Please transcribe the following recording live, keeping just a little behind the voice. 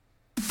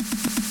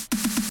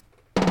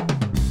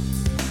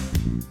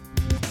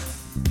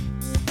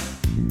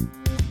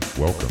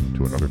Welcome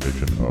to another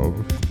edition of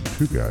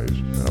Two Guys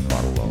and a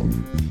Bottle of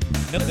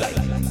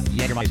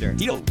Jägermeister,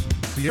 Tito's,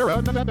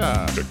 Sierra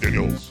Nevada, Jack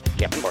Daniels,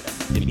 Captain Morgan,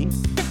 Jimmy Bean,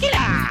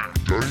 Tequila,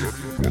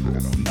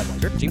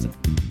 Budweiser, Jameson,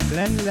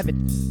 Glenlivet,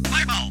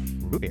 Fireball,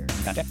 Root Beer,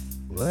 Contact,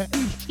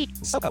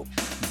 Soko,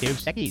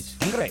 Dos Equis,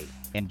 Ingray,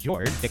 and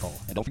George Dickel.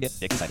 And don't forget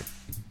Dick Cider.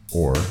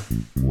 or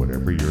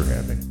whatever you're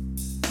having.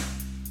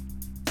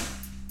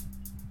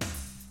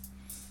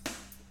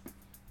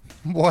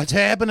 What's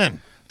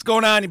happening? What's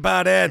going on, you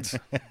botheads?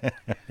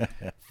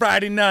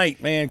 Friday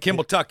night, man,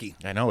 Kimball, Tucky.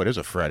 I know it is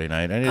a Friday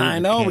night. I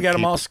know, we got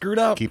them all screwed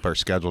up. Keep our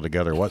schedule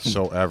together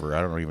whatsoever.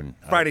 I don't even.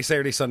 Friday,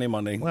 Saturday, Sunday,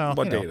 Monday. Well,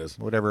 what you day know, it is.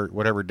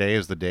 Whatever day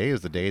is the day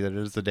that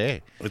is the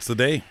day. It's the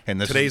day.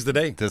 And Today's the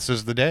day. This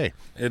is the day.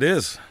 It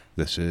is.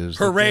 This is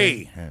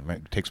Hooray. The day.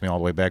 It takes me all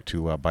the way back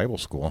to Bible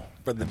school.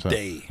 For the That's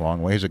day. a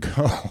long ways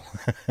ago.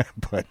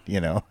 But,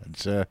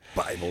 it's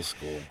Bible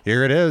school.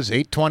 here it is,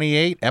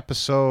 828,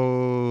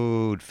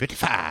 episode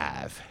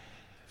 55.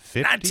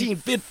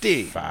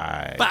 1950.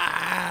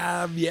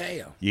 55.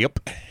 Yeah.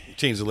 Yep.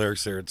 Change the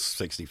lyrics there. It's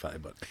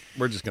 65, but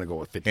we're just going to go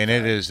with 55. And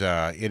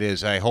it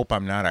is, I hope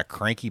I'm not a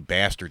cranky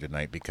bastard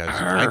tonight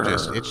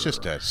because it's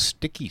just a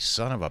sticky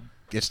son of a,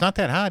 it's not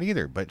that hot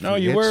either, but No,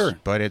 you were.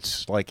 But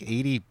it's like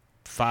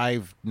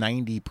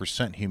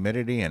 85-90%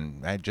 humidity,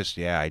 and I just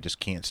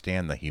can't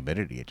stand the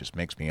humidity. It just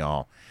makes me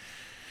all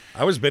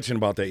I was bitching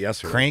about that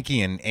yesterday.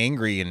 cranky and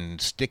angry and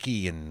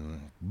sticky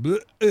and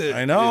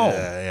I know.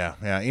 yeah.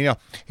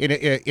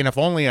 And if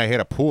only I had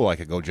a pool, I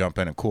could go jump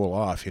in and cool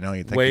off. You'd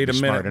think Wait you'd a be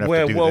smart minute.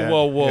 enough to do that.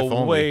 Whoa. If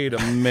only. Wait a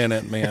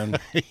minute, man.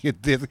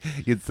 you'd think.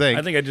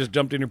 I think I just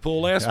jumped in your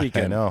pool last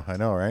weekend. I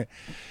know, right?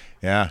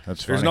 Yeah,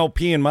 that's funny. There's no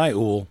pee in my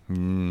ool.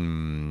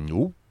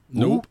 Nope.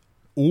 Nope.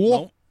 Ooh.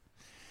 Nope.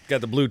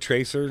 Got the blue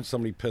tracer.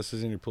 Somebody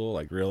pisses in your pool.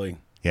 Like, really?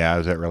 Yeah,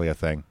 is that really a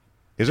thing?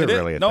 Is it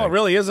really a thing? No, it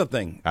really is a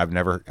thing. I've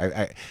never.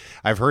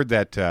 I've heard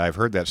that. I've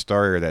heard that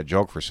story or that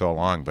joke for so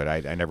long, but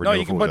I never knew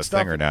if it was a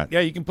thing or not. Yeah,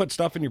 you can put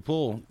stuff in your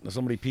pool. If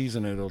somebody pees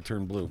in it, it'll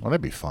turn blue. Well,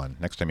 that'd be fun.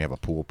 Next time you have a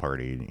pool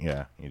party,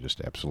 yeah, you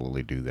just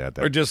absolutely do that.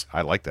 Or just-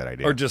 I like that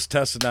idea. Or just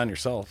test it on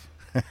yourself.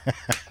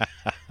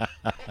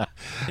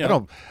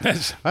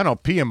 I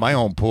don't pee in my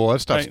own pool. That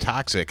stuff's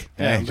toxic.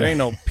 Yeah, there ain't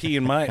no pee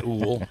in my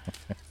ool.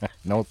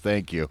 No,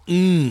 thank you.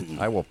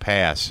 I will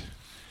pass.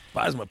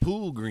 Why's my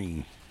pool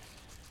green?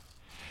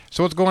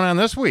 So what's going on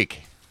this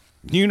week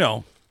You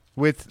know.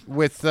 with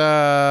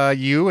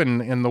you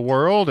and the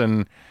world?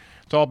 And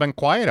it's all been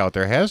quiet out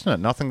there, hasn't it?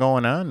 Nothing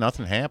going on.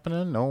 Nothing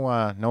happening.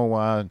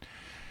 No.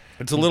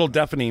 It's a little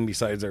deafening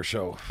besides our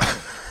show.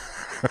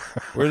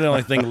 We're the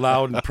only thing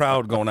loud and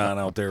proud going on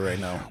out there right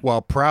now.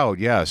 Well, proud,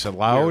 yes.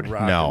 Loud? We're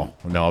No.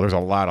 There's a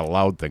lot of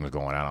loud things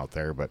going on out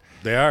there, but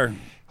They are.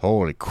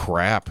 holy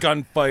crap.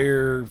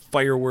 Gunfire,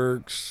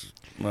 fireworks.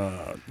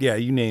 Yeah,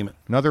 you name it.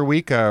 Another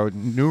week,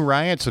 new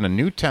riots in a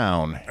new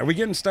town. Are we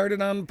getting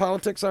started on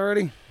politics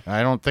already?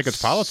 I don't think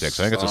it's politics.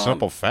 I think it's a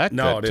simple fact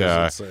No, that it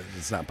is.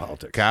 It's not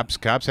politics.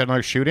 cops had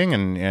another shooting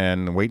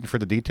and waiting for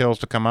the details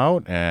to come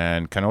out.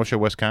 And Kenosha,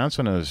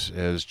 Wisconsin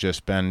has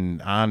just been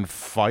on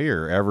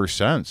fire ever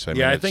since. I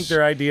mean, I think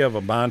their idea of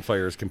a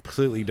bonfire is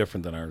completely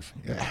different than ours.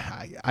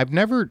 I've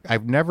never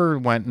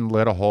went and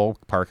lit a whole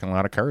parking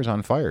lot of cars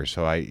on fire.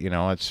 So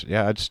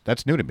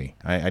that's new to me.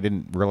 I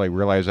didn't really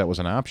realize that was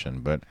an option.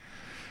 But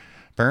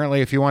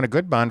apparently, if you want a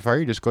good bonfire,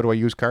 you just go to a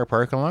used car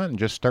parking lot and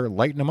just start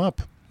lighting them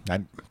up. I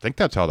think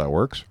that's how that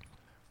works.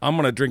 I'm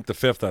going to drink the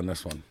fifth on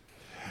this one.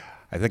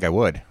 I think I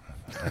would.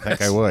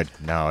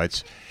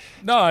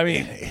 No, I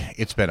mean,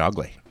 it's been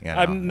ugly.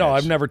 I've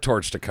never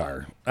torched a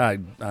car.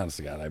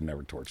 Honestly, God, I've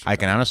never torched a car. I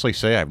can honestly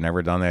say I've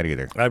never done that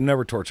either. I've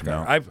never torched a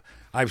car. No.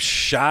 I've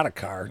shot a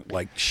car,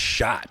 like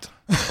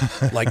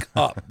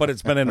up, but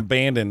it's been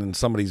abandoned in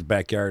somebody's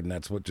backyard, and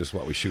that's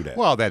what we shoot at.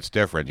 Well, that's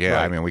different. Yeah,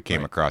 Right, I mean, we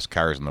came right. across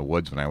cars in the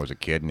woods when I was a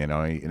kid, and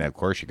and of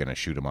course you're going to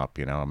shoot them up.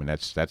 I mean,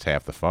 that's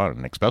half the fun,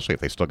 and especially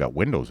if they still got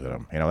windows in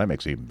them. That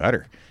makes it even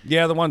better.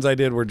 Yeah, the ones I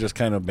did were just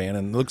kind of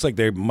abandoned. It looks like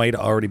they might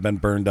have already been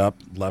burned up,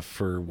 left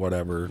for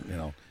whatever.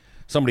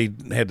 Somebody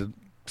had to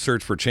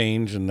search for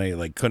change, and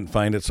they couldn't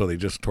find it, so they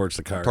just torched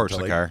the car.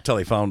 Until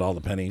they found all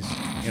the pennies,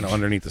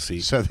 underneath the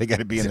seat. So they got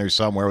to be in there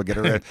somewhere. We'll get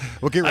rid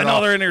of I know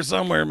they're in there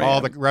somewhere, man.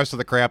 all the rest of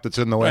the crap that's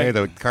in the way, Right.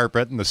 the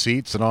carpet and the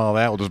seats and all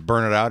that. We'll just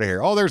burn it out of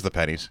here. Oh, there's the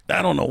pennies.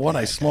 I don't know what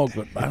I smoked,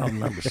 but I don't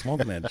remember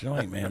smoking that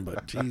joint, man.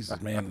 But Jesus,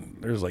 man,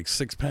 there's like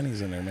 6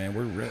 pennies in there, man.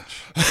 We're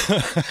rich.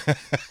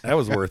 That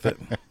was worth it.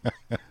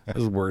 It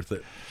was worth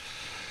it.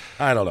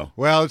 I don't know.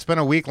 Well, it's been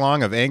a week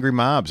long of angry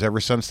mobs ever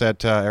since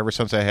that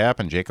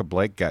happened. Jacob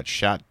Blake got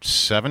shot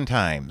 7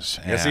 times.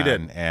 Yes, he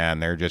did.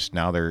 And they're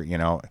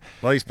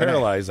Well, he's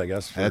paralyzed, I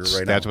guess. That's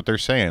right now. what they're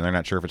saying. They're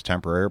not sure if it's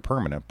temporary or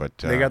permanent, but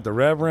They got the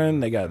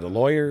reverend, they got the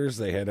lawyers,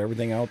 they had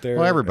everything out there.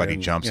 well, everybody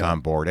and, jumps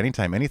on board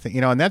anytime anything,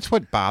 and that's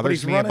what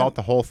bothers me about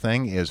the whole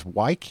thing is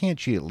why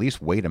can't you at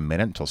least wait a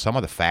minute until some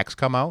of the facts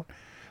come out?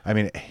 I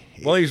mean,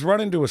 well, he's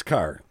running to his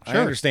car. I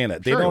Sure. understand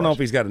that. They Sure he don't know was.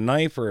 if he's got a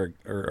knife or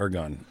a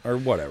gun or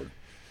whatever.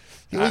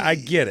 I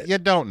get it. You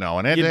don't know,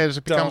 and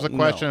it becomes a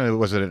question: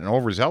 was it an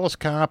overzealous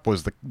cop?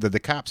 Did the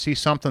cop see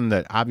something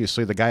that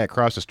obviously the guy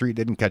across the street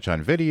didn't catch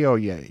on video?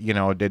 You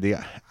know, did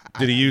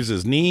he use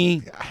his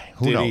knee?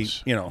 Who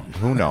knows?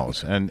 Who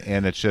knows? And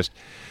it's just,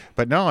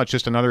 but no, it's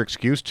just another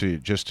excuse to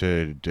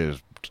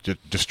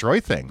destroy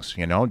things.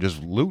 You know,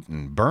 just loot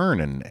and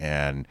burn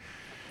and.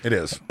 It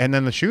is. And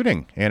then the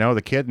shooting,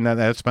 the kid, and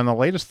that's been the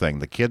latest thing.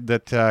 The kid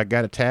that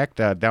got attacked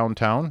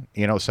downtown,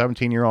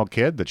 17-year-old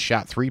kid that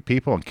shot 3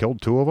 people and killed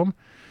 2 of them.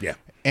 Yeah.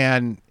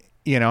 And,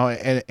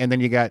 and then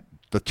you got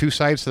the 2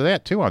 sides to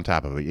that, too, on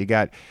top of it. You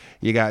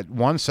got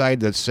one side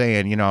that's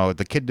saying,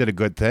 the kid did a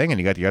good thing,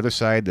 and you got the other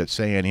side that's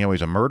saying,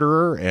 he's a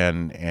murderer,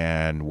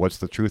 and what's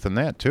the truth in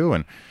that, too?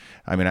 And,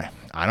 I mean,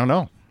 I don't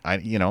know.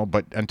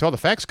 But until the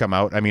facts come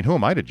out, I mean, who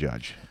am I to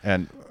judge?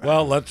 And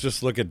well, let's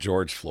just look at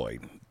George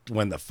Floyd.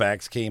 When the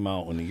facts came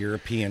out, when the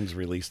Europeans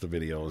released the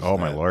videos, oh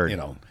my Lord,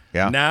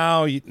 yeah.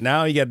 Now you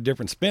got a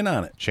different spin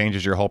on it.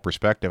 Changes your whole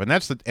perspective, and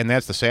that's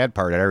the sad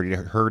part. I already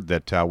heard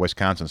that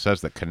Wisconsin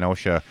says that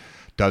Kenosha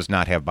does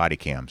not have body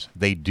cams.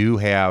 They do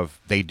have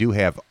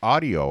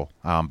audio,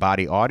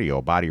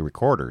 body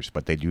recorders,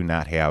 but they do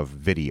not have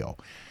video.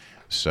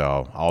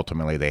 So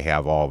ultimately, they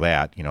have all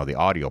that, the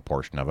audio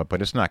portion of it,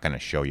 but it's not going to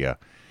show you.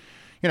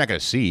 You're not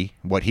going to see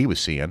what he was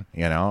seeing,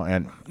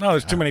 and no,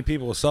 there's too many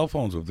people with cell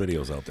phones with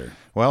videos out there.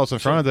 Well, it's in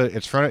front of the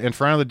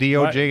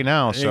DOJ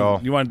now. So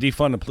you want to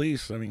defund the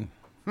police? I mean,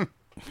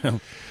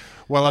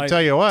 well, I'll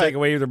tell you what. Take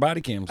away their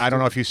body cams. I don't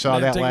know if you saw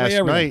that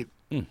last night.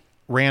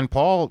 Rand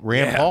Paul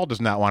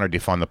does not want to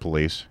defund the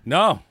police.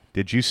 No.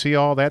 Did you see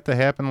all that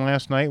happened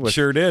last night?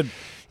 Sure did.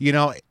 He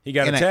got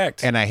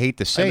attacked, and I hate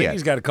to say it.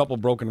 He's got a couple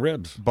broken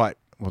ribs, but.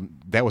 Well,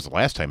 that was the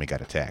last time he got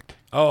attacked.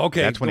 Oh,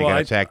 okay. That's when he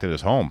got attacked at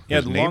his home.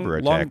 His neighbor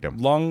attacked him.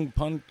 Lung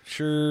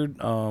punctured,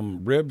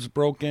 ribs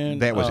broken.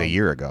 That was a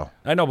year ago.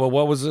 I know, but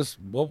what was this?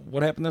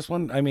 What happened this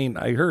one? I mean,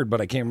 I heard,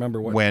 but I can't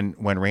remember what. When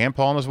Rand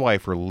Paul and his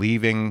wife were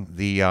leaving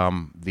the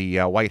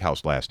White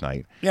House last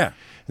night. Yeah.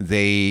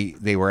 They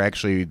were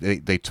actually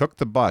they took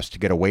the bus to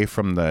get away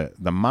from the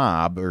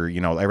mob or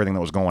everything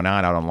that was going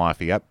on out on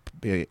Lafayette,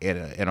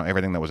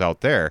 everything that was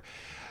out there.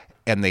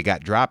 And they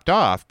got dropped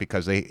off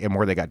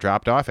where they got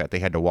dropped off at, they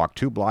had to walk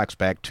 2 blocks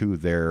back to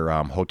their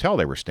hotel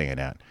they were staying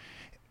at.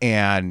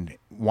 And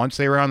once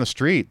they were on the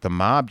street, the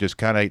mob just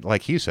kind of,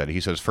 like he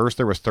says, first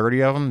there was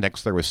 30 of them,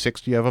 next there was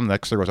 60 of them,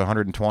 next there was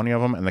 120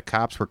 of them, and the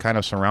cops were kind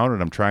of surrounding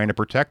them, trying to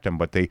protect them,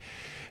 but they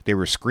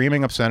were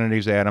screaming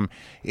obscenities at him.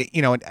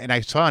 And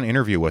I saw an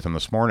interview with him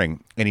this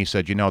morning, and he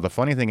said, the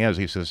funny thing is,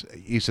 he says,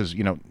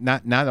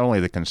 not only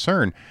the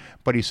concern,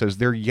 but he says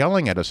they're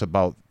yelling at us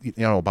about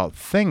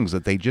things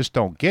that they just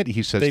don't get.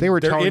 He says they were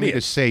telling me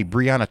to say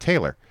Breonna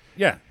Taylor.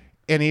 Yeah.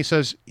 And he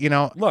says,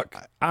 look,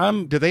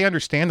 do they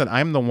understand that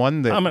I'm the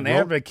one that I'm an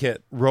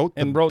advocate wrote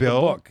the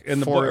book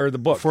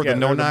for the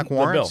no-knock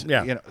warrants?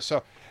 Yeah.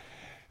 So,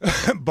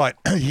 but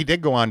he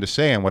did go on to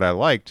say, and what I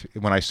liked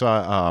when I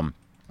saw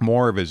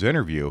more of his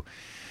interview,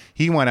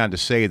 he went on to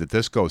say that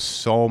this goes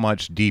so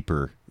much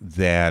deeper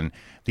than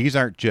these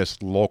aren't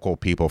just local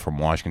people from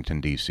Washington,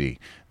 D.C.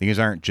 These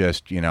aren't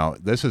just,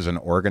 this is an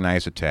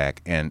organized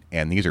attack, and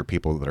these are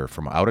people that are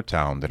from out of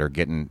town that are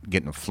getting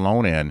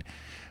flown in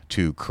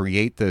to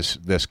create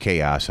this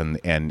chaos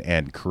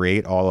and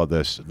create all of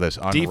this unrest.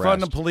 Defund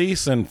the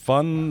police and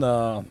fund,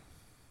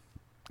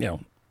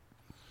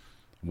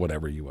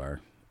 whatever you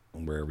are,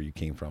 wherever you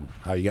came from,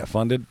 how you got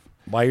funded.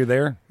 Why you're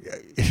there,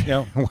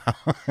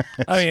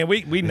 I mean,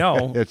 we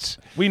know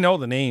we know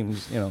the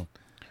names,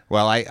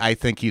 Well, I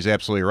think he's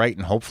absolutely right,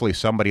 and hopefully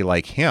somebody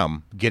like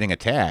him getting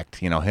attacked,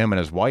 him and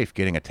his wife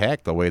getting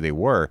attacked the way they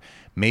were,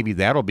 maybe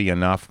that'll be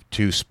enough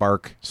to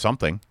spark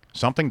something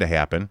to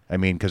happen. I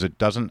mean, because it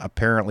doesn't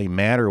apparently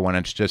matter when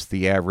it's just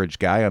the average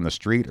guy on the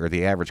street or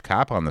the average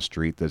cop on the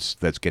street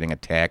that's getting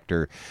attacked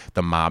or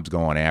the mob's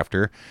going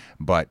after.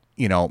 But,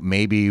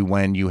 maybe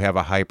when you have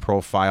a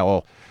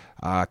high-profile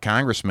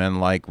congressman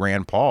like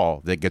Rand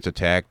Paul that gets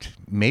attacked,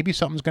 maybe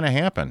something's going to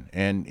happen.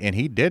 And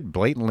he did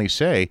blatantly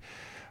say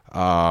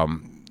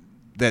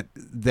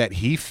that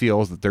he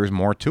feels that there's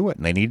more to it,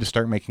 and they need to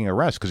start making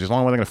arrests, because the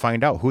only way they're going to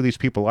find out who these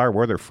people are,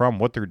 where they're from,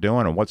 what they're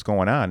doing, and what's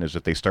going on is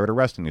if they start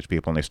arresting these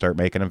people and they start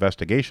making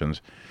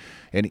investigations.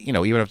 And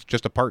even if it's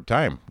just a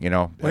part-time,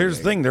 Well, here's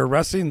the thing: they're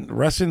arresting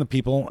the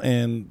people,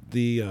 and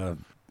the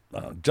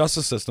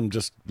justice system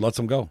just lets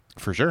them go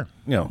for sure.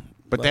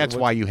 But that's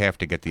why you have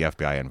to get the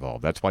FBI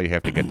involved. That's why you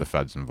have to get the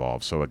feds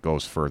involved. So it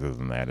goes further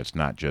than that. It's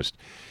not just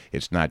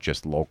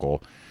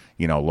local,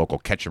 local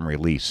catch and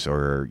release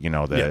or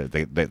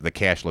the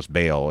cashless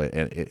bail,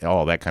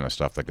 all that kind of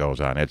stuff that goes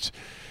on. It's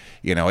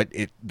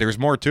there's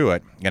more to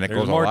it, and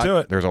goes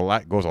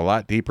a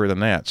lot deeper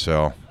than that.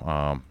 So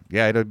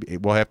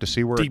we'll have to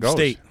see where it goes.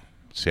 Deep state.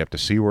 So you have to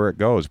see where it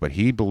goes. But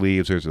he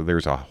believes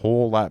there's a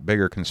whole lot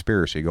bigger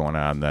conspiracy going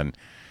on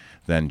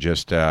than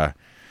just.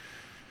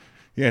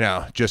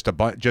 Just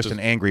an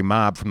angry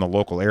mob from the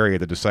local area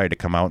that decided to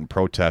come out and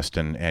protest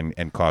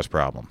and cause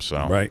problems.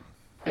 So right.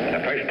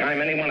 The first time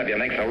any one of you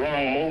makes a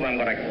wrong move, I'm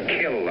going to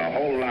kill the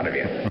whole lot of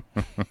you.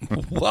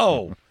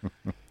 Whoa.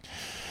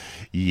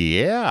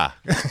 Yeah.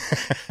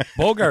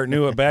 Bogart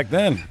knew it back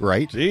then.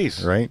 Right.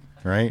 Jeez.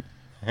 Right.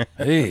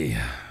 Hey.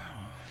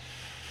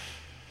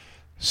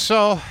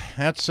 So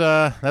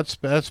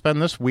that's been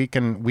this week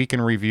in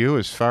review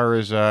as far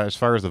as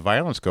the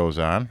violence goes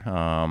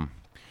on.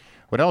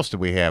 What else did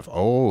we have?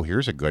 Oh,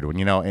 here's a good one.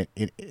 You know, and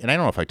I don't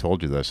know if I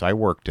told you this. I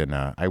worked when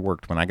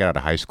I got out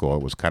of high school.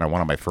 It was kind of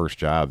one of my first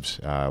jobs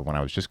when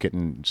I was just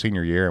getting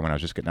senior year and when I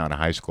was just getting out of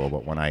high school.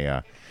 But when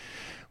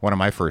one of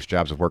my first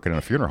jobs was working in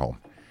a funeral home,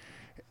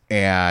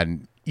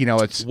 and you know,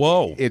 it's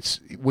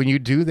when you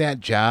do that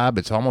job,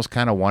 it's almost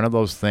kind of one of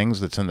those things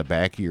that's in the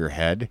back of your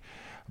head.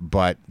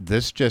 But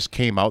this just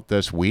came out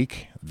this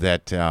week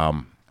that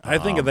I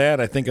think of that.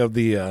 I think of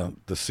the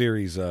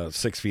series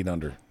 6 Feet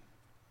Under.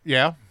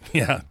 Yeah.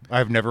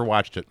 I've never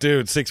watched it.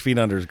 Dude, 6 Feet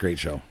Under is a great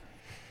show.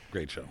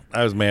 Great show.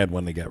 I was mad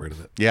when they got rid of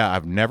it. Yeah,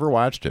 I've never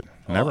watched it.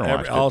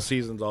 All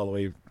seasons, all the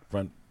way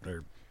front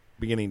or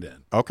beginning to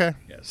end. Okay.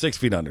 Yeah, 6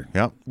 Feet Under.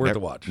 Yep. Worth the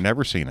watch.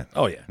 Never seen it.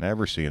 Oh, yeah.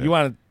 Never seen it. You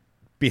want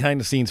behind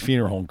the scenes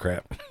funeral home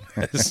crap.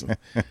 It's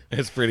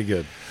pretty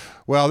good.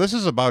 Well, this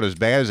is about as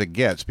bad as it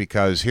gets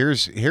because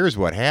here's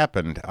what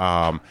happened.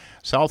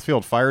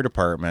 Southfield Fire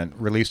Department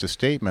released a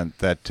statement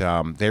that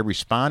they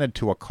responded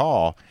to a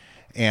call,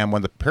 and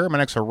when the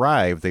paramedics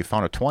arrived, they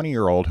found a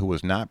 20-year-old who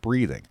was not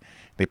breathing.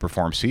 They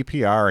performed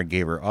CPR and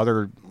gave her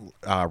other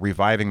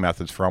reviving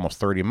methods for almost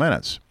 30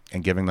 minutes.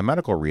 And giving the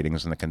medical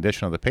readings and the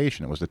condition of the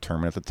patient, it was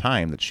determined at the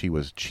time that she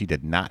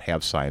did not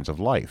have signs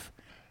of life.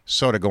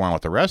 So to go on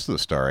with the rest of the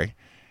story,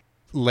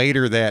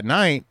 later that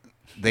night,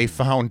 they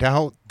found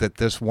out that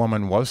this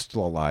woman was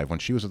still alive. When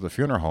she was at the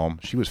funeral home,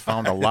 she was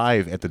found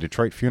alive at the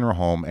Detroit Funeral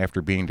Home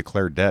after being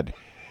declared dead.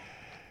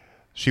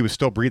 She was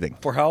still breathing.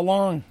 For how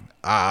long?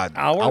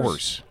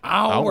 Hours.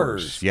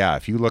 Yeah,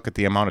 if you look at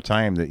the amount of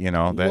time that, you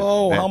know.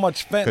 How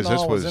much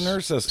fentanyl was in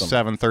her system?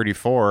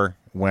 7:34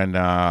 when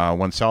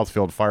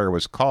Southfield Fire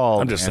was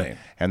called. I'm just saying.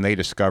 And they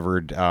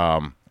discovered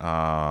between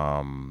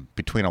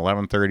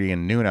 11:30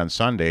 and noon on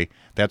Sunday,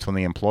 that's when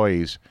the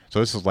employees, so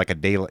this is like a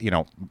day,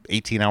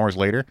 18 hours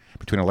later,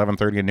 between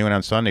 11:30 and noon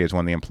on Sunday is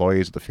when the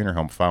employees at the funeral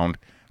home found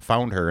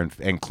her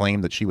and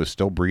claimed that she was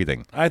still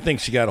breathing. I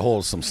think she got a hold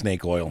of some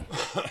snake oil.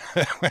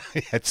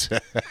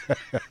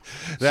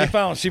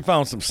 She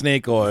found some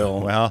snake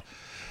oil. Well,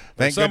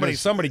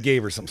 somebody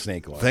gave her some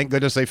snake oil. Thank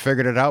goodness they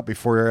figured it out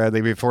before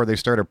they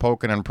started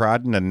poking and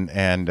prodding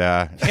and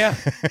yeah,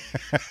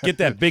 get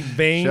that big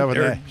vein,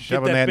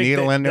 shoving that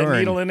needle in there,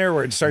 needle in there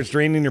where it starts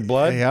draining your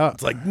blood. Yeah,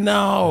 it's like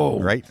no,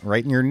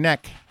 right in your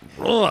neck.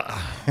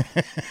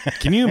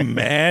 Can you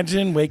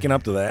imagine waking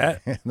up to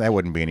that? That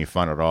wouldn't be any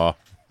fun at all.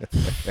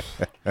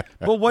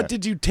 Well, what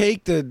did you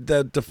take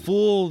to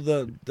fool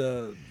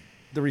the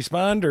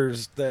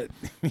responders that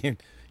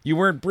you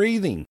weren't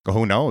breathing?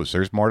 Who knows?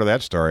 There's more to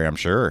that story, I'm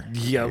sure.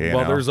 Yeah,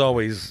 there's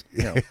always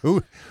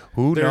who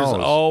knows? There's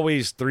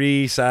always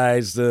 3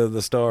 sides to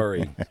the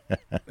story.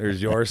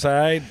 There's your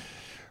side,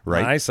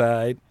 right, my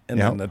side, and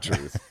then the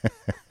truth.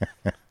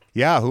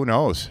 Yeah, who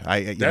knows?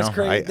 That's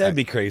crazy. That'd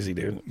be crazy,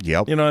 dude.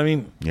 Yep. You know what I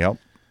mean? Yep.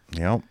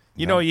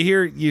 You know,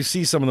 you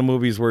see some of the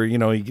movies where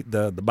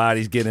the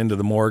bodies get into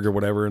the morgue or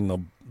whatever,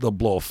 and they'll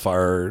blow a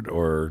fart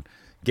or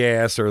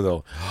gas, or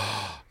they'll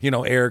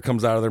air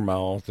comes out of their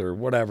mouth or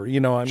whatever. You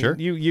know, I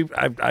mean, sure.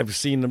 I've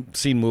seen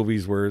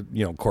movies where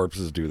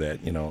corpses do that.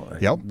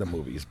 Yep. The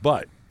movies,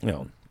 but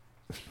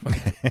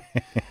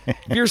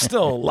you're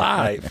still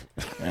alive.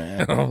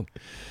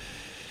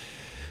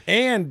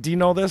 And do you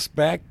know this?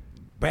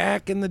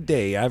 Back in the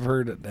day, I've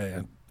heard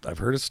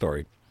a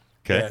story.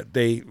 Okay.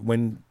 That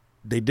when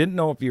they didn't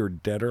know if you were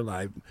dead or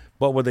alive,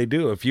 but what they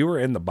do, if you were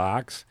in the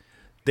box,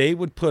 they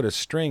would put a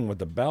string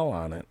with a bell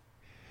on it,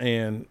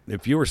 and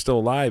if you were still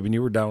alive and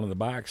you were down in the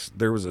box,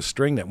 there was a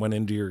string that went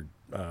into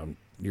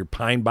your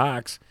pine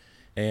box,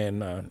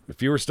 and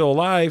if you were still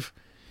alive,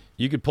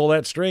 you could pull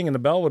that string and the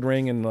bell would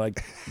ring and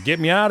like, get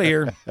me out of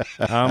here.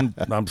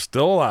 I'm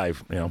still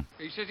alive.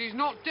 He says he's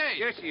not dead.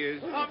 Yes, he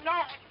is. I'm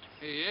not.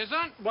 He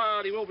isn't?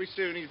 Well, he will be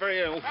soon. He's very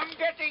ill. I'm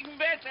getting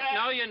better.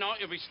 No, you're not.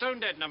 You'll be stone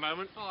dead in a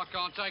moment. Oh, I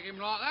can't take him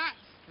like that.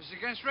 It's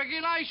against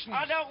regulations.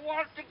 I don't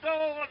want to go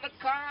on the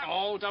car.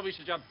 Oh, don't be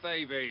such a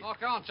baby. I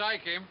can't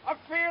take him. I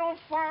feel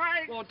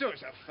fine. Well, do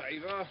us a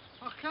favour.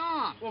 I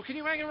can't. Well, can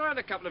you hang around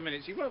a couple of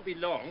minutes? He won't be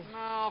long.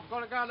 No, I've got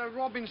to go to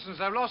Robinson's.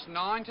 They've lost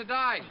 9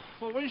 today.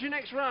 Well, when's your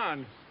next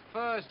run?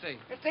 Thursday.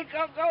 You think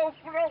I'll go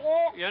for a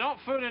walk? You're not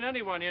fooling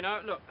anyone,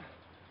 Look.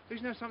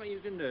 Isn't there something you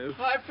can do?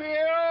 I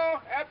feel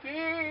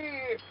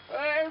happy.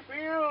 I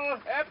feel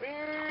happy.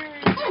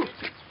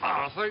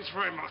 Oh, thanks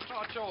very much.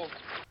 That's all.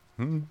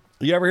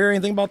 You ever hear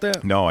anything about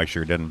that? No, I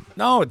sure didn't.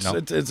 No,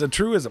 it's a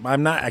truism.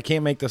 I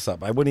can't make this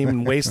up. I wouldn't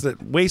even waste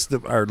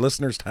our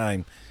listeners'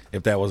 time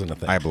if that wasn't a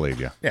thing. I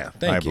believe you. Yeah,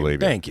 thank you.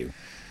 Thank you.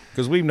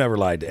 Because we've never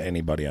lied to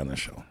anybody on this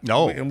show.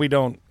 No. And we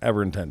don't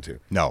ever intend to.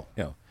 No.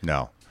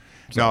 No.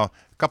 A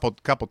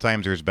couple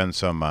times there's been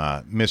some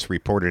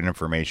misreported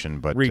information,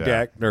 but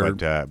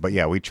but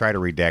yeah, we try to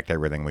redact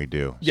everything we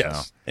do.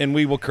 Yes, so. And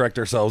we will correct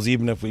ourselves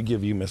even if we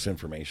give you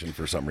misinformation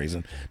for some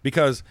reason,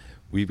 because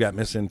we've got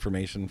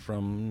misinformation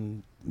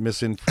from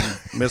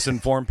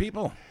misinformed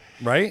people,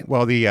 right?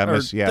 Well, the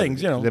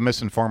things, the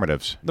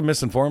misinformatives. The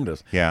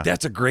misinformatives. Yeah.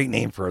 That's a great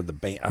name for a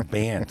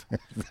band.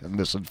 The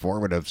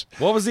misinformatives.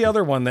 What was the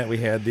other one that we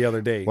had the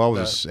other day? Well,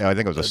 I think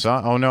it was a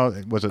song. Oh no,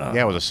 it was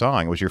a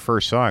song. It was your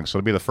first song, so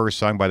it'll be the first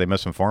song by the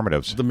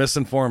misinformatives. The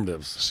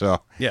misinformatives.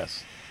 So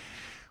yes.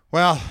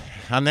 Well,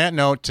 on that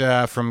note,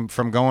 from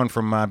going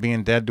from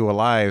being dead to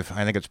alive,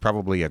 I think it's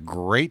probably a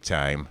great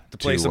time to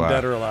play some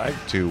Dead or Alive.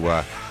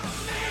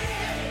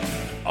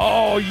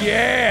 Oh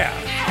yeah,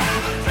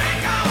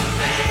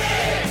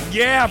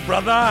 yeah,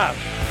 brother.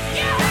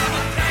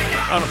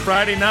 On a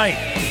Friday night,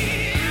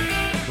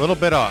 a little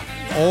bit of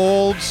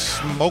Old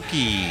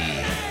Smoky.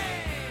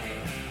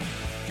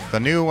 The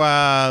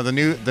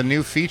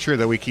new feature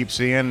that we keep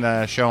seeing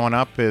showing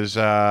up is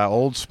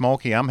Old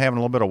Smoky. I'm having a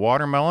little bit of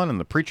watermelon, and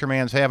the Preacher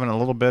Man's having a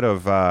little bit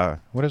of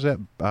what is it?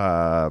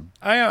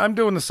 I'm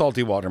doing the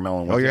salty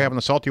watermelon. You're having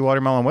the salty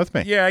watermelon with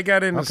me. Yeah, I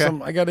got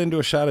into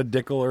a shot of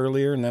Dickel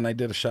earlier, and then I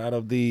did a shot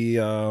of the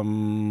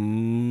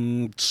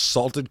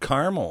salted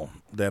caramel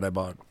that I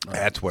bought.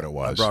 That's what it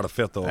was. I brought a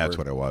fifth over. That's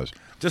what it was.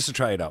 Just to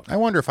try it out. I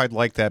wonder if I'd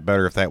like that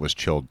better if that was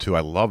chilled too. I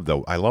love the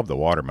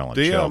watermelon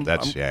chilled.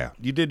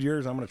 You did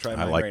yours. I'm going to try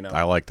mine right now.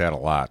 I like that a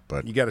lot,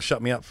 but you got to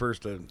shut me up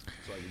first so I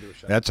can do a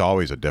shot. That's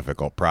always a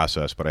difficult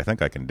process, but I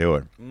think I can do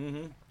it.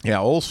 Mm-hmm. Yeah,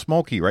 Old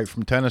Smoky, right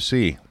from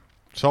Tennessee,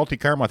 salty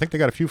caramel. I think they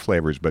got a few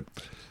flavors, but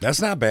that's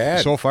not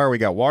bad. So far, we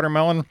got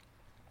watermelon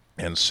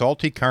and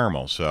salty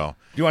caramel. So,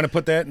 do you want to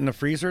put that in the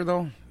freezer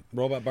though?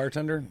 Robot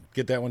Bartender,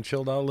 get that one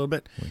chilled out a little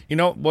bit. You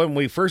know, when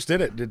we first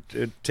did it,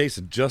 it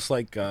tasted just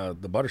like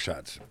the butter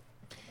shots,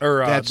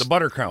 or the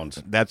butter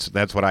crowns. That's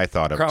what I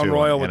thought of Crown too.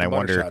 Royal with and the I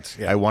butter wonder, shots.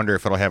 Yeah. I wonder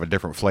if it'll have a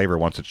different flavor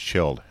once it's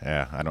chilled.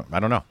 Yeah, I don't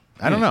know.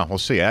 I don't know. We'll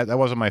see. That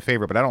wasn't my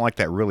favorite, but I don't like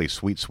that really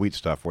sweet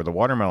stuff. Where the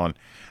watermelon,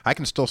 I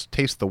can still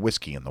taste the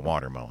whiskey in the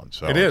watermelon.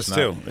 So it is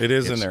too. It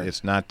is in there.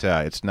 It's not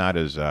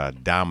as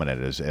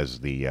dominant as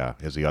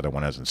the other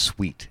one is in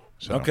sweet.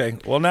 So. Okay,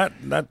 well, not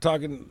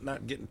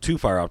getting too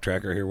far off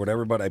track here,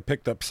 whatever. But I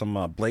picked up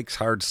some Blake's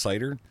Hard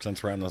Cider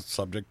since we're on the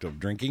subject of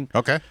drinking.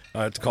 Okay,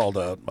 it's called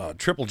a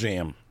Triple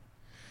Jam,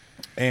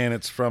 and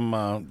it's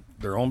from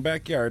their own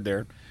backyard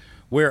there,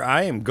 where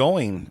I am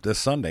going this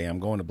Sunday.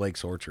 I'm going to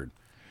Blake's Orchard,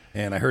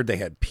 and I heard they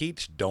had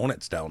peach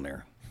donuts down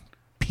there.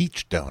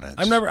 Peach donuts.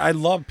 I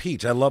love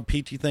peach. I love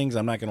peachy things.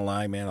 I'm not gonna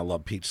lie, man. I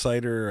love peach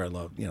cider. I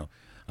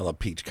love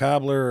peach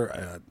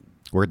cobbler.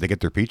 Where'd they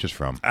get their peaches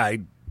from?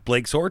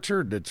 Blake's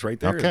Orchard, it's right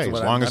there. Okay,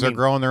 as long as they're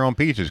growing their own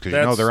peaches,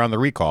 because they're on the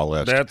recall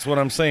list. That's what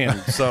I'm saying.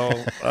 So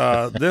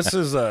this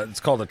is it's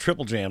called a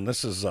Triple Jam.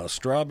 This is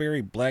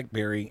strawberry,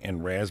 blackberry,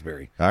 and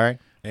raspberry. All right.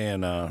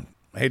 And I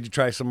had you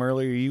try some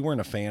earlier. You weren't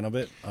a fan of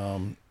it.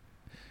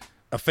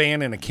 A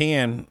fan in a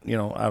can,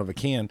 out of a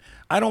can.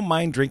 I don't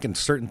mind drinking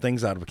certain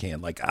things out of a can.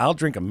 Like I'll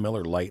drink a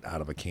Miller Lite out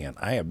of a can.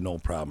 I have no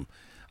problem.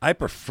 I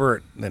prefer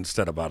it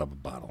instead of out of a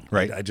bottle.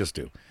 Right. I just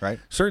do. Right.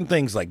 Certain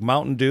things like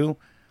Mountain Dew.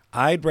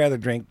 I'd rather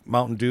drink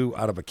Mountain Dew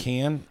out of a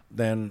can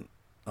than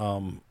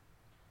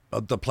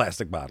the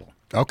plastic bottle.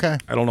 Okay.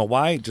 I don't know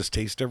why. It just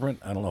tastes different.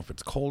 I don't know if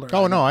it's colder.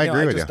 Oh, no, I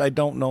agree with you. I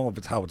don't know if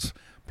it's how it's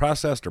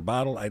processed or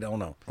bottled. I don't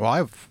know.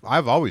 Well,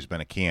 I've always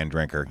been a can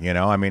drinker.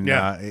 I mean,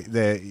 yeah.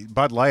 The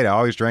Bud Light, I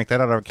always drank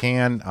that out of a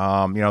can.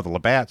 The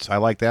Labatt's, I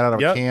like that out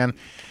of a can.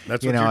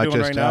 That's what you're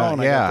doing right now.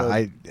 And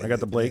I got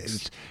the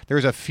Blake's.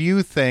 There's a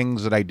few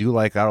things that I do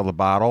like out of the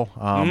bottle,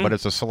 but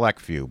it's a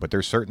select few. But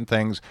there's certain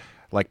things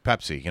like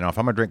Pepsi. If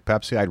I'm gonna drink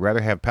Pepsi, I'd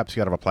rather have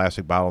Pepsi out of a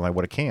plastic bottle than I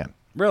would a can.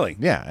 Really?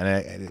 Yeah,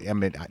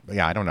 and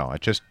I don't know.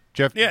 It's just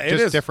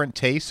is different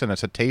tastes, and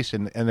it's a taste,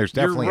 and there's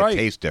definitely a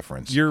taste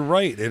difference. You're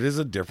right. It is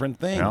a different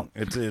thing. Yeah.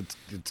 It's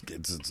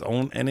its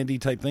own entity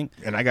type thing.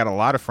 And I got a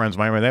lot of friends of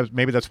mine.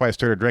 Maybe that's why I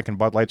started drinking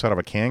Bud Lights out of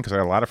a can, because I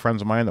got a lot of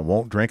friends of mine that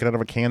won't drink it out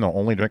of a can. They'll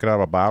only drink it out of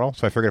a bottle.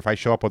 So I figured if I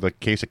show up with a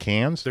case of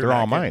cans, they're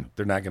all mine.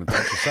 They're not going to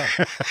touch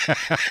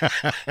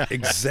us up.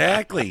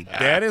 Exactly.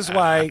 That is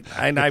why,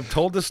 and I've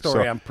told the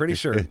story, I'm pretty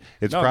sure.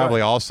 It's probably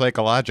all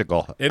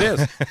psychological. It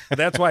is.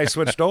 That's why I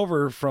switched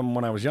over from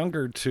when I was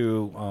younger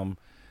to...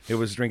 it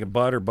was drinking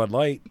Bud or Bud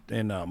Light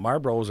and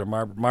Marlboros or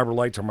Marlboro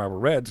Lights or Marlboro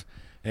Reds,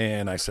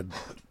 and I said,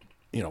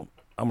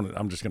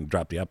 I'm just gonna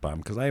drop the F-bomb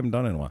because I haven't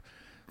done it in a while.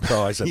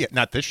 So I said, yeah,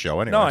 not this show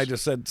anyway. No, I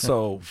just said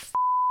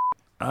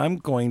I'm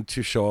going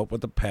to show up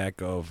with a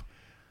pack of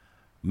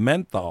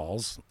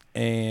menthols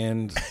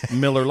and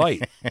Miller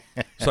Lite.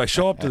 So I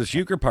show up to this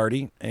euchre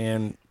party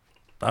and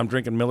I'm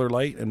drinking Miller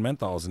Lite and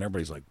menthols, and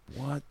everybody's like,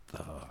 "What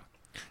the?"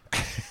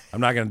 I'm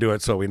not gonna do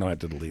it, so we don't have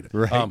to delete it.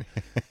 Right.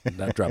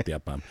 Not drop the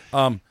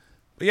F-bomb.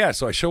 But yeah,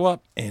 so I show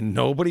up and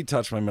nobody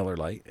touched my Miller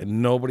Lite,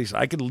 and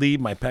I could leave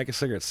my pack of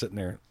cigarettes sitting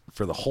there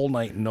for the whole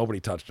night and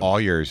nobody touched them.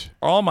 All yours.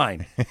 All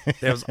mine.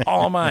 It was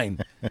all mine.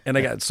 And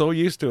I got so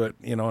used to it,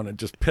 and it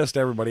just pissed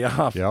everybody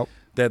off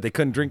that they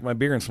couldn't drink my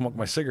beer and smoke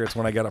my cigarettes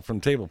when I got up from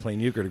the table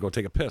playing euchre to go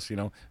take a piss, It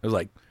was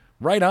like,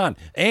 right on.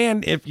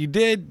 And if you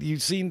did, you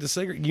seen the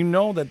cigarette,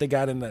 that they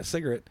got in that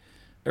cigarette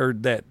or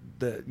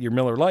your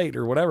Miller Lite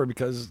or whatever,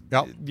 because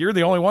you're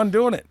the only one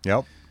doing it.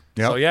 Yep.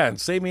 So yeah, it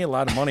saved me a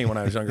lot of money when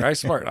I was younger. I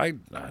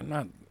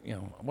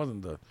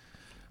wasn't the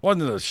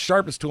wasn't the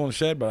sharpest tool in the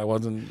shed, but I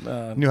wasn't.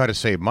 Knew how to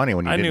save money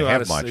when you didn't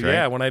have much, right?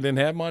 Yeah, when I didn't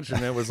have much,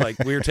 and it was like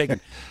we were taking.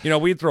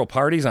 We'd throw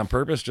parties on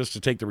purpose just to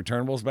take the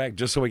returnables back,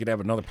 just so we could have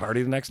another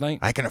party the next night.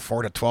 I can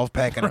afford a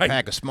 12-pack and a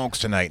pack of smokes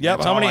tonight. Yep.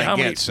 That's How all many? I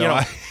get, so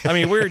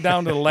we were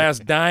down to the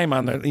last dime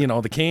on the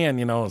the can.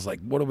 It's like,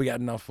 what do we got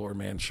enough for,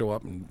 man? Show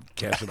up and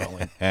cash it all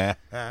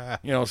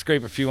in.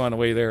 Scrape a few on the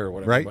way there or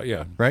whatever. Right. But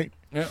yeah. Right.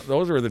 Yeah,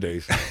 those were the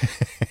days.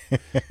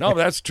 No, but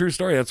that's a true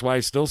story. That's why I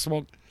still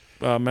smoke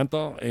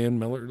menthol and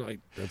Miller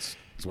Lite. That's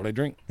what I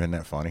drink. Isn't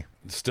that funny?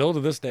 Still to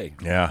this day.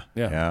 Yeah.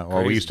 Yeah.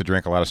 Well, we used to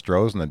drink a lot of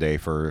Strohs in the day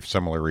for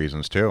similar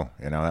reasons too.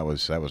 That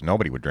was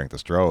nobody would drink the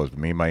Strohs. But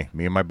me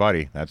and my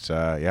buddy. That's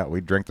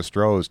we'd drink the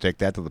Strohs, take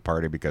that to the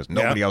party because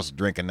nobody else is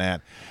drinking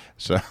that.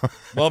 So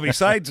well,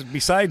 besides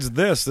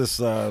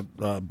this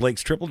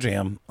Blake's Triple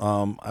Jam,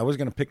 I was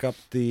going to pick up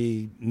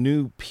the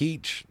new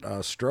peach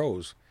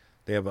Strohs.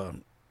 They have a.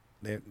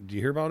 Do you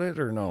hear about it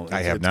or no?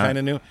 I have it's not. It's kind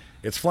of new.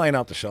 It's flying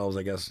off the shelves,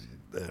 I guess.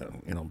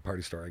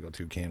 Party store I go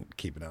to can't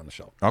keep it on the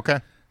shelf.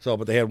 Okay. So,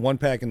 but they had one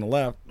pack in the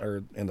left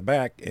or in the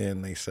back,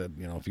 and they said,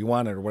 if you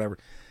want it or whatever.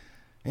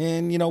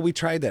 And we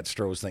tried that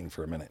Strohs thing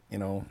for a minute.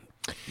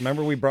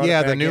 Remember we brought it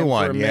back the new in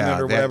one, for a minute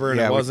or whatever, and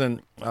it we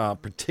wasn't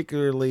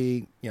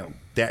particularly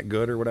that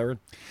good or whatever.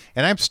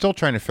 And I'm still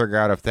trying to figure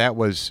out if that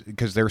was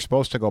because they were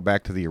supposed to go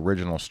back to the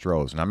original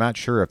Strohs, and I'm not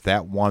sure if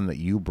that one that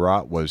you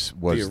brought was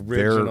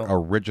their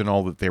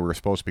original that they were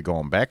supposed to be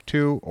going back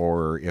to,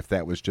 or if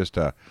that was just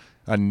a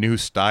new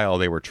style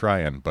they were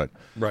trying. But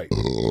right,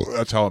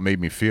 that's how it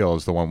made me feel.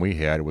 Is the one we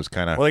had? It was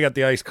kind of they got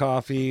the iced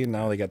coffee, and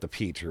now they got the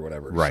peach or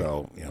whatever. Right.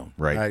 So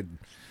right.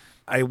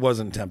 I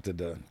wasn't tempted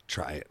to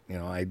try it.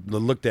 I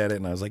looked at it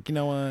and I was like, you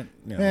know what?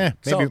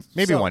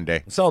 Maybe one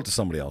day. Sell it to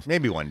somebody else.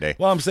 Maybe one day.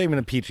 Well, I'm saving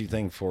a peachy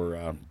thing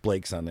for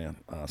Blake's on the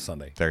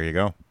Sunday. There you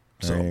go.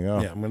 There you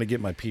go. Yeah, I'm going to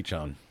get my peach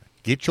on.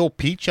 Get your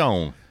peach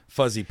on.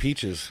 Fuzzy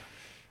peaches.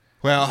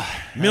 Well,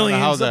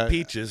 millions of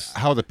peaches.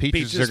 How the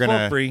peaches are going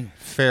to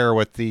fare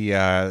with the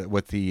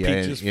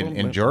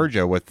in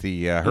Georgia with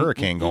the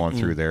hurricane going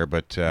through there.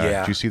 But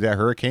did you see that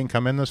hurricane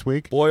come in this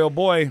week? Boy, oh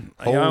boy!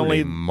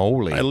 Holy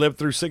moly! I lived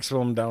through 6 of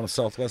them down in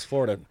Southwest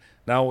Florida.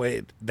 Now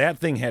that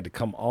thing had to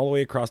come all the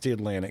way across the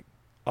Atlantic,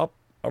 up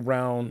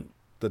around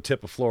the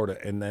tip of Florida,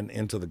 and then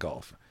into the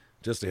Gulf,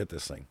 just to hit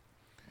this thing.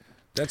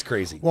 That's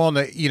crazy. Well, and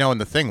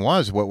the thing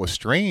was, what was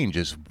strange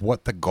is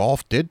what the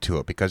Gulf did to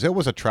it, because it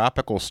was a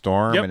tropical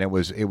storm, and it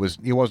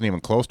wasn't even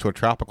close to a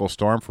tropical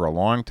storm for a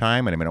long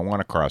time. And I mean, it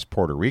went across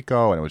Puerto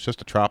Rico, and it was just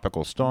a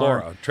tropical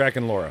storm.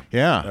 Tracking Laura.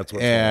 Yeah, that's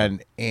what's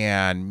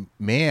and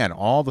man,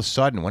 all of a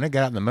sudden, when it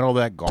got in the middle of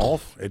that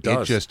Gulf, it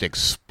just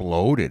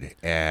exploded,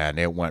 and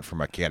it went from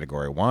a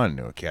Category 1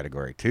 to a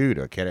Category 2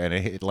 to and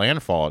it hit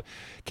landfall.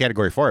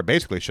 Category 4, it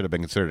basically should have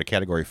been considered a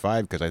Category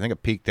 5 because I think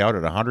it peaked out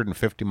at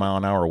 150 mile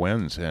an hour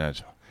winds,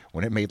 and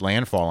when it made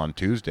landfall on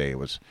Tuesday, it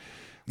was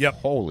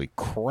holy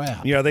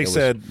crap. Yeah, they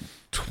said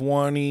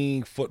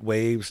 20-foot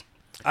waves.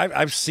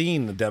 I've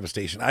seen the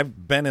devastation.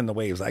 I've been in the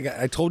waves.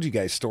 I told you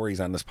guys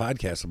stories on this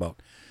podcast about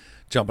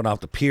jumping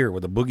off the pier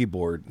with a boogie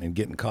board and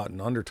getting caught in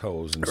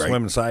undertows and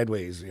swimming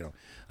sideways.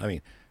 I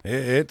mean,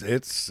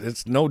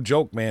 it's no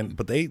joke, man.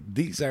 But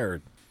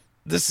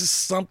this is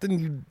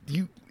something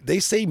they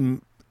say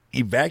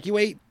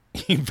evacuate,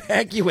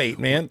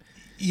 man.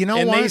 You know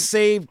and what? They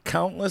saved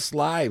countless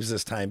lives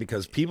this time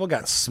because people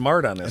got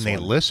smart on this. And they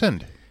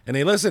listened.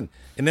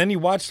 And then you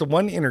watch the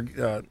one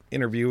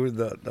interview,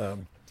 the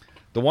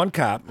one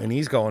cop, and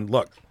he's going,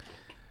 "Look,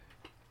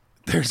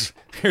 there's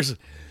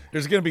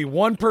going to be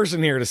one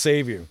person here to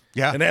save you.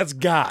 Yeah. And that's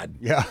God.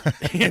 Yeah.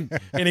 and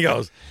he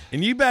goes,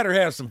 and you better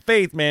have some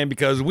faith, man,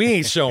 because we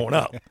ain't showing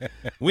up.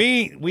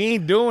 We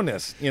ain't doing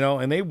this,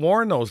 and they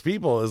warn those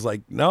people is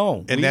like,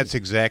 no. And that's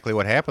exactly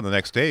what happened the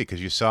next day,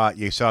 because you saw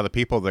the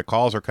people, the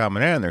calls are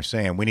coming in, they're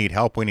saying, we need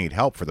help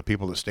for the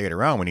people that stayed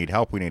around. We need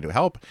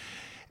help.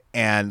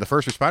 And the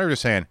first responders are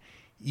saying,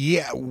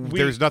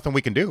 there's nothing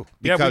we can do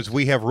because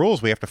we have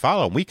rules we have to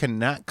follow. We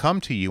cannot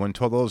come to you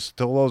until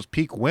those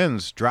peak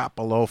winds drop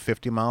below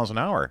 50 miles an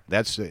hour.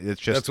 That's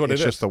just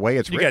the way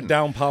it's written. You got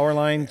down power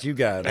lines, you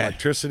got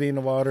electricity in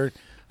the water,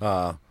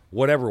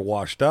 whatever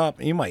washed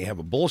up. You might have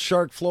a bull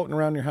shark floating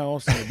around your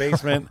house in your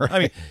basement. Right. I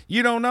mean,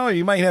 you don't know.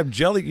 You might have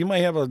you might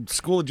have a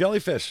school of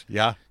jellyfish.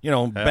 Yeah.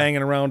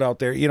 Banging around out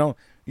there.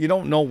 You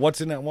don't know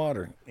what's in that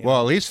water. Well,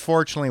 at least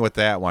fortunately with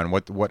that one,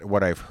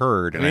 what I've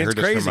heard, and I heard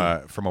this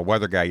from a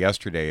weather guy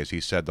yesterday, is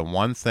he said the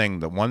one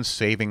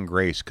saving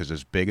grace, because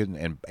as big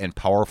and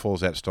powerful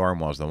as that storm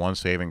was, the one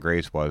saving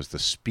grace was the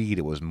speed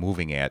it was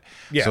moving at.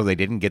 Yeah. So they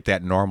didn't get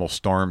that normal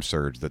storm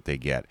surge that they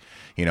get.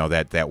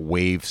 That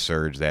wave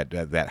surge,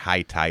 that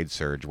high tide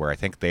surge, where I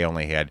think they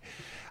only had.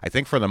 I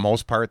think for the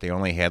most part they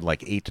only had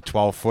like 8 to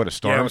 12 foot of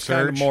storm surge.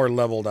 Kind of more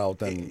leveled out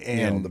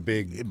than the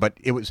big. But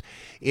it was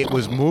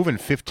moving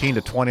 15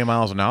 to 20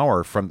 miles an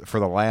hour for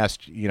the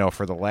last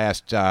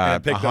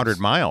 100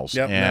 miles.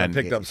 Yep, and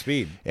it picked up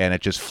speed, and it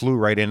just flew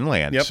right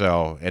inland. Yep.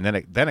 So and then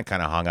it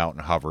kind of hung out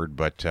and hovered.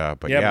 But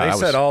they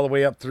said all the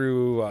way up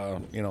through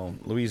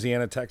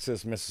Louisiana,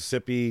 Texas,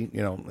 Mississippi.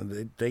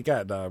 They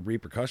got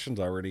repercussions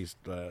already.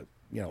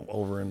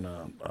 over in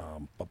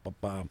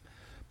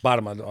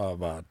bottom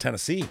of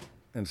Tennessee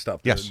and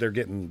stuff. Yes. They're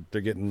getting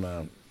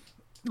a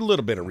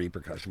little bit of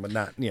repercussion, but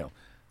not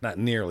not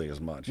nearly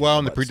as much. Well,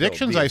 and the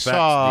predictions I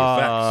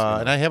saw,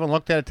 and I haven't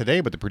looked at it today,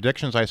 but the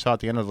predictions I saw at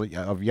the end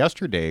of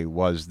yesterday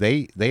was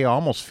they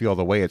almost feel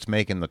the way it's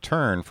making the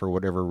turn for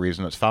whatever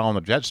reason. It's following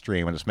the jet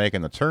stream and it's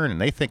making the turn, and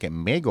they think it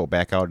may go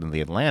back out in the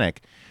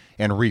Atlantic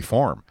and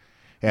reform.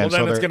 And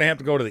well, then it's going to have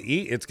to go to the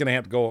east. It's going to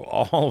have to go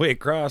all the way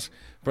across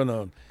from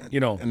the,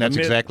 and that's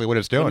exactly what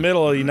it's doing. The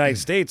middle of the United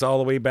States, all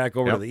the way back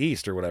over to the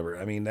east or whatever.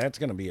 I mean, that's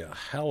going to be a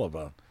hell of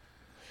a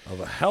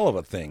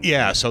thing.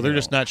 Yeah, so they're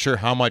just not sure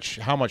how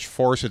much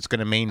force it's going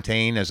to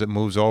maintain as it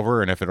moves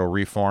over, and if it'll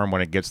reform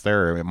when it gets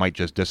there, or it might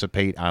just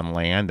dissipate on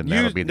land, and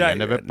that'll be the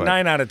end of it. But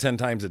 9 out of 10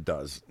 times it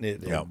does.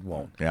 It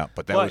won't. Yeah,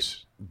 but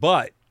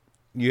But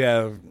you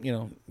have,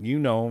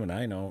 and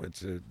I know, it's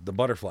the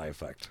butterfly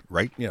effect.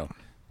 Right.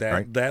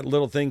 That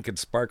little thing could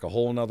spark a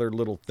whole nother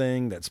little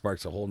thing that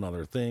sparks a whole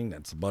nother thing.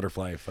 That's the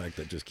butterfly effect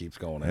that just keeps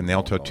going. And they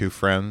also two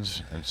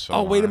friends. And so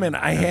oh, wait a minute.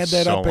 I had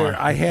that up here.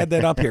 I had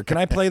that up here. Can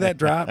I play that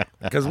drop?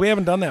 Because we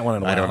haven't done that one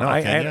in a while. I don't know.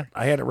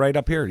 I had it right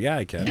up here. Yeah,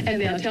 I can.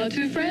 And they'll tell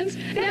two friends.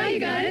 Now you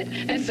got it.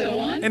 And so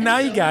on. And now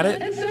you got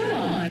it. And so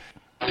on.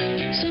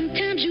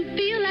 Sometimes you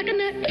feel like a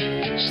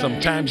nut.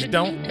 Sometimes you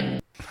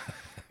don't.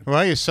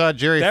 Well, you saw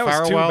Jerry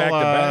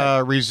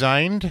Falwell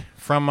resigned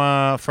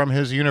from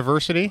his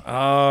university.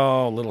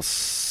 Oh, little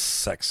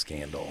sex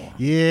scandal.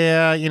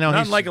 Yeah,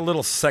 not like a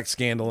little sex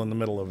scandal in the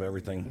middle of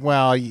everything.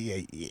 Well,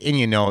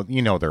 and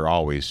they're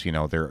always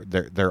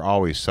they're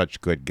always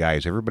such good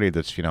guys. Everybody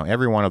that's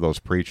every one of those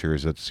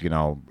preachers that's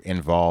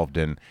involved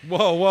in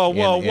whoa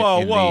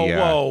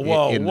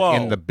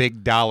in the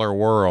big dollar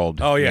world.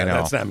 Oh yeah,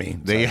 that's not me.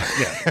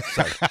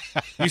 Sorry.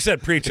 You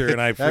said preacher,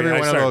 and I started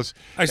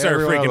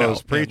freaking out.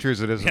 Those preachers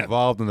that is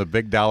involved in the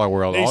big dollar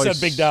world. He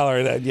said big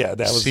dollar. That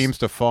was seems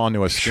to fall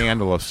into a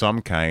scandal of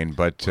some kind,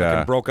 but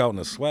broke out in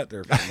a sweat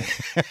there.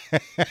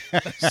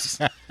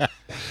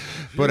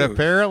 But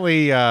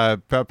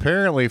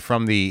apparently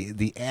from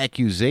the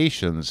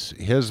accusations,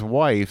 his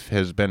wife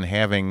has been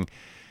having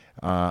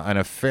an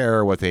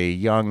affair with a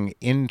young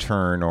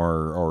intern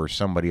or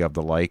somebody of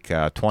the like,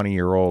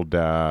 20-year-old.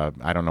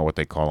 I don't know what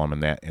they call him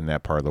in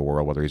that part of the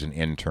world, whether he's an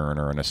intern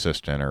or an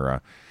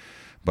assistant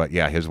but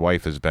yeah, his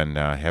wife has been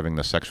having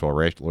the sexual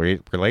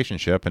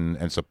relationship,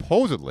 and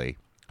supposedly,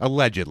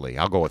 allegedly,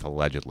 I'll go with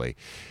allegedly,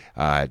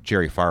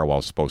 Jerry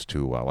Falwell's supposed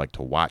to like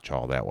to watch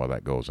all that while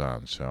that goes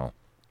on. So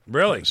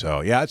really,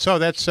 so yeah, so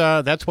that's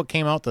what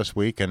came out this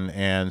week,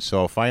 and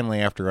so finally,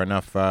 after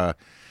enough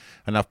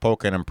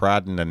poking and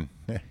prodding, and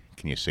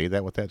can you say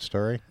that with that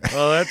story?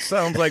 Well, that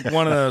sounds like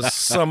one of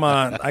some.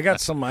 I got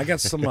some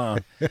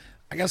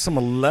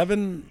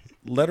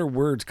 11-letter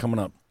words coming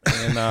up.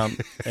 And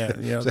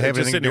does it have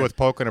anything to do with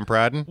poking and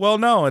prodding? Well,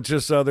 no, it's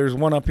just there's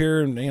one up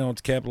here, and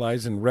it's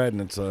capitalized in red,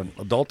 and it's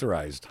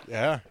adulterized.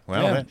 Yeah,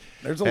 well,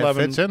 there's 11.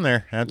 That fits in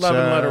there. That's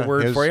 11-letter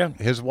word for you.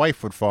 His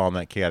wife would fall in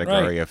that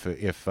category if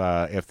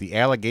the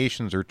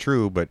allegations are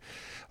true, but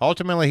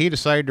ultimately he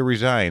decided to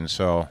resign.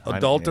 So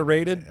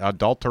adulterated.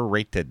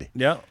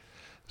 Yeah.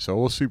 So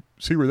we'll see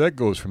where that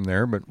goes from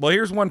there. But well,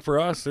 here's one for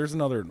us. There's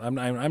another.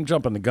 I'm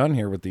jumping the gun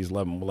here with these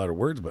 11-letter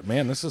words, but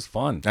man, this is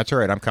fun. That's all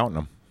right. I'm counting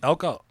them.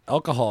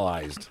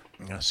 Alcoholized.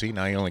 See,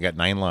 now you only got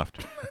 9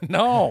 left.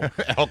 No.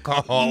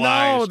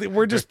 Alcoholized. No,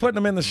 we're just putting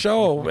them in the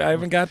show. I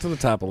haven't got to the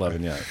top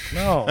 11 yet.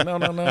 No.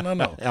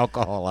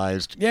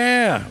 Alcoholized.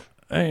 Yeah.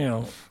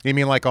 You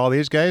mean like all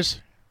these guys?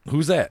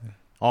 Who's that?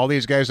 All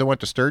these guys that went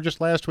to Sturgis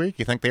last week,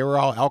 you think they were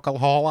all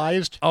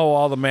alcoholized? Oh,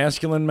 all the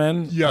masculine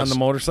men on the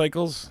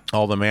motorcycles?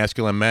 All the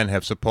masculine men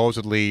have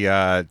supposedly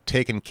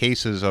taken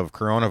cases of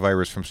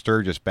coronavirus from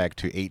Sturgis back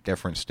to 8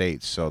 different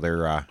states. So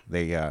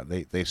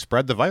they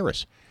spread the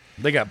virus.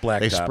 They got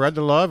blacked. They spread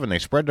the love and they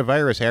spread the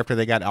virus after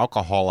they got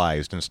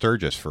alcoholized in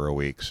Sturgis for a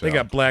week. So they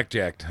got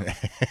blackjacked.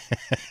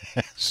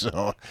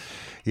 So,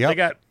 yeah, they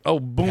got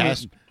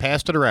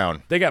passed it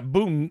around. They got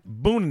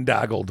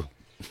boondoggled.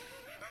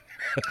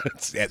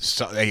 That's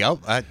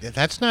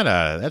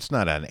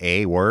not an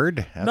A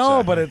word.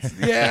 But it's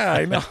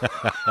I know.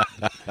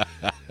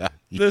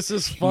 This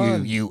is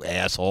fun. You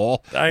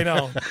asshole. I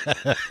know.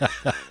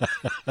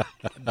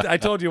 I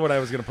told you what I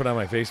was going to put on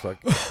my Facebook.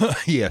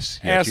 Yes.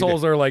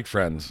 Assholes are like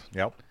friends.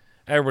 Yep.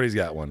 Everybody's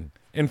got one.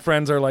 And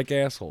friends are like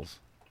assholes.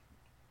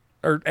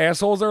 Or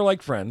assholes are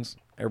like friends.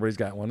 Everybody's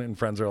got one. And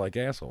friends are like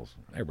assholes.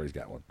 Everybody's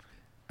got one.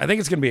 I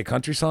think it's going to be a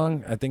country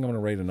song. I think I'm going to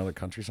write another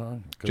country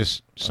song.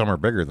 Just some are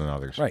bigger than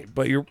others. Right.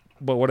 But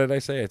what did I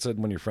say? I said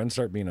when your friends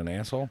start being an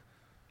asshole,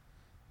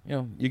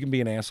 you can be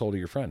an asshole to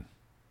your friend.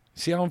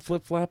 See how I'm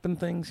flip-flopping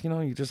things?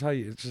 It's just how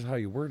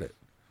you word it.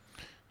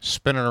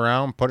 Spin it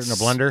around, put it in a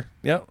blender.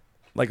 Yep.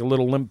 Like a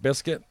little Limp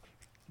Biscuit.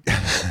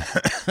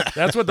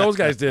 That's what those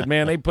guys did,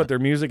 man. They put their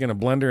music in a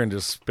blender and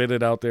just spit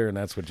it out there, and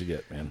that's what you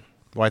get, man.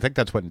 Well, I think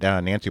that's what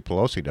Nancy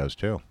Pelosi does,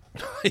 too.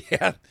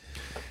 Yeah.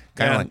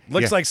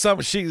 Looks like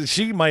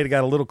she might have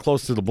got a little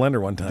close to the blender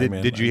one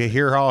time. Did you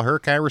hear all her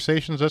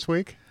conversations this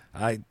week?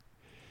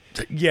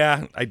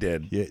 Yeah, I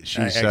did. Yeah,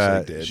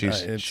 I did.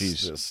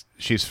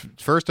 She's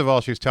first of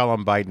all, she's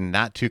telling Biden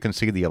not to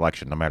concede the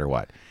election, no matter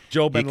what.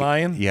 Joe been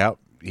lying? Yep,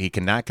 he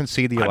cannot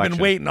concede the election. I've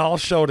been waiting all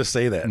show to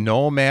say that.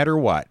 No matter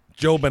what,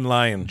 Joe been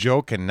lying.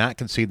 Joe cannot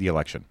concede the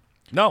election.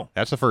 No,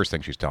 that's the first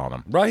thing she's telling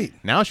him. Right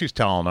now, she's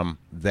telling him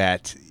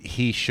that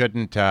he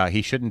shouldn't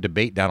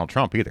debate Donald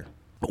Trump either.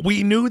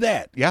 We knew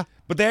that. Yeah,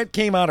 but that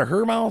came out of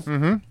her mouth.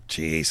 Mm-hmm.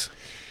 Jeez.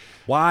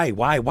 Why?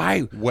 Well,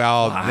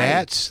 why?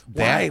 That's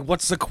that. Why?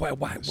 What's the question?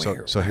 Why?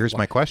 Where? So here's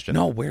my question.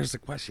 No, where's the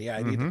question? Yeah,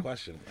 I need the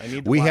question.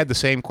 We had the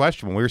same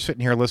question when we were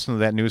sitting here listening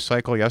to that news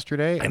cycle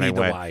yesterday. I need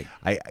the why.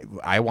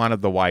 I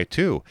wanted the why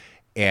too,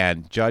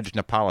 and Judge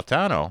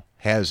Napolitano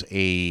has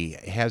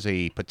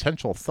a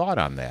potential thought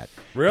on that.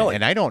 Really?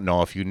 And I don't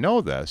know if you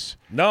know this.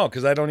 No,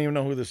 because I don't even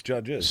know who this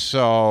judge is.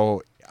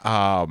 So.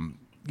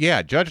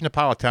 Yeah, Judge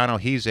Napolitano,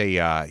 he's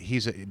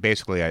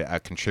basically a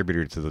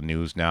contributor to the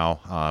news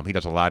now. He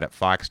does a lot at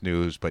Fox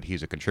News, but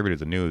he's a contributor to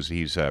the news.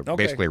 He's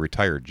basically a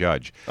retired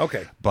judge.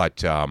 Okay.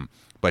 But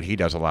he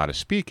does a lot of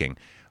speaking.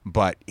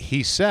 But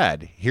he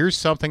said, here's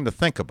something to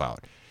think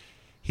about.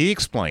 He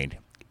explained,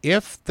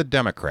 if the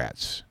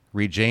Democrats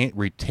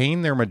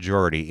retain their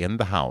majority in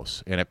the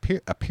House, and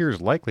it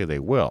appears likely they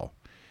will,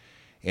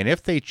 and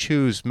if they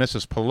choose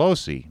Mrs.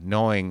 Pelosi,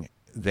 knowing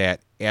that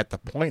at the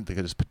point that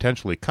is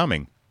potentially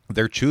coming,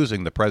 they're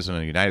choosing the President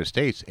of the United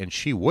States, and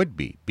she would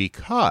be,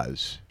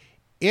 because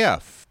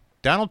if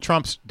Donald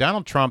Trump's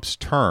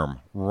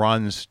term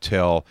runs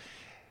till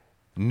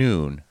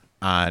noon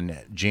on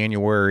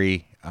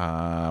January,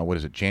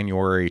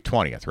 January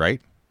 20th, right?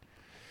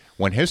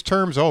 When his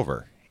term's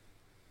over,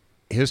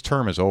 his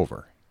term is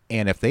over.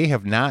 And if they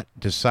have not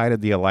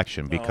decided the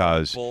election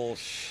because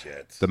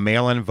the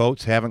mail-in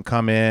votes haven't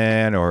come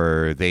in,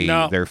 or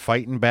they're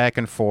fighting back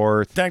and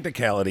forth,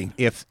 technicality.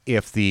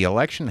 If the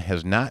election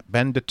has not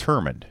been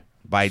determined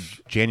by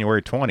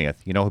January 20th,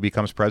 you know who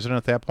becomes president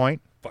at that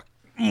point?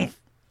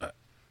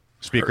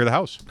 Speaker of the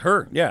House.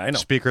 Yeah, I know.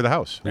 Speaker of the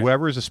House. Right.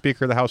 Whoever is the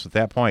Speaker of the House at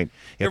that point.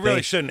 It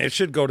really shouldn't. It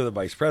should go to the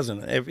Vice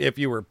President. If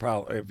you were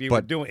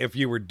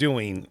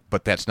doing.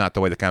 But that's not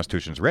the way the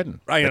Constitution's written.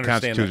 I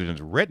understand. The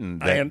Constitution's written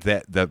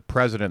that the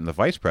President and the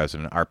Vice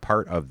President are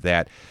part of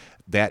that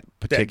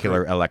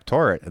particular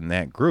electorate and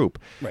that group.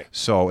 Right.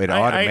 So it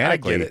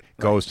automatically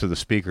goes to the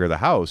Speaker of the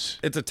House.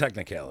 It's a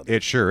technicality.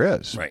 It sure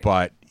is. Right.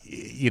 But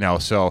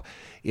so.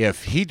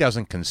 If he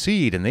doesn't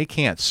concede and they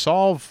can't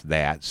solve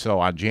that, so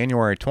on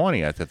January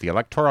 20th, if the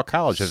Electoral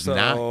College has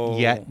not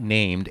yet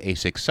named a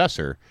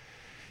successor,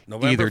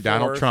 either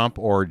Donald Trump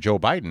or Joe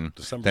Biden,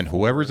 then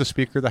whoever's the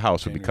Speaker of the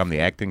House would become the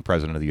acting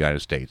President of the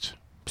United States.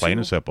 Plain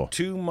and simple.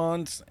 2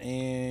 months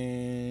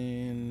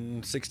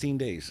and 16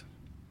 days.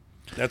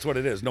 That's what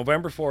it is.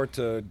 November 4th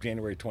to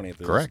January 20th.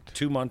 Correct.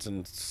 2 months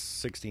and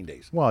 16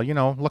 days. Well,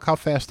 look how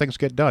fast things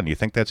get done. You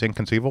think that's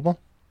inconceivable?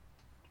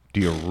 Do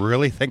you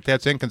really think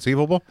that's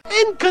inconceivable?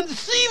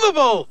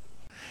 Inconceivable!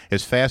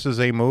 As fast as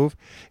they move,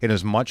 in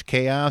as much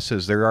chaos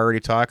as they're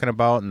already talking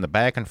about, and the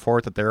back and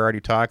forth that they're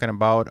already talking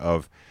about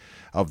of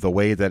the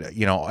way that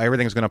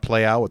everything's going to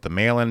play out with the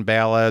mail-in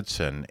ballots,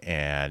 and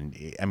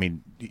I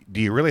mean, do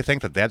you really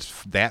think that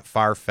that's that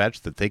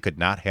far-fetched that they could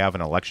not have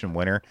an election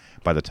winner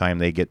by the time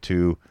they get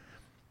to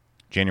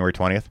January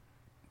 20th?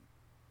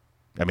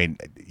 I mean,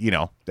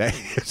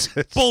 it's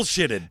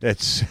bullshitted.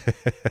 It's.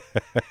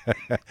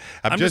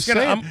 I'm just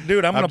saying. I'm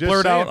gonna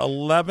blurt out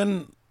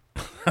 11.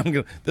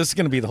 This is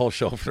gonna be the whole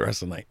show for the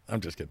rest of the night.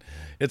 I'm just kidding.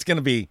 It's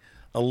gonna be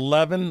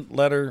 11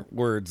 letter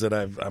words that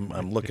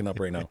I'm looking up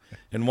right now,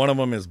 and one of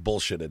them is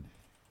bullshitted.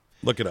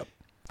 Look it up.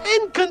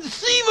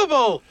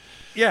 Inconceivable.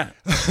 Yeah.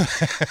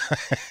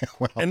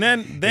 Well, and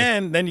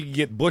then you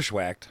get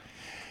bushwhacked.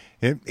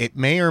 It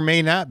may or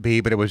may not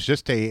be, but it was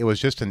just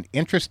an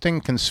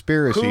interesting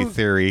conspiracy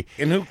theory.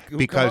 And who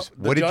because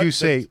what did you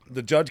say?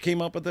 The judge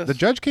came up with this? The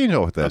judge came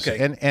up with this.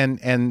 Okay.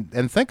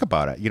 And think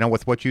about it,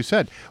 with what you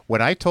said.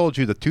 When I told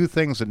you the two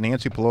things that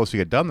Nancy Pelosi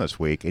had done this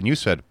week, and you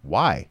said,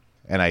 why?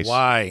 And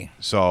why?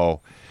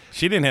 So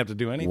she didn't have to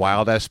do anything.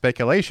 Wild ass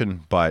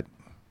speculation, but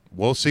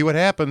we'll see what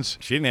happens.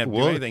 She didn't have to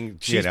do anything.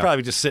 She's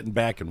probably just sitting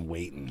back and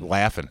waiting.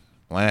 Laughing.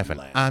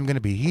 I'm going to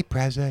be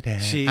president.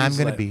 I'm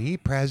going to be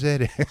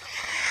president.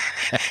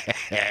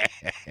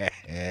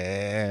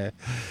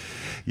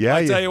 Yeah,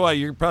 I tell you what,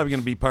 you're probably going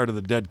to be part of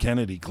the Dead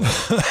Kennedy Club.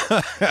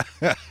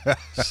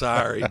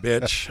 Sorry,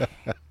 bitch.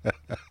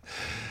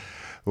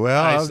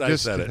 Well,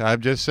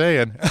 I'm just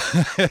saying.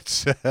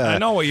 I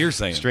know what you're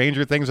saying.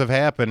 Stranger things have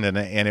happened,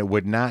 and it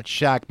would not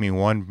shock me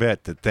one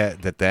bit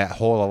that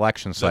whole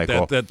election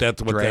cycle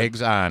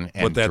drags on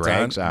and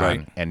drags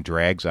on and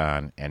drags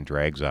on and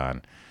drags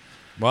on.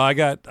 Well, I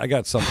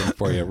got something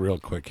for you real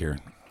quick here.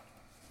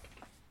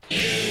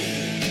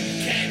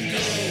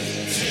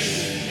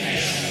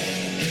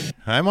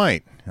 I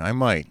might,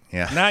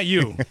 yeah. Not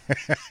you.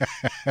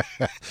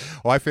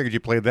 Well, I figured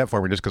you played that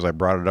for me just because I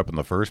brought it up in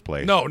the first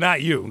place. No,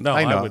 not you. No,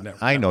 I know. I would never.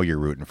 I know you're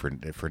rooting for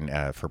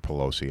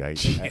Pelosi. I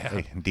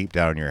deep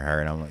down in your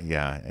heart,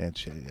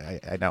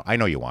 I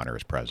know you want her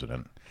as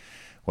president.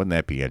 Wouldn't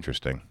that be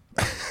interesting?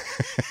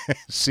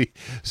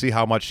 see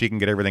how much she can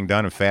get everything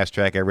done and fast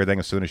track everything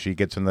as soon as she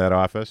gets into that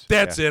office.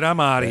 That's it. I'm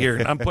out of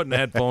here. I'm putting the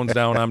headphones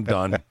down. I'm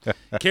done.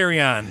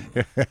 Carry on.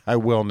 I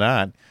will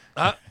not.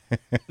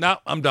 No,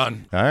 I'm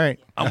done. All right.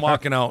 I'm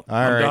walking out.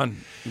 I'm done.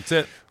 That's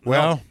it.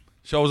 Well, no,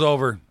 show's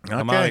over.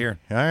 I'm out of here.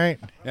 All right.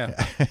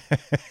 Yeah.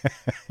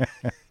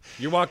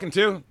 You're walking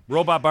too?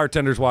 Robot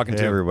bartender's walking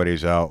too.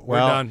 Everybody's out.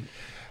 Well, we're done.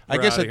 I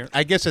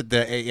guess at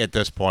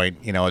this point,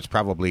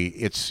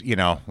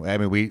 I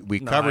mean, we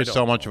covered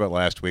so much of it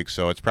last week,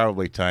 so it's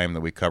probably time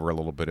that we cover a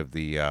little bit of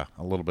the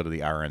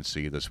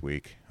RNC this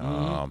week.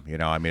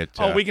 Mm-hmm. I mean,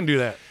 we can do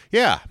that.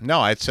 Yeah,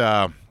 no, it's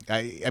I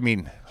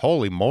mean,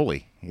 holy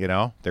moly,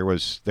 there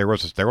was a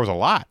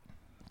lot.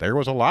 There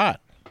was a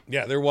lot.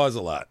 Yeah, there was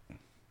a lot.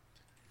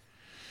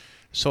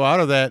 So out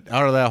of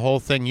that whole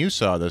thing you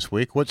saw this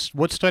week,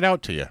 what stood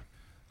out to you?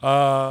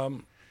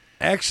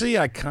 Actually,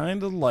 I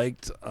kind of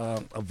liked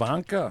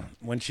Ivanka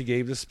when she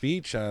gave the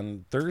speech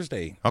on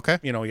Thursday. Okay.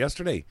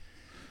 Yesterday.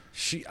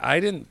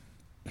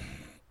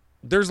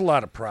 There's a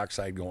lot of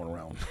peroxide going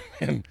around.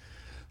 And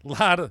a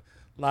lot of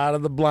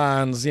the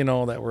blondes,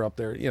 that were up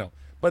there,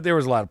 but there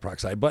was a lot of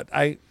peroxide. But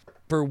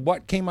for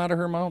what came out of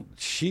her mouth,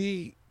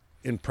 she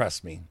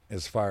impressed me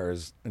as far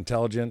as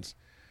intelligence,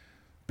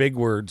 big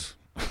words.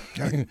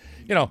 She's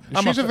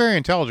a very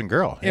intelligent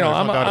girl. There's no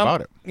doubt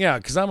about it. Yeah,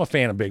 because I'm a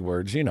fan of big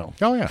words.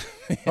 Oh yeah.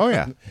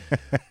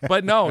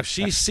 But no,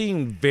 she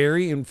seemed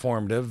very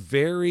informative.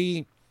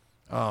 Very,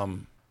 the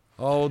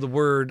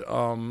word,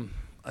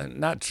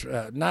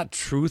 not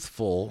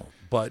truthful,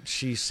 but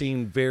she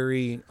seemed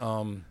very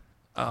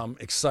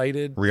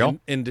excited, real,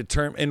 and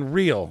determined, and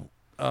real.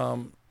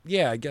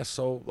 Yeah, I guess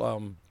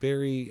so.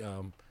 Very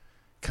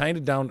kind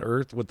of down to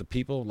earth with the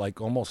people, like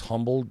almost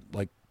humbled,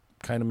 like.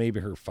 Kind of maybe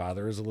her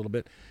father is a little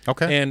bit.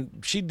 Okay. And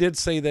she did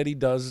say that he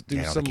does do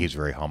I don't think he's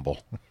very humble.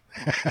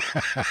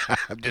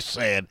 I'm just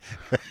saying.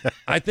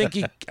 I think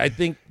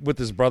with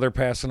his brother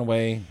passing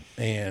away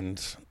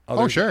and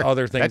other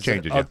things that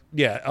changes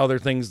you. Other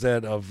things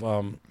that have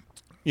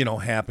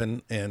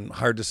happen and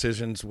hard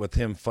decisions with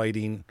him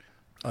fighting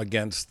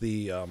against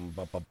the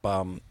what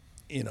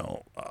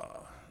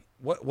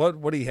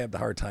do you have the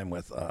hard time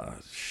with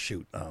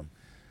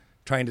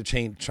trying to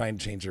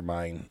change their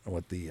mind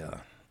with the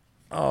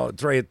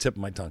it's right at the tip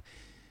of my tongue.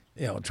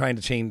 Trying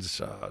to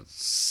change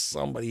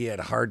somebody. He had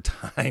a hard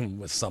time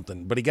with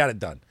something, but he got it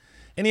done.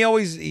 And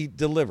he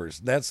delivers.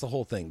 That's the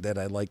whole thing that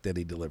I like, that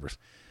he delivers.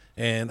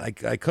 And I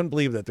couldn't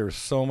believe that there were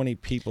so many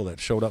people that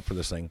showed up for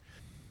this thing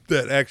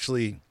that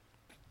actually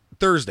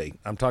Thursday,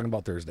 I'm talking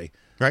about Thursday.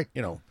 Right.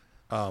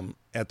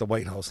 At the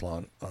White House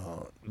lawn.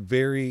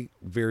 Very,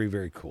 very,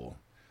 very cool.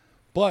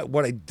 But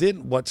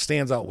what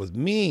stands out with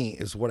me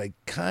is what I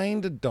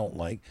kind of don't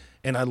like,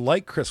 and I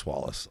like Chris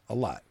Wallace a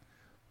lot.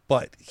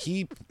 But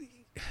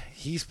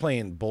he's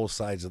playing both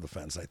sides of the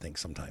fence, I think,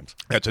 sometimes.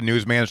 That's a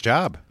newsman's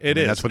job. It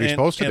is. That's what he's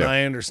supposed to do. And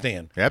I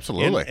understand.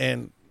 Absolutely.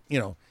 And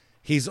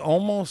he's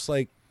almost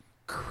like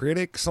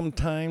critic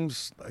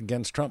sometimes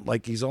against Trump.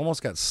 Like he's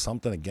almost got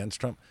something against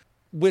Trump,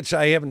 which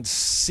I haven't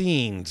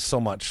seen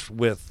so much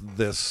with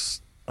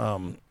this,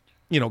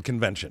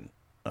 convention.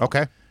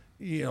 Okay.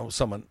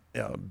 Someone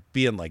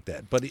being like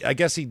that. But I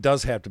guess he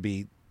does have to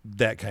be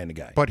that kind of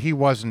guy. But he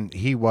wasn't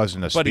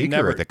a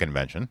speaker at the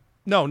convention.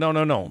 No.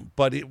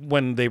 But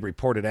when they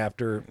reported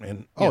after,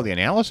 and the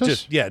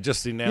analysis,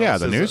 just the analysis. Yeah,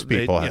 the news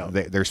people,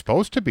 they're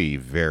supposed to be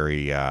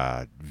very,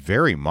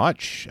 very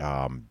much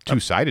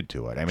two-sided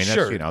to it. I mean,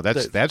 sure,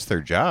 that's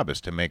their job, is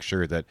to make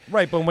sure that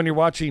right. But when you're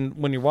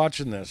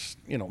watching this,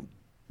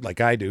 like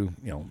I do,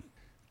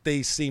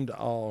 they seem to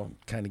all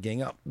kind of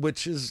gang up,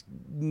 which is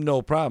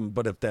no problem.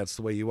 But if that's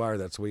the way you are,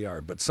 that's the way you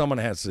are. But someone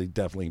has to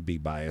definitely be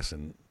biased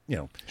and.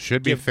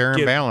 Should be fair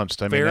and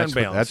balanced. I mean,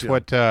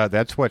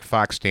 that's what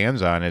Fox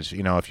stands on. Is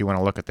if you want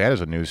to look at that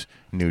as a news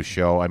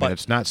show. I mean,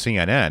 it's not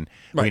CNN.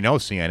 Right. We know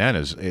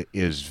CNN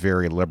is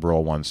very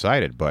liberal,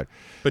 one-sided. But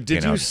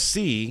did you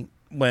see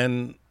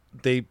when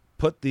they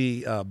put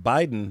the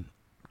Biden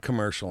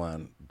commercial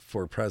on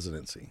for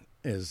presidency?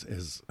 It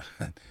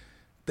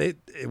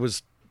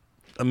was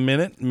a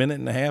minute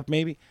and a half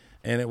maybe,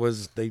 and it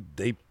was they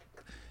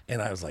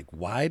and I was like,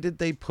 why did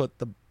they put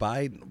the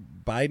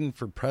Biden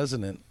for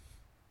president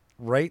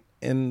right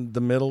in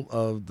the middle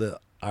of the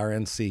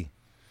RNC?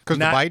 Because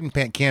the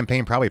Biden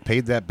campaign probably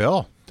paid that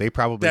bill. They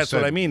probably that's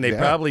what I mean. They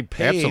probably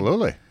paid.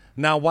 Absolutely.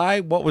 Now, why?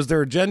 What was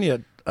their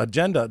agenda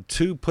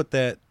to put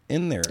that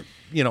in there?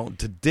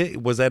 To dig.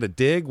 Was that a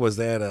dig? Was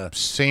that a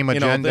same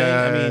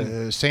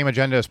agenda? Same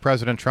agenda as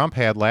President Trump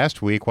had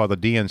last week, while the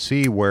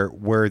DNC,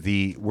 where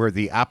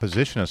the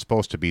opposition is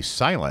supposed to be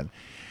silent.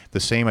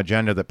 The same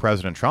agenda that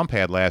President Trump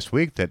had last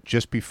week, that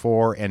just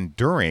before and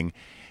during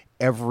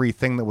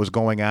everything that was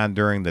going on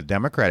during the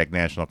Democratic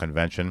National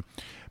Convention,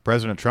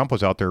 President Trump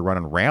was out there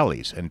running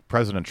rallies, and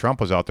President Trump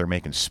was out there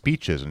making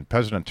speeches, and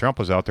President Trump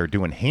was out there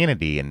doing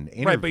Hannity and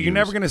interviews. Right, but you're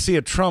never going to see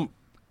a Trump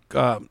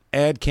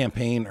ad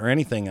campaign or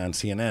anything on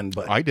CNN.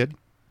 But I did.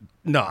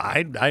 No,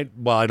 I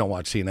don't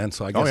watch CNN,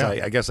 so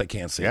I guess I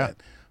can't see that.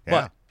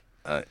 Yeah.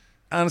 But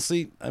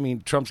honestly, I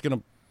mean, Trump's going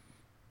to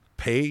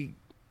pay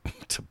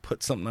to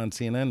put something on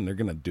CNN, they're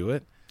going to do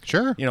it.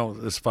 Sure.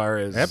 As far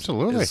as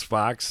absolutely, as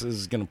Fox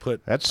is going to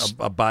put a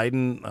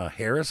Biden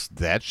Harris.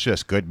 That's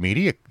just good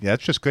media.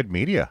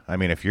 I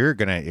mean, if you're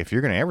gonna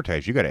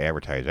advertise, you got to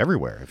advertise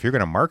everywhere. If you're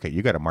gonna market,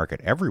 you got to market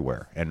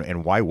everywhere.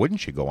 And why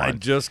wouldn't you go on? I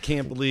just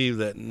can't believe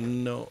that.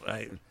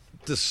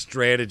 The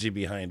strategy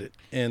behind it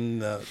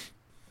and the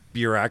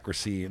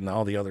bureaucracy and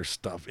all the other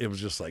stuff. It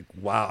was just like,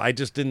 wow. I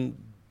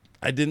didn't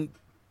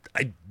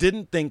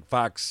think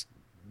Fox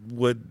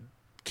would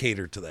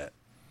cater to that.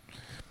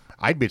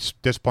 I'd be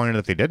disappointed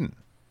if they didn't.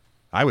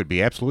 I would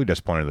be absolutely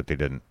disappointed that they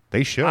didn't.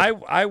 They should.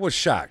 I was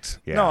shocked.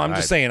 Yeah, no, I'm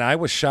just saying I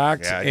was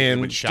shocked, yeah, and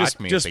it would shock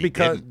me just if they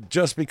because didn't.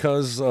 just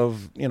because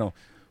of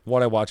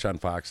what I watch on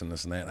Fox and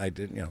this and that. I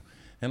did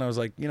and I was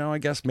like I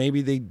guess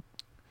maybe they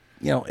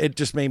it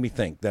just made me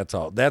think. That's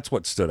all. That's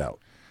what stood out.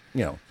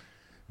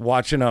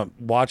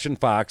 Watching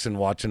Fox and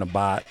watching a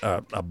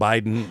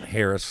Biden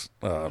Harris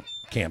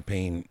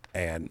campaign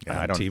ad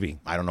on TV.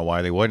 I don't know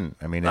why they wouldn't.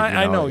 I mean,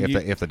 I know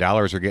if the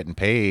dollars are getting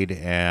paid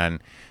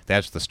and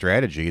that's the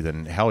strategy,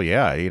 then hell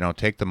yeah,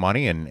 take the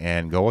money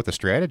and go with the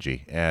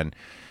strategy. And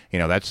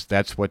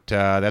that's what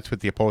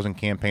the opposing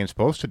campaign's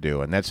supposed to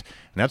do. And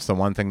that's the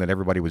one thing that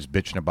everybody was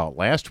bitching about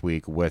last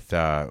week with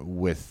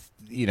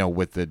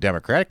the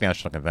Democratic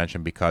National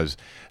Convention, because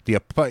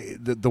the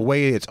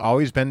way it's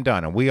always been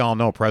done, and we all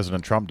know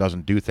President Trump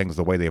doesn't do things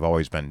the way they've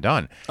always been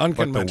done.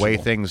 Unconventional. But the way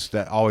things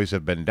that always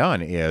have been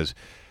done is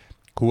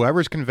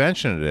whoever's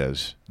convention it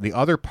is, the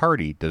other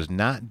party does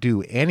not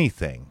do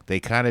anything. They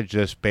kind of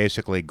just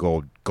basically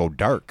go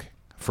dark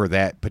for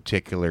that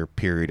particular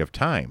period of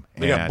time.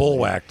 They got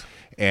bullwhacked.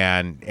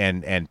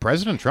 And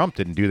President Trump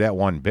didn't do that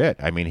one bit.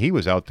 I mean, he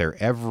was out there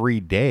every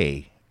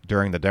day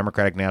during the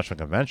Democratic National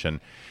Convention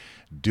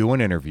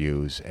doing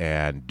interviews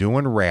and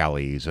doing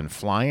rallies and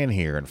flying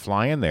here and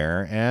flying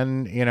there,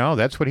 and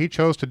that's what he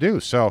chose to do.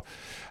 So,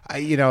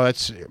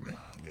 that's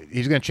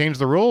he's going to change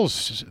the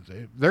rules.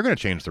 They're going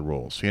to change the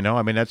rules.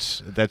 I mean, that's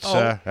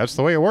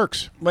the way it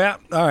works. Well,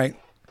 all right.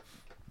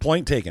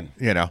 Point taken.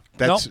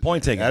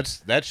 Point taken.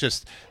 That's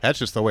just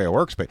the way it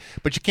works. But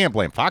you can't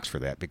blame Fox for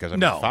that, because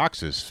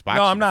Fox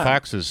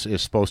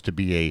is supposed to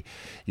be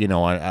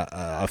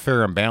a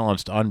fair and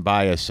balanced,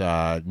 unbiased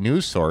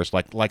news source,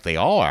 like they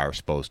all are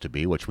supposed to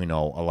be, which we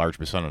know a large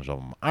percentage of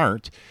them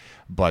aren't.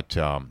 But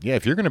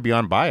if you're going to be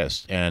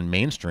unbiased and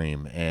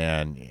mainstream,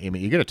 and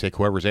you got to take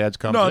whoever's ads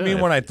come. No, I mean,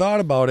 when I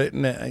thought about it,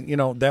 and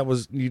that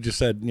was, you just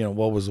said,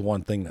 what was the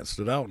one thing that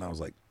stood out, and I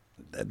was like,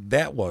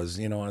 that was,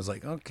 I was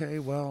like, okay,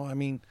 well, I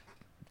mean,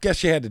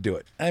 guess you had to do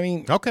it. I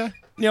mean, okay,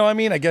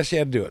 I guess you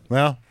had to do it.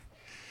 Well,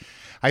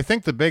 I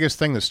think the biggest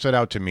thing that stood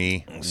out to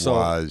me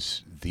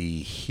was the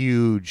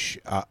huge,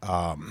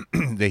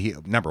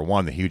 number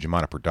one, the huge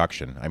amount of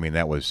production. I mean,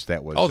 that was.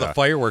 Oh, the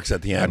fireworks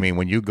at the end. I mean,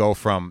 when you go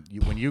from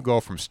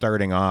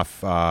starting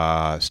off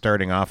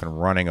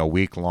and running a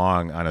week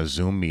long on a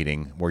Zoom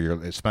meeting where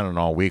you're spending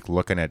all week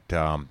looking at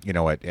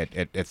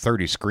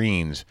 30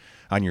 screens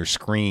on your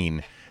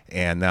screen,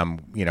 and them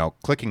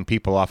clicking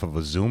people off of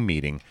a Zoom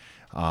meeting,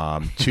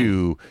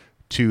 to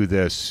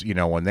this,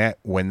 when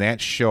that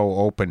show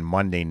opened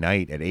Monday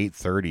night at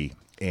 8:30,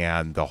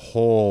 and the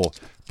whole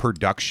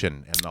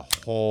production and the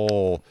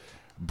whole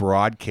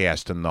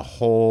broadcast and the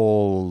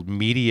whole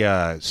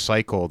media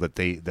cycle that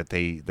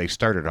they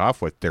started off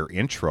with, their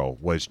intro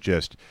was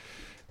just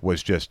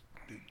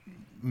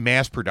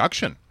mass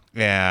production.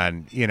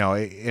 And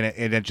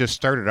it just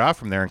started off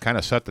from there and kind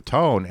of set the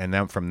tone, and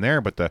then from there.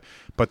 But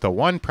the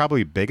one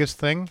probably biggest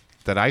thing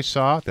that I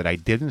saw that I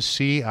didn't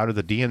see out of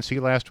the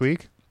DNC last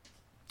week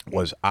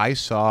was I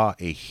saw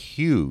a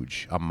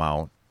huge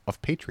amount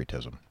of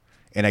patriotism,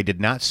 and I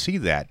did not see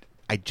that.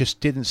 I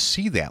just didn't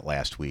see that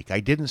last week. I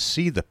didn't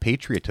see the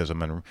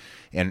patriotism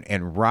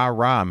and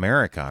rah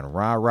America and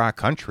rah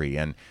country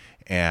and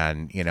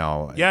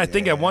I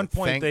think at one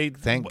point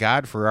thank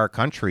God for our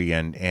country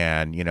and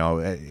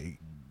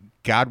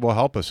God will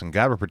help us and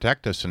God will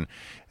protect us, and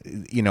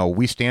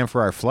we stand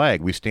for our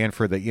flag. We stand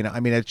for the I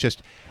mean, it's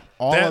just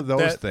all of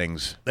those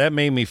things. That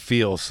made me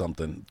feel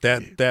something.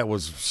 That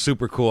was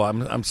super cool.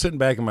 I'm sitting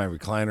back in my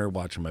recliner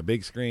watching my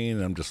big screen,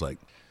 and I'm just like,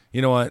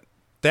 you know what?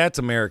 That's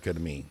America to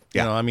me.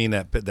 Yeah. I mean,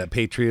 that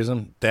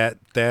patriotism.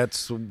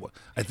 That's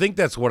I think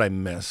that's what I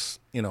miss.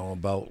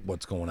 About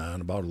what's going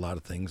on, about a lot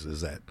of things,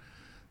 is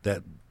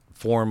that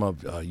form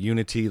of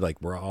unity.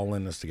 Like, we're all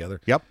in this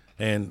together. Yep.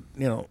 And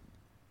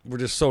we're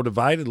just so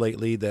divided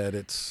lately that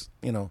it's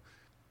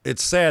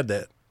sad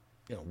that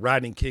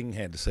Rodney King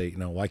had to say,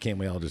 why can't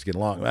we all just get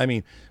along? I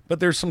mean, but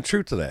there's some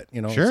truth to that.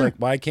 Sure. It's like,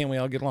 why can't we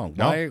all get along?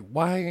 No.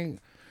 Why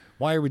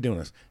are we doing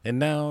this? And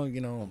now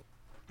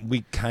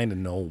we kind of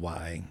know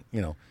why.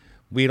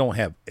 We don't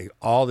have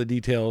all the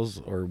details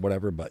or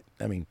whatever, but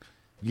I mean,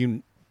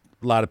 a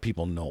lot of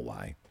people know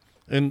why.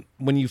 And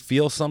when you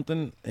feel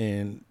something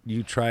and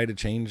you try to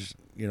change,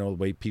 the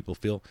way people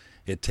feel,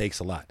 it takes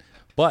a lot.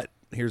 But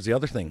here's the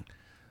other thing.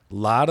 A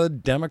lot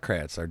of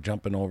Democrats are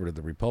jumping over to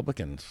the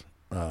Republicans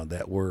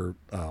that were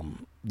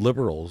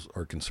liberals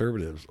or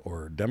conservatives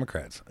or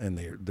Democrats, and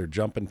they're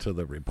jumping to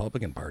the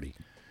Republican Party.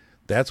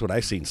 that's what I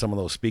seen. Some of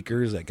those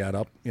speakers that got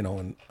up,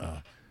 and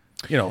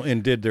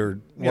did their.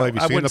 Well,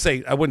 I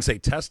wouldn't say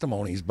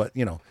testimonies, but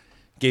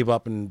gave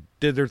up and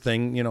did their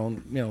thing.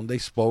 They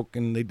spoke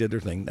and they did their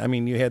thing. I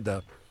mean, you had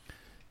the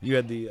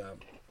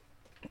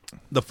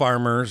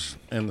farmers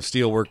and the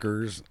steel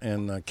workers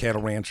and the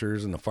cattle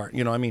ranchers and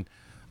the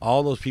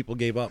all those people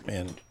gave up,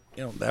 and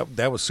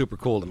that was super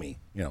cool to me.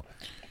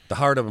 The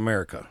heart of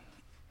America.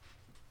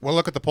 Well,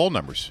 look at the poll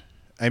numbers.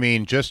 I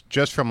mean,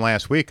 just from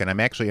last week, and I'm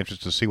actually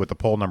interested to see what the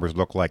poll numbers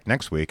look like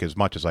next week, as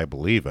much as I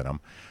believe in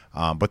them.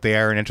 But they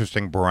are an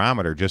interesting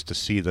barometer just to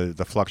see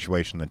the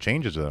fluctuation, the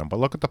changes in them. But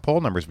look at the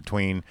poll numbers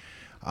between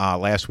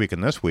last week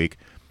and this week.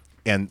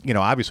 And,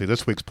 obviously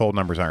this week's poll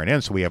numbers aren't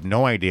in, so we have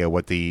no idea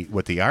what the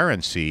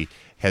RNC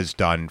has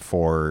done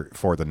for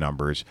the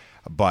numbers.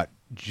 But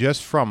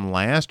just from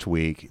last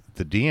week,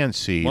 the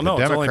DNC, the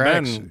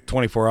Democrats, it's only been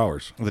 24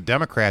 hours. The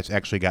Democrats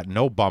actually got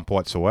no bump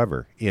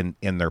whatsoever in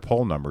their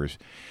poll numbers.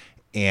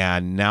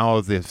 And now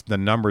the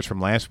numbers from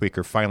last week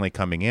are finally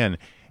coming in,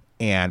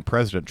 and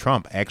President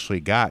Trump actually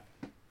got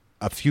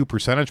a few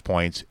percentage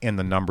points in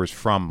the numbers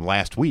from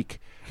last week.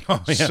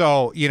 Oh, yeah.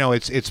 So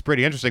it's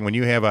pretty interesting when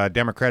you have a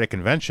Democratic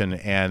convention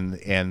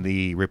and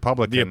the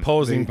Republican, the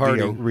opposing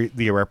party,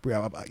 the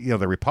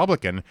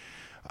Republican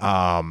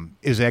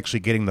is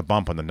actually getting the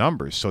bump on the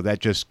numbers. So that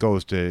just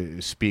goes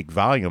to speak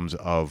volumes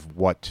of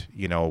what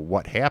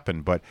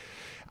happened. But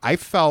I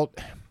felt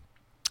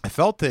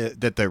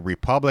that the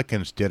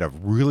Republicans did a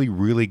really,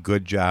 really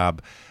good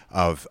job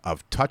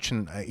of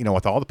touching,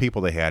 with all the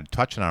people they had,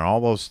 touching on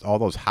all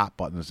those hot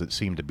buttons that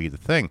seemed to be the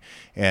thing.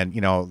 And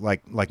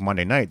like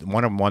Monday night,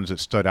 one of the ones that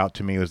stood out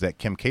to me was that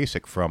Kim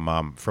Kasich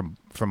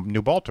from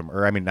New Baltimore,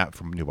 or I mean not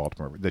from New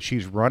Baltimore, that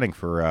she's running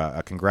for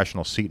a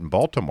congressional seat in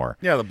Baltimore.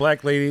 Yeah, the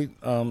black lady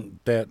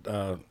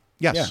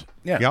yes,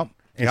 yeah. Yep.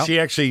 And she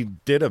actually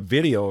did a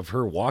video of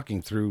her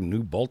walking through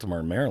New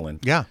Baltimore,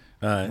 Maryland. Yeah.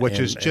 Which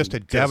is just a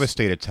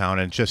devastated town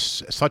and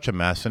just such a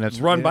mess. And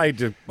it's run by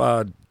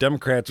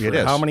Democrats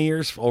for how many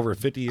years? Over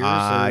 50 years?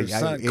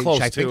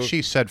 I think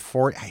she said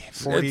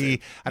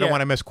 40. I don't want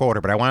to misquote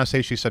her, but I want to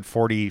say she said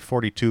 40,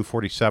 42,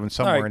 47,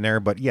 somewhere in there.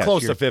 But yes,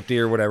 close to 50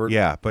 or whatever.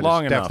 Yeah, but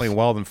it's definitely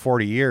well than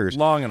 40 years.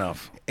 Long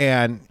enough.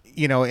 And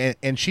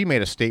and she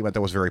made a statement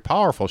that was very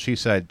powerful. She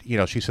said,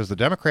 she says the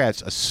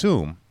Democrats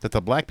assume that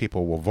the black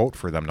people will vote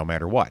for them no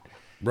matter what.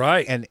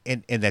 Right. And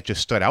that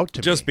just stood out to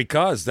me. Just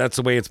because that's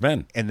the way it's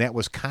been. And that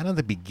was kind of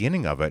the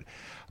beginning of it.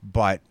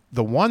 But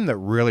the one that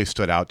really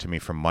stood out to me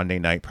from Monday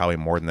night, probably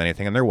more than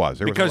anything, and there was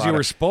because you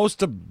were supposed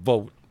to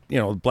vote.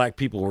 Black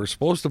people were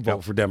supposed to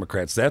vote for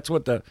Democrats. That's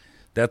what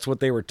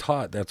they were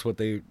taught. That's what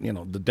they,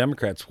 the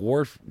Democrats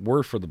were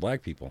for the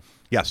black people.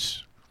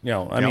 Yes.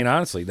 I mean,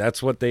 honestly,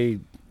 that's what they,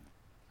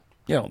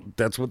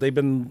 that's what they've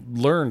been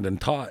learned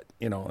and taught.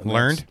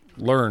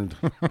 Learned.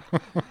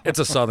 It's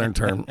a Southern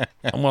term.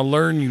 I'm gonna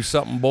learn you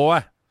something,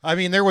 boy. I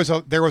mean, there was a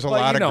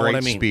lot of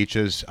great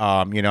speeches.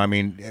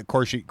 Of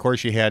course,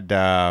 you had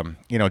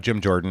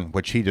Jim Jordan,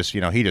 which he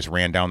just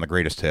ran down the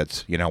greatest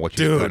hits. Which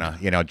is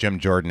gonna, Jim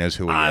Jordan is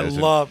who he is.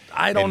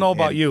 I don't know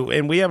about you,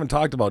 and we haven't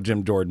talked about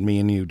Jim Jordan. Me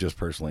and you, just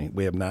personally,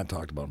 we have not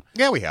talked about him.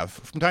 Yeah, we have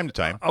from time to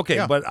time. Okay,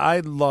 yeah. But I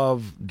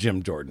love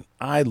Jim Jordan.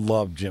 I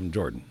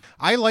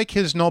like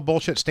his no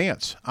bullshit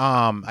stance.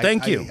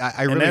 Thank you.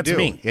 I really do.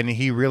 Me. And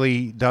he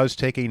really does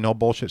take a no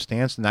bullshit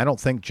stance. And I don't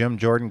think Jim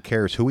Jordan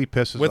cares who he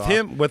pisses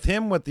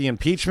off. With the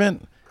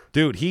impeachment,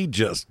 dude, he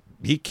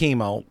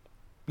came out,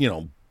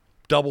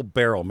 double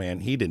barrel, man.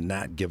 He did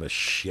not give a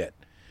shit,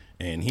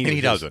 and he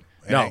doesn't.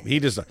 No,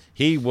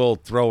 he will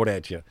throw it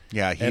at you.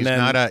 Yeah,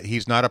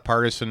 he's not a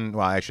partisan.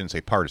 Well, I shouldn't say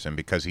partisan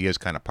because he is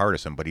kind of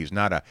partisan, but he's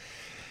not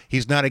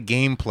a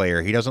game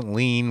player. He doesn't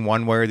lean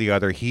one way or the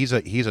other. He's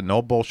a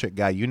no bullshit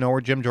guy. You know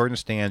where Jim Jordan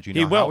stands. You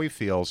know how he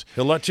feels.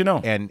 He'll let you know.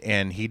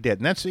 And he did.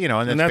 And that's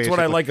and that's what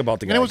I like about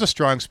the guy. And it was a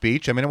strong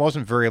speech. I mean, it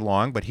wasn't very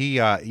long, but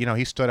he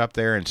he stood up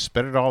there and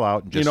spit it all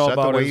out and just said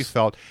the way he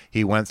felt.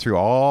 He went through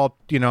all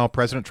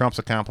President Trump's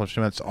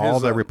accomplishments, all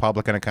the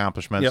Republican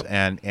accomplishments,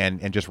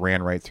 and just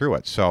ran right through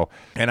it. So,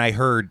 and I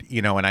heard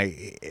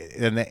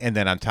and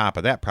then on top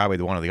of that,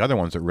 probably one of the other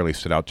ones that really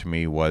stood out to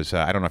me was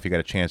I don't know if you got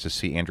a chance to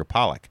see Andrew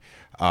Pollack.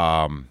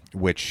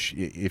 Which,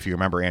 if you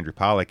remember, Andrew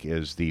Pollack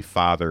is the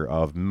father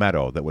of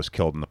Meadow that was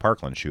killed in the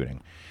Parkland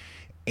shooting.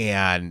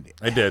 And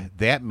I did.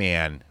 That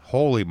man,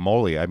 holy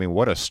moly! I mean,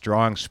 what a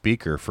strong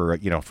speaker for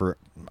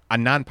a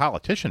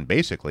non-politician,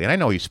 basically. And I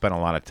know he spent a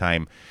lot of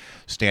time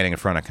standing in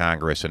front of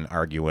Congress and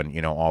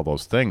arguing, all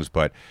those things.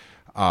 But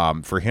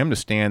for him to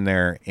stand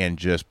there and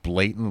just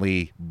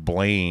blatantly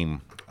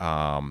blame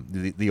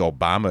the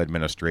Obama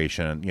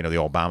administration, the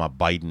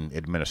Obama-Biden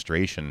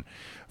administration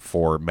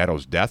for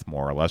Meadow's death,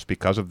 more or less,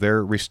 because of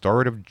their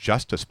restorative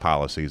justice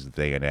policies that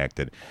they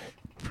enacted.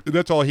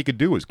 That's all he could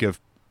do was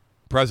give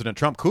President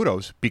Trump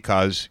kudos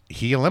because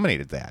he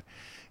eliminated that.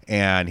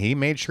 And he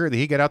made sure that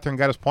he got out there and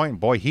got his point. And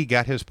boy, he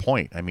got his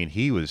point. I mean,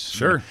 he was...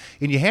 Sure.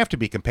 And you have to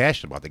be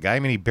compassionate about the guy. I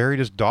mean, he buried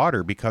his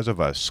daughter because of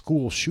a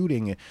school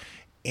shooting.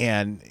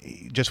 and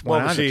just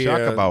went on to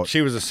talk about.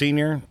 She was a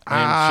senior.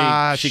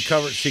 And she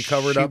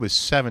covered up. She was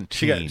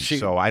 17,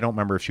 so I don't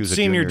remember if she was a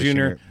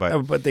junior.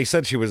 But they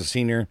said she was a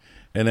senior,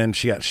 and then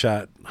she got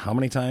shot how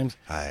many times?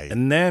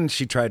 And then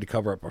she tried to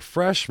cover up a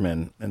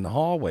freshman in the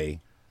hallway,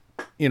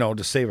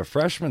 to save a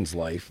freshman's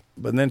life.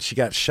 But then she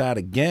got shot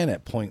again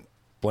at point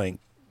blank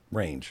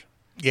range.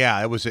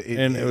 Yeah, it was.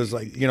 It was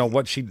like,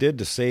 what she did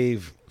to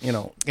save,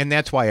 And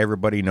that's why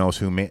everybody knows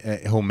who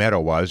Meadow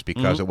was,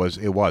 because it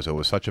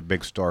was such a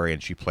big story,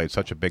 and she played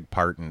such a big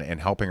part in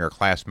helping her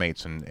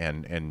classmates,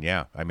 and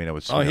yeah, I mean, it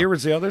was. Here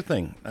was the other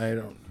thing. I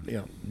don't,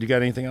 you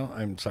got anything else?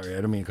 I'm sorry,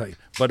 I don't mean to cut you.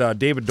 But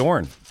David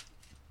Dorn's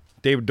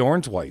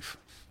wife.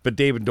 But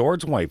David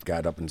Dorn's wife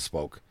got up and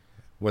spoke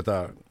with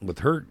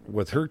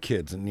her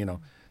kids, and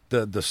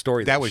the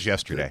story that was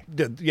yesterday.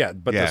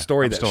 The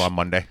story I'm still on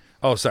Monday.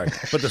 Oh, sorry.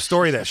 But the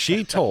story that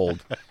she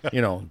told,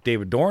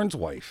 David Dorn's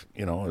wife,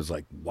 was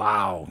like,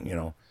 wow,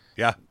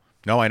 Yeah.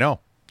 No, I know.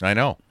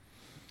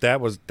 That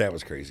was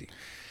crazy.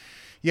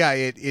 Yeah,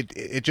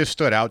 it just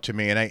stood out to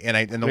me,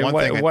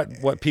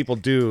 what people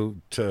do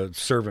to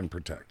serve and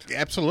protect.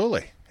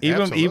 Absolutely.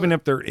 Even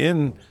if they're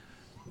in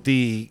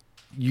the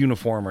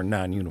uniform or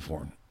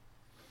non-uniform.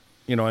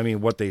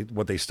 What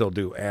they still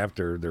do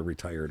after they're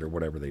retired or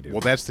whatever they do.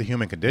 Well, that's the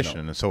human condition,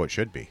 and so it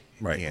should be.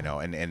 Right.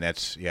 And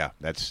that's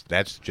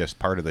just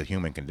part of the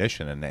human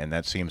condition, and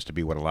that seems to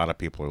be what a lot of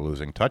people are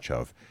losing touch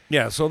of.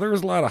 Yeah, so there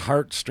was a lot of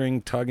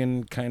heartstring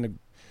tugging kind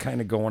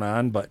of going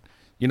on, but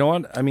you know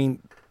what? I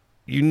mean,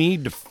 you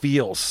need to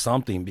feel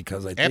something,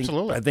 because I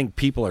think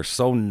people are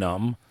so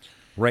numb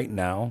right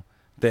now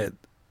that,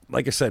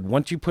 like I said,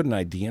 once you put an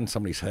idea in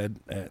somebody's head,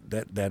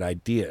 that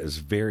idea is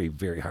very,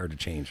 very hard to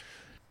change.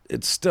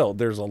 It's still,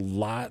 there's a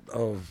lot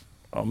of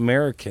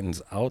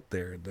Americans out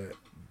there that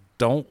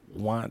don't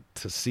want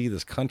to see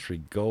this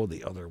country go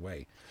the other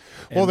way.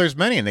 Well, there's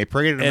many, and they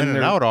paraded them in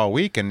and out all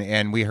week,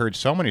 and we heard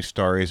so many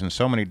stories and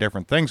so many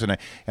different things. And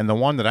the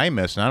one that I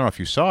missed, and I don't know if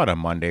you saw it on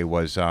Monday,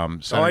 was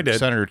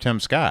Senator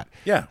Tim Scott.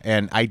 Yeah,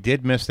 and I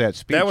did miss that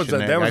speech. That was a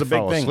big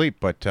thing. Asleep,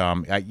 but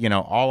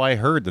all I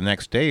heard the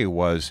next day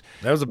was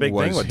that was a big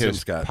thing with Tim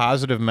Scott.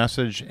 Positive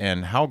message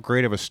and how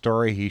great of a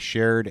story he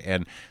shared.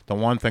 And the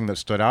one thing that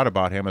stood out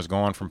about him is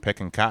going from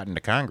picking cotton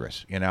to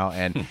Congress. And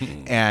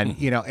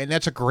and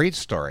that's a great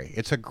story.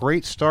 It's a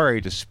great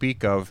story to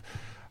speak of.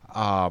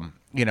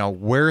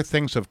 Where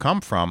things have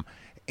come from,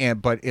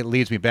 but it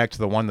leads me back to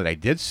the one that I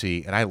did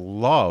see, and I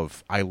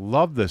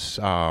love this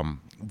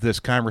this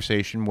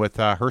conversation with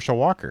Herschel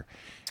Walker.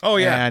 Oh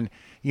yeah, and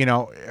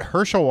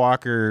Herschel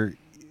Walker.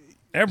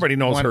 Everybody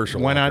knows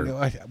Herschel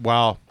Walker.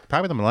 Well,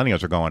 probably the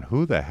millennials are going,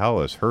 "Who the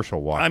hell is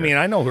Herschel Walker?" I mean,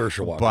 I know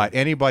Herschel Walker, but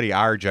anybody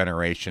our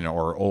generation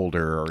or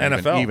older, or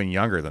even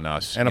younger than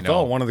us,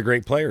 NFL, one of the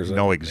great players,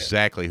 know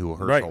exactly who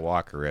Herschel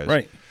Walker is.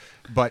 Right,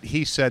 but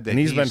he said that and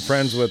he's been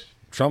friends with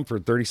Trump for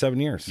 37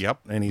 years.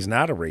 Yep. And he's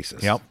not a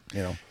racist. Yep.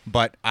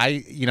 But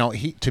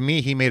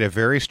he made a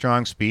very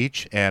strong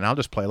speech, and I'll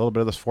just play a little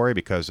bit of this for you,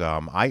 because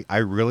I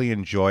really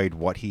enjoyed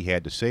what he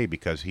had to say,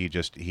 because he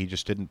just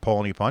didn't pull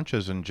any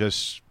punches and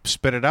just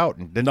spit it out,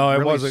 and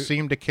didn't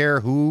seem to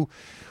care who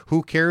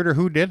cared or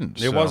who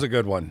didn't. It was a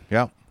good one.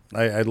 Yeah.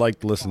 I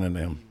liked listening to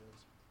him.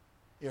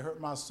 It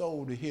hurt my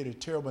soul to hear the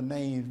terrible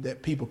names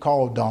that people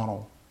call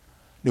Donald.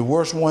 The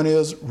worst one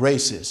is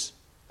racist.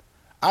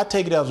 I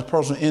take it as a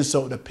personal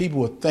insult that people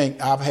would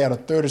think I've had a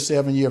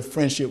 37-year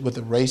friendship with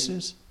a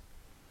racist.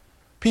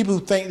 People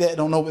who think that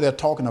don't know what they're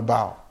talking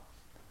about.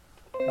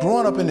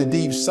 Growing up in the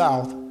Deep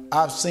South,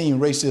 I've seen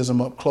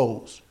racism up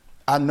close.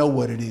 I know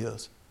what it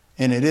is,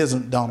 and it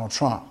isn't Donald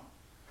Trump.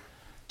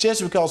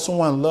 Just because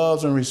someone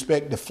loves and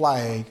respects the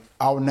flag,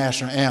 our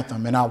national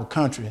anthem, and our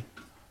country,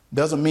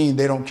 doesn't mean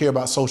they don't care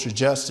about social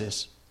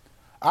justice.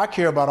 I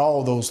care about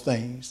all those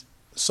things.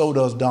 So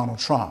does Donald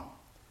Trump.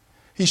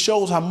 He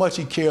shows how much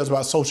he cares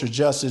about social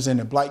justice in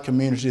the black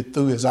community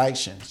through his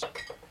actions.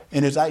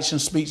 And his action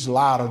speaks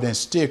louder than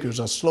stickers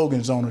or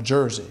slogans on a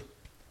jersey.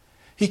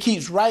 He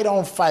keeps right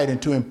on fighting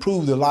to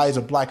improve the lives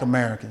of black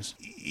Americans.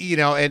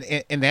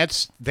 And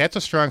that's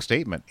a strong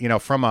statement,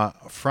 from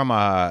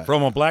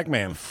a black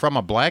man. From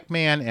a black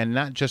man, and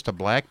not just a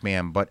black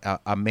man, but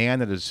a man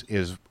that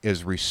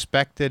is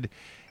respected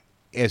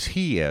as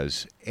he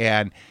is.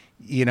 And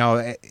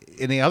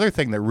and the other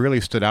thing that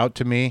really stood out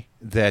to me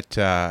that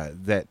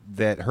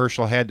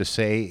Herschel had to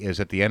say is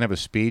at the end of his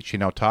speech,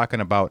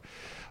 talking about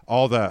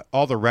all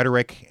the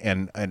rhetoric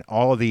and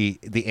all of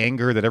the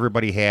anger that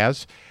everybody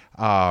has.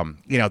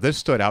 This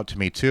stood out to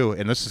me too,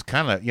 and this is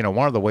kind of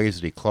one of the ways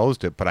that he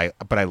closed it. But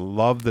I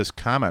love this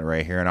comment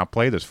right here, and I'll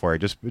play this for you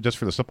just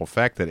for the simple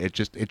fact that it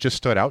just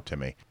stood out to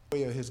me.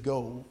 His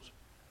goals.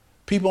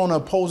 People on the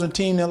opposing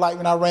team didn't like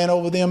when I ran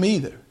over them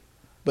either,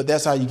 but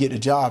that's how you get the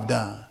job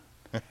done.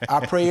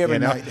 I pray every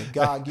night that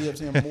God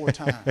gives him more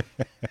time.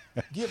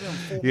 Give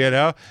him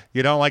 4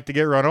 you don't like to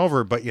get run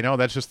over, but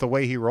that's just the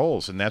way he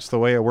rolls, and that's the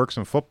way it works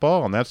in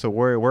football, and that's the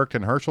way it worked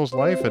in Herschel's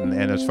life, and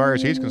as far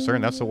as he's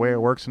concerned, that's the way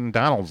it works in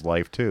Donald's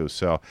life too.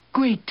 So,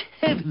 great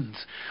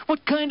heavens,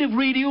 what kind of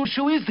radio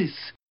show is this?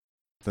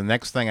 the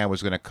next thing I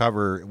was going to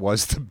cover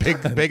was the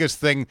biggest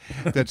thing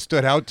that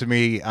stood out to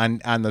me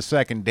on the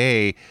second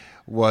day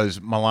was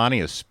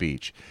Melania's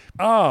speech.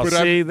 Oh, but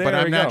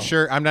I'm not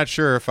sure. I'm not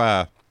sure if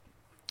I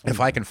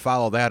can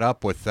follow that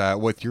up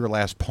with your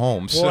last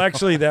poem. Well,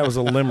 actually, that was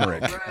a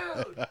limerick.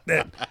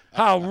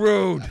 How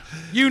rude!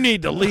 You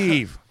need to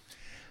leave.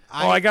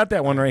 I got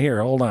that one right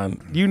here. Hold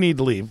on. You need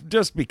to leave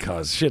just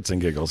because shits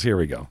and giggles. Here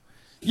we go.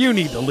 You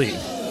need to leave.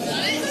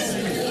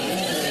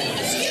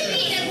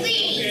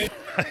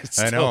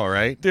 I know,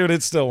 right? Dude,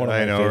 it's still one of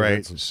my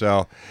favorites. Right?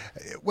 So,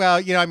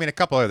 well, I mean, a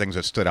couple other things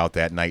that stood out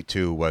that night,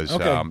 too, was,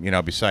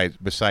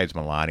 besides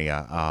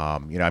Melania,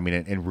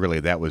 and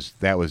really that was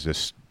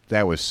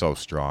so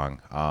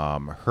strong.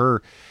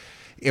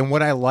 And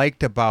what I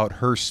liked about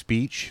her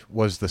speech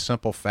was the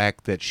simple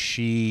fact that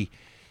she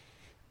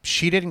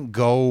didn't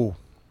go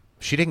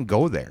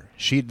there.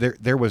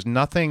 There was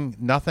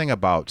nothing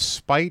about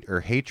spite or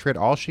hatred.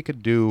 All she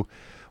could do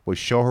was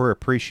show her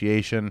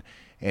appreciation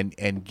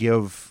and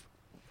give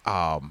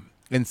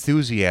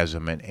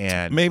enthusiasm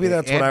and maybe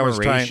that's what I was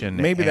trying.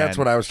 Maybe that's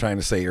what I was trying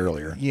to say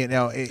earlier.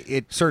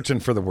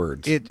 Searching for the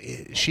words.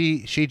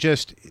 She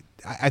just.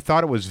 I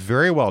thought it was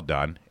very well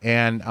done,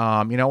 and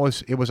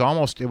it was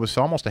almost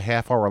a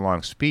half-hour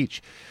long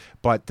speech.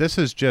 But this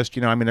is just,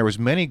 there was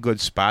many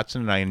good spots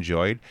in it I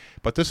enjoyed,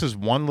 but this is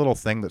one little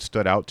thing that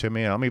stood out to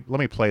me. Let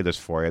me play this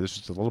for you. This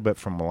is a little bit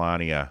from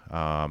Melania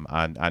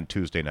on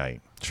Tuesday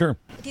night. Sure.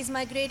 It is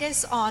my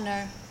greatest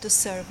honor to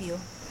serve you.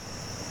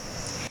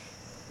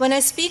 When I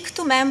speak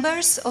to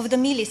members of the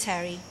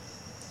military,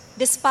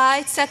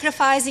 despite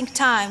sacrificing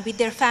time with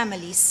their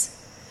families,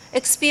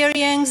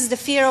 experience the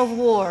fear of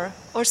war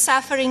or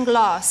suffering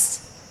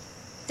loss,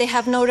 they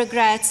have no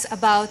regrets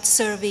about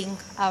serving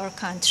our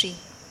country.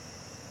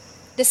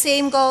 The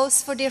same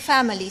goes for their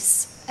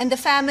families and the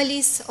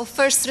families of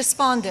first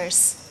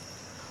responders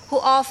who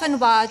often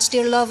watch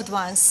their loved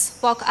ones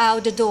walk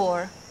out the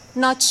door,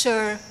 not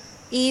sure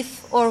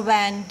if or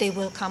when they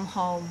will come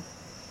home.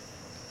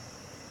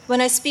 When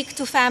I speak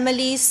to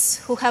families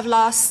who have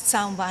lost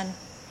someone,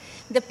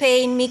 the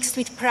pain mixed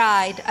with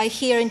pride I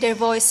hear in their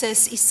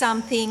voices is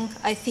something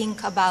I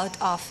think about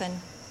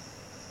often.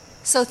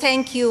 So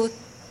thank you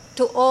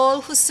to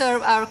all who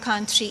serve our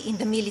country in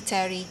the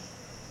military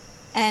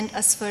and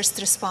as first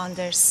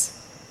responders.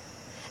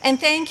 And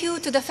thank you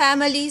to the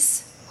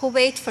families who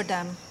wait for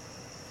them.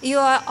 You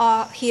are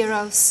our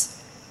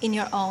heroes in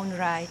your own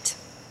right.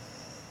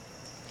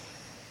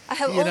 I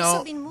have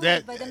also been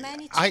moved by the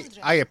many children.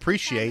 I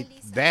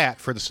appreciate that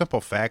for the simple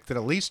fact that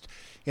at least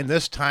in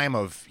this time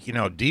of,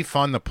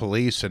 defund the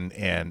police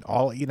and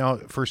all,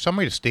 for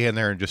somebody to stand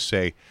there and just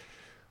say,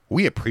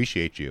 we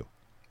appreciate you,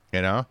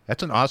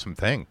 that's an awesome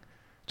thing.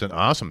 It's an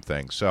awesome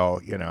thing. So,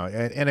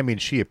 and I mean,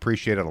 she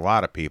appreciated a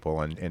lot of people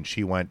and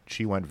she went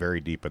very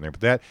deep in there,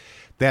 but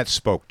that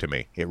spoke to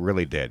me. It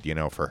really did,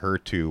 for her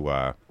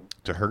to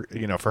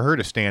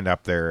stand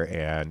up there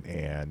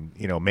and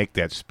make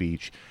that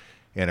speech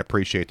and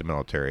appreciate the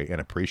military and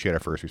appreciate our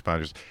first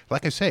responders.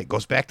 Like I say, it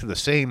goes back to the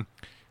same.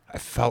 I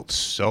felt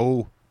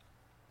so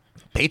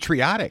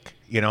patriotic,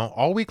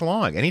 all week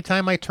long.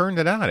 Anytime I turned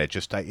it on, it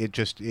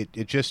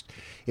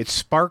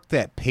sparked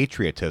that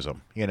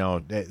patriotism,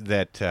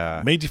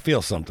 that made you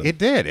feel something. It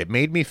did. It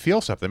made me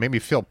feel something. It made me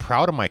feel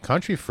proud of my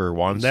country for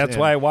once. That's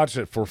why I watched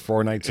it for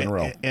 4 nights in a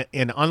row.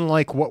 And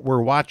unlike what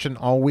we're watching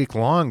all week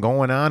long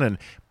going on in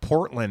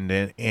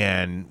Portland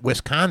and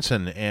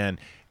Wisconsin and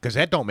because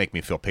that don't make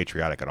me feel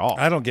patriotic at all.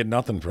 I don't get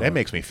nothing from it. That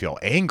makes me feel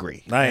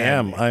angry. So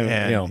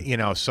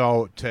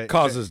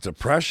causes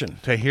depression.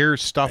 To hear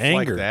stuff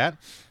anger, like that,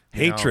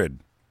 hatred.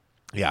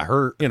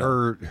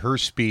 Her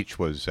speech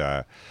was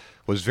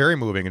very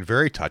moving and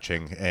very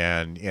touching,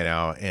 and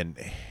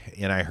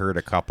I heard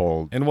a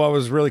couple. And what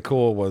was really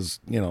cool was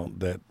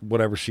that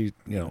whatever she's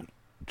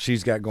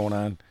got going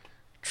on,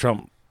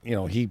 Trump,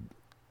 he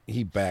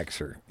backs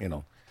her,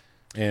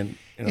 And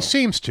he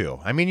seems to.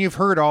 I mean, you've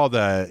heard all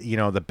the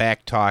the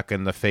back talk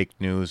and the fake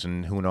news,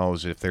 and who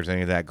knows if there's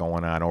any of that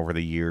going on over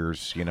the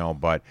years,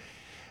 But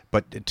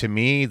to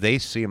me, they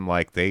seem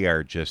like they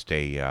are just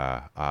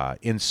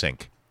in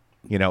sync.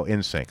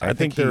 In sync. I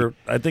think they're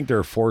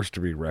a force to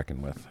be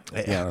reckoned with.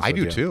 I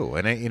do too,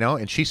 and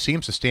and she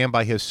seems to stand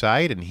by his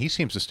side, and he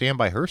seems to stand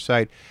by her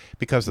side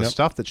because the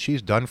stuff that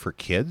she's done for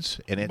kids,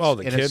 and it's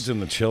the kids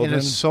and the children,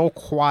 and it's so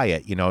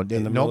quiet.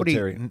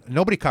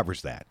 Nobody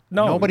covers that.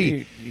 No,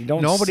 nobody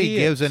see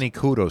gives any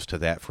kudos to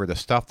that for the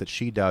stuff that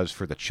she does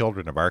for the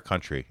children of our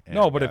country. And,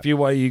 but if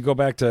you go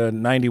back to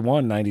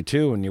 91,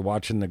 92, and you're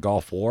watching the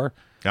Gulf War,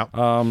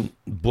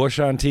 Bush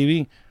on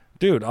TV,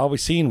 dude, all we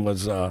seen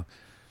was.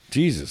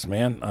 Jesus,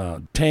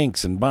 man,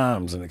 tanks and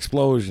bombs and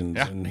explosions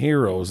and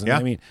heroes.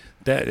 And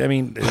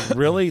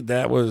really,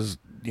 that was,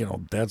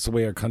 that's the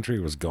way our country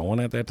was going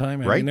at that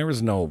time. I mean, there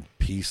was no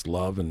peace,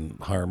 love, and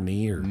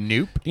harmony or,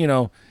 nope.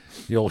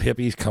 The old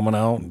hippies coming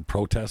out and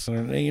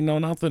protesting and,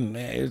 nothing.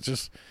 It's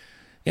just,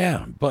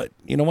 but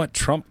you know what?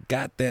 Trump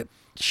got that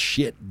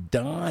shit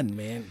done,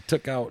 man.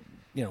 Took out,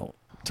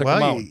 Took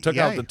them out. Took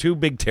out the two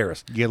big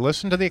terrorists. You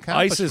listen to the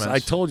accomplishments. ISIS, I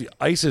told you,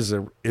 ISIS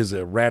is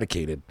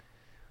eradicated.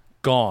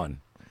 Gone.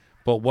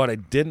 But what I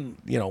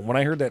didn't, when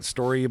I heard that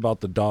story about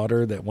the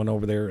daughter that went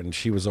over there, and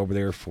she was over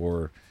there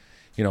for,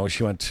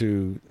 she went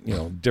to,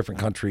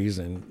 different countries,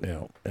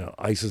 and,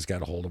 ISIS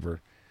got a hold of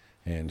her,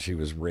 and she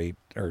was raped,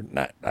 or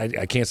not,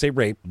 I can't say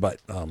raped, but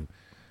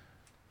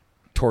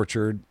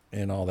tortured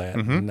and all that.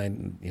 Mm-hmm. And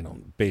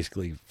then,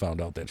 basically found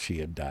out that she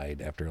had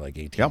died after like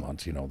 18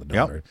 months, the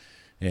daughter. Yep.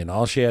 And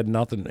all she had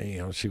nothing,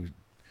 she was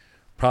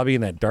probably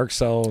in that dark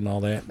cell and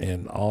all that,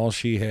 and all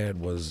she had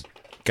was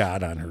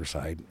God on her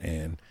side,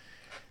 and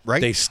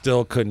they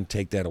still couldn't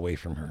take that away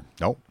from her.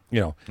 Nope.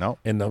 Nope.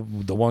 And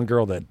the one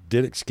girl that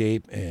did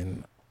escape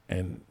and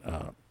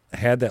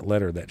had that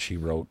letter that she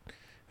wrote,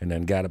 and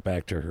then got it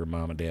back to her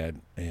mom and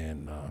dad,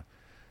 and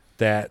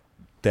that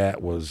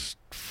was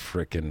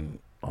freaking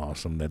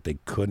awesome. That they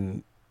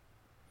couldn't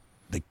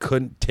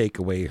take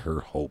away her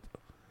hope.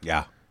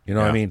 Yeah. What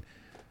I mean?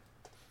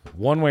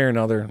 One way or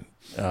another,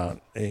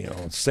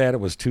 it's sad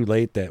it was too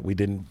late that we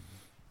didn't,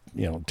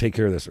 take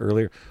care of this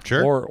earlier.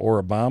 Sure.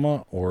 Or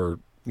Obama, or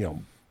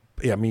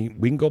I mean,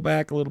 we can go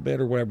back a little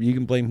bit or whatever. You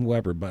can blame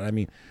whoever, but I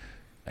mean,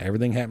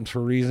 everything happens for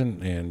a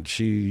reason. And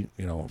she,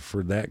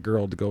 for that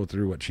girl to go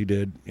through what she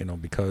did,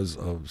 because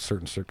of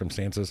certain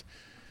circumstances,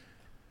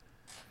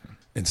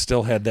 and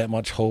still had that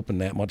much hope and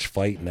that much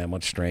fight and that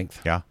much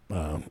strength. Yeah.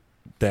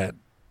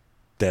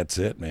 That's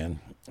it, man.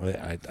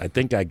 I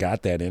think I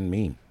got that in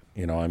me.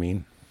 I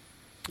mean,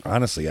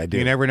 honestly, I did.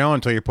 You never know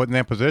until you're put in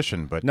that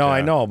position. But no,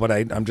 I know, but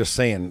I'm just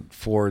saying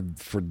for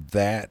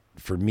that,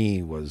 for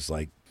me, was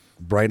like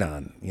right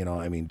on.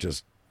 I mean,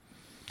 just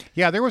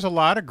there was a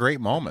lot of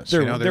great moments.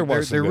 There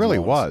really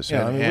was.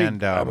 Yeah, I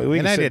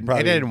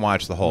didn't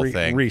watch the whole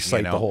thing.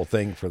 Recite the whole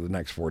thing for the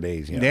next 4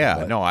 days.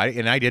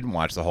 I didn't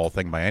watch the whole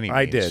thing by any means.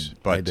 I did,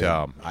 but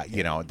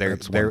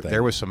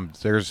there was some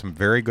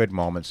very good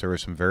moments. There were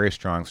some very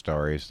strong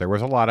stories. There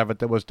was a lot of it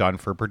that was done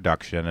for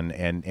production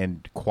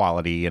and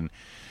quality and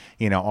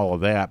all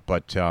of that.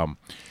 But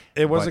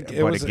it was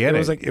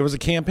a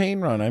campaign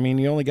run. I mean,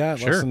 you only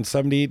got less than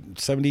 70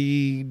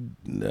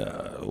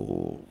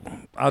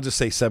 I'll just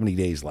say 70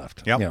 days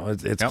left. Yep.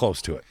 It's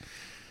close to it.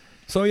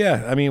 So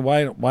I mean,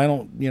 why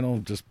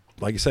don't just,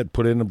 like I said,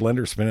 put it in the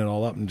blender, spin it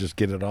all up, and just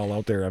get it all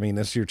out there. I mean,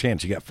 this is your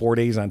chance. You got 4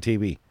 days on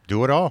TV.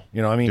 Do it all.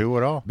 I mean, do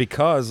it all.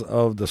 Because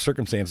of the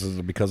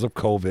circumstances, because of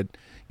COVID,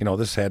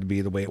 this had to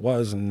be the way it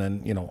was, and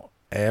then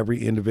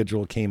every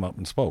individual came up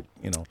and spoke.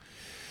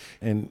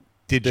 And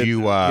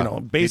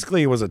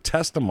basically it was a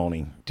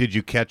testimony. Did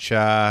you catch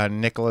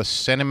Nicholas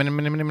Cinnamon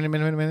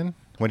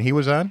when he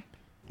was on?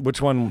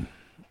 Which one?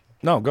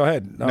 No, go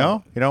ahead.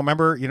 No? You don't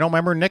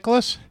remember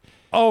Nicholas?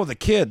 Oh, the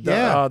kid,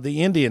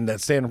 the Indian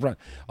that stayed in front.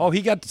 Oh,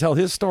 he got to tell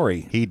his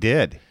story. He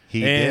did.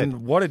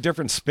 And what a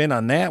different spin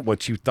on that,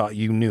 what you thought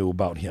you knew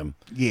about him.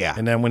 Yeah.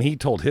 And then when he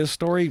told his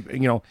story,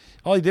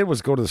 all he did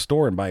was go to the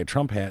store and buy a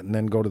Trump hat and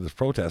then go to this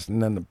protest,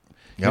 and then the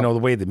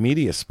way the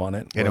media spun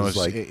it. And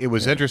it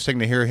was interesting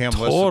to hear him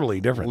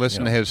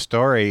listen to his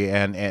story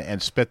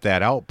and spit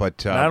that out.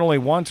 But not only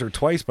once or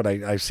twice, but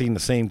I've seen the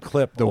same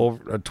clip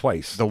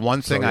twice. The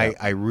one thing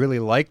I really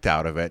liked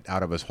out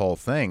of his whole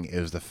thing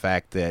is the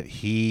fact that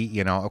he,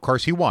 of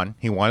course he won.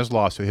 He won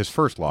his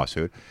first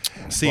lawsuit.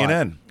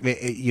 CNN.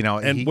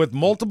 But, with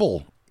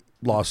multiple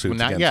lawsuits.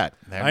 Not yet.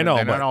 I know.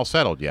 They're not all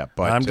settled yet.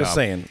 But I'm just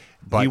saying.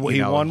 But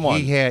he won one.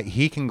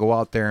 He can go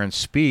out there and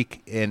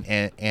speak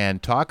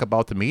and talk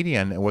about the media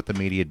and what the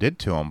media did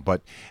to him.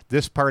 But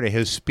this part of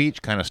his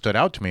speech kind of stood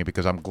out to me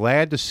because I'm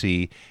glad to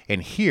see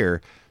and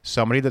hear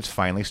somebody that's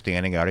finally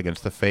standing out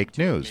against the fake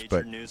news.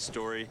 Major news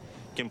story,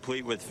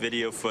 complete with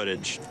video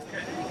footage.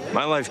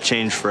 My life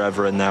changed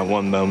forever in that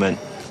one moment.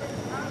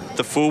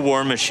 The full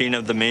war machine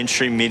of the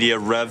mainstream media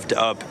revved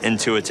up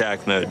into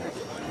attack mode.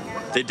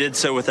 They did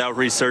so without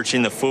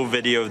researching the full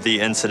video of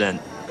the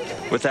incident,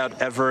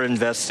 without ever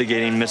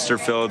investigating Mr.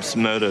 Phillips'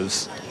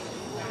 motives,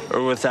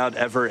 or without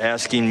ever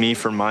asking me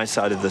for my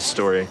side of the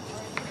story.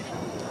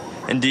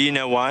 And do you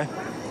know why?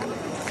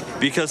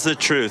 Because the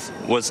truth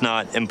was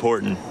not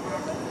important.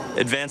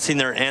 Advancing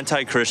their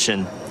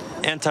anti-Christian,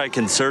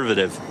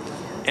 anti-conservative,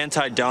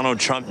 anti-Donald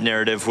Trump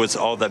narrative was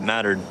all that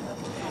mattered.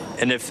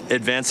 And if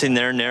advancing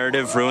their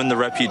narrative ruined the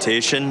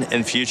reputation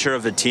and future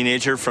of a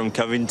teenager from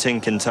Covington,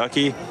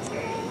 Kentucky,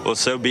 well,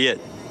 so be it.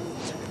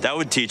 That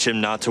would teach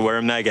him not to wear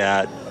a MAGA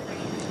hat.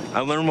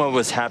 I learned what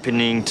was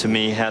happening to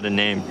me had a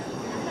name.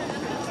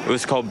 It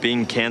was called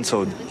being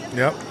canceled.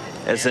 Yep.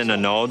 As in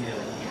annulled,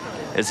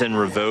 as in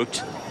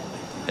revoked,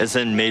 as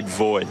in made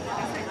void.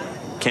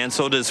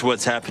 Canceled is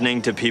what's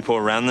happening to people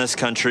around this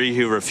country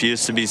who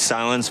refuse to be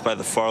silenced by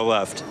the far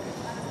left.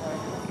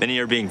 Many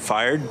are being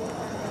fired,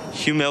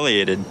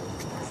 humiliated,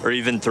 or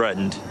even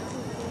threatened.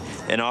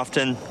 And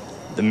often,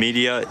 the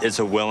media is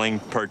a willing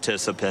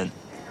participant.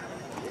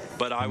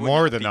 But I would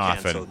more not than be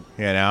often, canceled.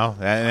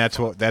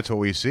 and that's what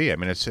we see. I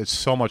mean, it's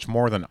so much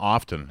more than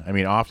often. I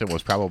mean, often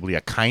was probably a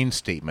kind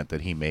statement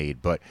that he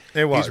made, but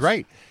it was. He's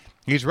right.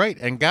 He's right,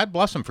 and God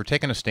bless him for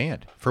taking a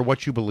stand for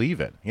what you believe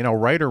in. You know,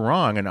 right or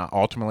wrong, and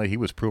ultimately he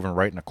was proven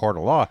right in a court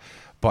of law,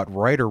 but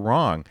right or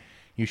wrong,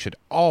 you should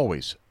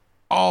always,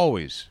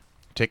 always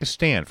take a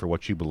stand for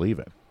what you believe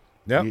in.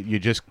 Yeah. You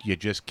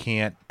just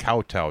can't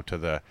kowtow to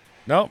the...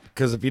 No,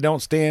 because if you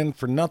don't stand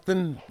for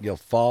nothing, you'll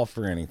fall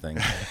for anything.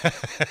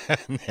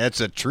 That's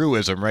a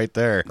truism right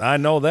there. I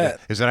know that.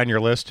 Is that on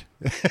your list?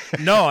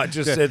 No, it's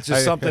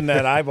just something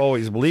that I've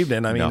always believed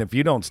in. I mean, if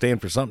you don't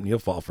stand for something, you'll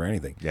fall for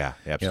anything. Yeah,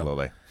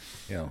 absolutely.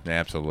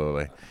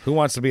 Absolutely. Who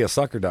wants to be a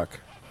sucker duck?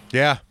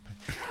 Yeah.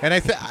 And I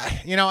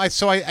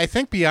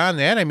think beyond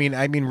that, I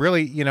mean,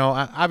 really, you know,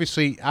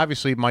 obviously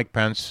Mike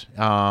Pence,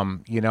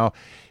 you know,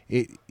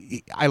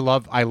 I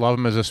love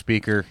him as a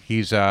speaker.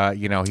 He's a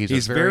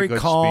very good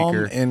calm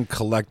speaker and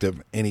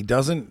collective, and he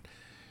doesn't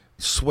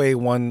sway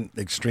one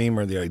extreme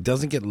or the other. He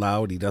doesn't get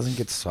loud. He doesn't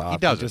get soft. He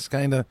doesn't. Just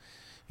kind of,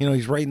 you know,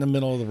 he's right in the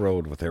middle of the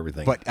road with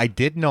everything. But I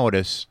did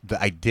notice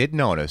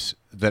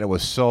that it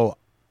was so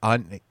I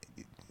don't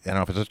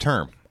know if it's a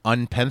term,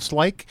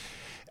 unpence-like.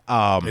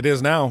 It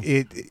is now.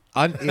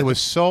 It was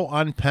so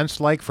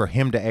unpence-like for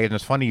him to, and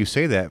it's funny you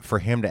say that, for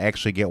him to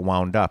actually get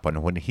wound up.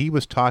 And when he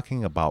was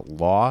talking about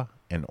law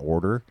and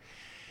order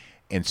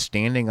and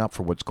standing up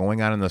for what's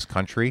going on in this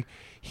country,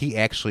 he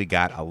actually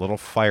got a little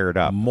fired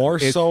up. More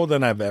so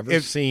than I've ever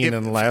seen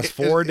in the last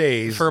 4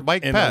 days. For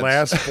Mike in Pence. the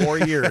last 4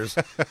 years.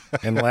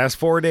 In the last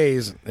 4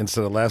 days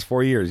instead of the last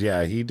 4 years.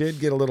 Yeah, he did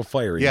get a little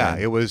fiery. Yeah,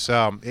 man. it was,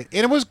 and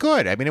it was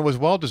good. I mean, it was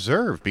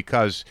well-deserved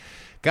because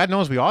God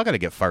knows we all got to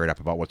get fired up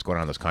about what's going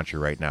on in this country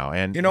right now.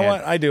 And you know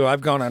what? I do.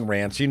 I've gone on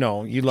rants. You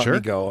know, you let Sure. me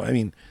go. I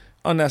mean,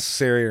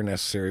 unnecessary or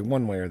necessary,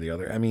 one way or the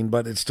other. I mean,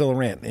 but it's still a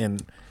rant.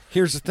 And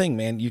here's the thing,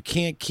 man. You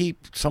can't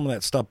keep some of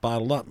that stuff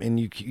bottled up, and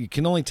you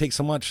can only take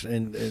so much.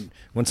 And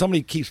when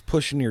somebody keeps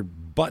pushing your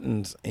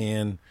buttons,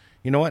 and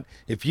you know what?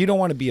 If you don't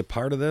want to be a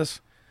part of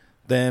this,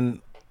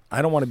 then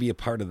I don't want to be a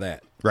part of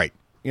that. Right.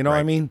 You know what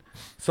I mean?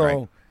 So,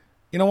 Right.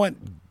 you know what?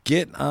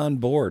 Get on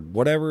board,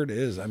 whatever it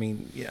is. I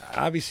mean, yeah,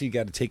 obviously you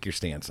got to take your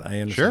stance. I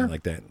understand Sure.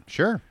 like that.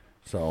 Sure.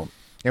 So,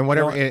 And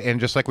whatever, You know what? and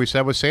just like we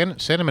said with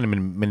sentiment,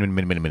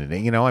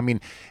 you know, I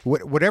mean,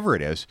 whatever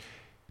it is,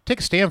 take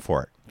a stand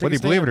for it, whether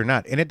you believe it or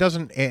not. And it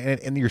doesn't,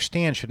 and your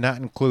stand should not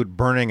include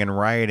burning and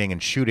rioting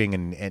and shooting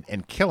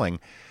and killing,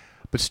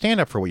 but stand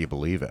up for what you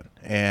believe in.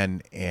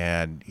 And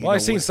you well, I know,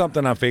 seen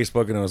something on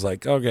Facebook, and it was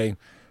like, okay,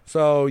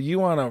 so you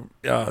want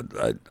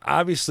to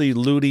obviously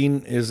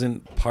looting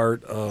isn't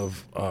part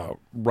of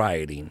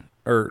rioting,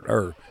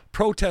 or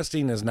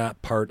protesting is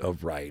not part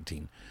of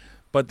rioting,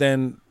 but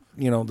then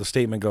you know the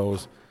statement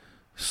goes,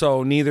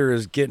 so neither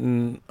is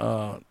getting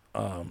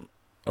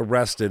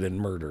arrested and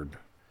murdered.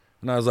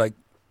 And I was like,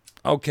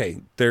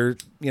 okay, there,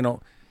 you know,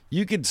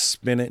 you could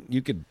spin it,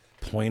 you could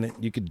point it,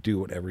 you could do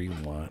whatever you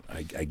want.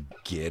 I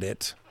get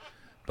it,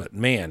 but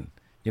man,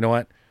 you know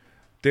what?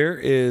 There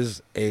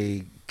is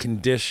a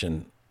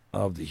condition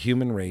of the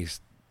human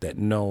race that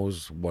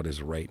knows what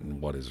is right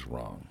and what is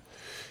wrong.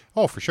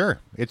 Oh, for sure.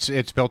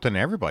 It's built in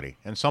everybody.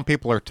 And some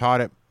people are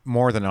taught it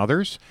more than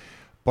others.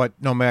 But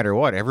no matter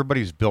what,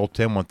 everybody's built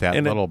in with that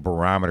little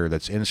barometer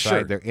that's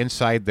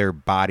inside their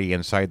body,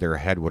 inside their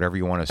head, whatever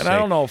you want to say. And I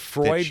don't know if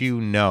Freud, that you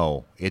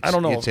know,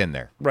 it's in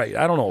there. Right.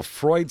 I don't know if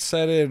Freud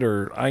said it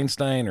or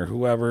Einstein or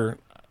whoever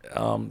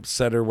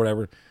said it or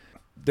whatever.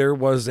 There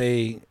was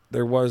a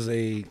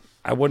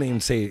I wouldn't even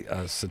say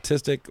a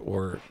statistic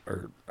or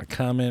a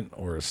comment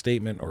or a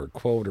statement or a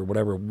quote or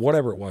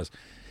whatever it was,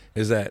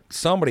 is that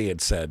somebody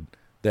had said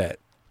that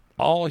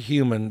all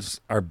humans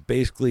are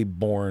basically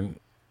born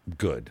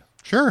good.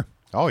 Sure.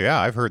 Oh yeah,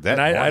 I've heard that.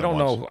 And I don't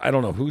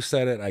know who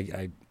said it.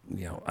 I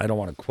don't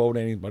want to quote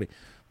anybody,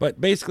 but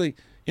basically,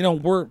 you know,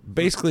 we're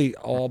basically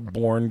all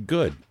born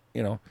good,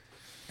 you know,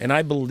 and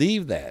I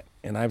believe that.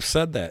 And I've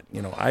said that, you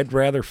know, I'd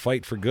rather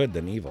fight for good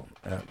than evil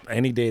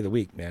any day of the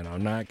week, man.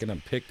 I'm not going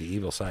to pick the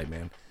evil side,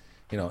 man.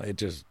 You know, it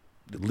just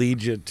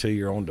leads you to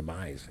your own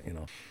demise, you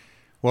know.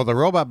 Well, the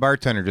robot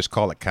bartender just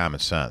called it common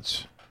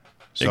sense.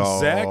 So,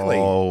 exactly.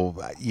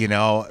 You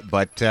know,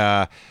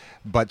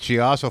 but she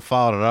also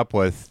followed it up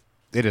with,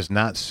 it is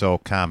not so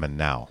common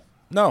now.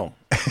 No.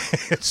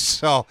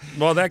 So,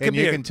 well, that could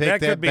be you can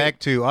take that back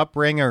to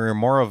upbringing or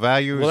moral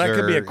values. Well, that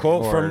could be a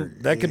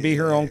quote that could be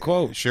her own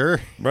quote. Sure.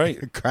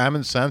 Right.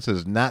 Common sense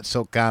is not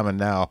so common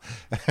now.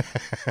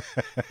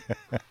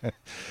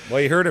 Well,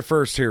 you heard it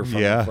first here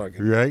from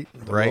right.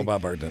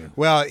 robot bartender.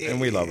 Well,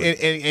 and we love it.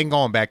 And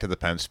going back to the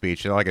Pence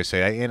speech, like I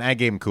say, I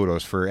gave him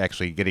kudos for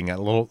actually getting a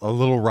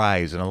little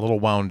rise and a little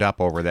wound up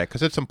over that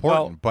because it's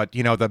important. Well, but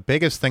you know, the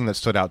biggest thing that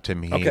stood out to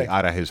me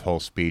out of his whole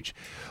speech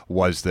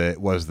was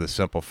the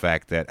simple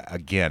fact that,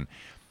 again,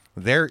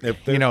 there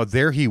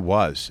he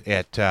was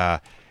at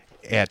Fort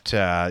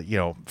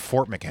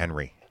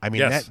McHenry. I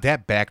mean,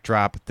 that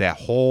backdrop, that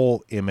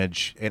whole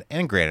image,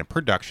 and granted,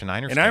 production, I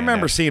understand. And I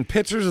remember seeing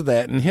pictures of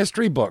that in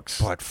history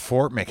books. But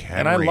Fort McHenry,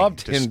 and I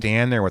loved to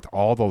stand there with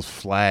all those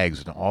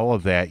flags and all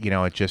of that, you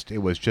know, what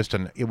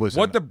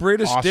the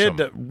British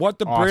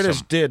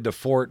did to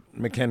Fort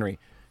McHenry.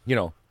 You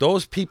know,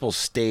 those people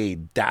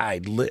stayed,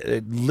 died,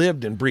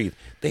 lived and breathed.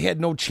 They had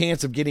no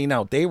chance of getting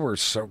out. They were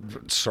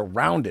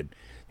surrounded.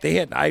 They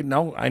had, I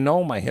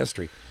know my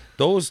history.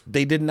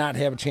 They did not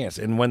have a chance.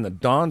 And when the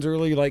dawn's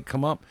early light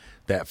come up,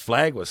 that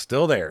flag was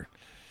still there.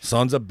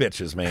 Sons of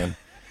bitches, man.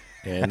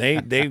 And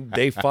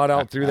they fought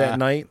out through that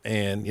night.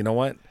 And you know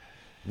what?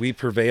 We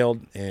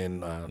prevailed.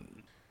 And,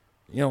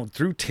 you know,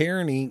 through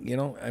tyranny, you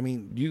know, I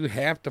mean, you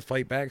have to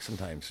fight back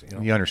sometimes. You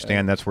know? You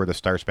understand that's where the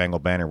Star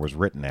Spangled Banner was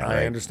written at, right?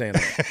 I understand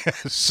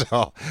that.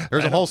 So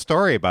there's a whole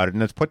story about it,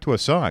 and it's put to a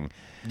song.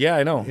 Yeah,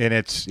 I know. And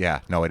it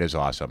is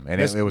awesome. And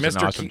it was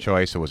an awesome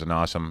choice. It was an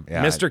awesome.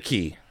 Yeah, Mr.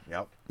 Key.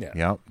 Yep. Yeah.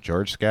 Yep.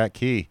 George Scott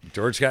Key.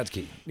 George Scott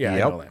Key. Yeah,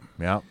 yep. I know that.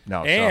 Yep.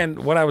 No.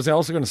 And what I was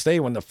also going to say,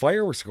 when the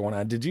fireworks were going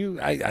on,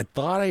 I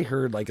thought I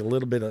heard like a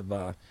little bit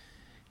of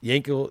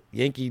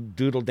Yankee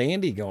Doodle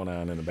Dandy going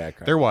on in the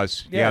background. There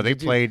was. Yeah, they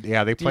played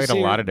a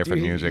lot of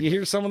different music. You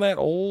hear some of that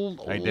old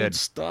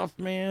stuff,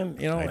 man?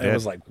 You know, it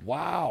was like,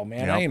 wow,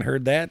 man, I ain't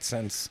heard that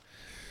since,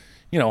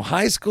 you know,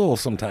 high school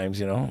sometimes,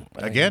 you know.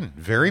 Again,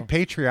 very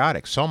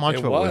patriotic. So much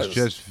of it was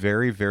just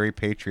very, very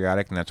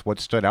patriotic, and that's what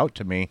stood out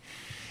to me.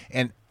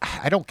 And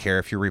I don't care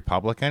if you're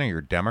Republican or you're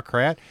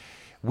Democrat.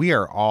 We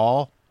are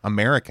all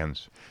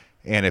Americans.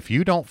 And if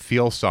you don't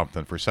feel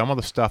something for some of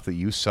the stuff that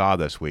you saw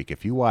this week,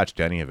 if you watched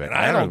any of it,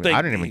 I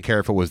don't even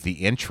care if it was the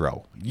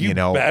intro, you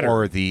know,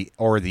 or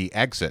the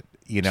exit.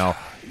 You know,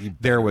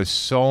 there was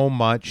so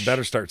much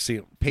better start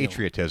seeing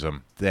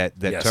patriotism that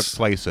took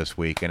place this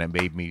week, and it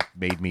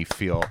made me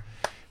feel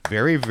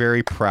very,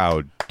 very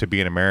proud to be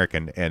an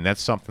American, and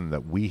that's something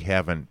that we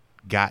haven't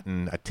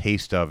gotten a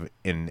taste of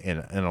in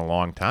a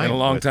long time. In a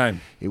long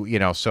time. You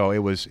know, so it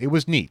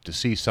was neat to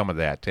see some of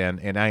that,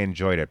 and I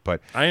enjoyed it.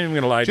 But I ain't even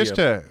going to lie to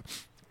you.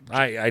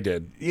 I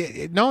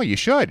did. No, you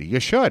should. You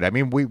should. I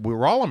mean,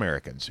 we're all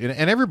Americans, and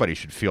everybody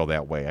should feel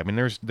that way. I mean,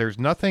 there's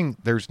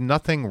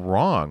nothing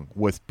wrong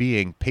with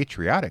being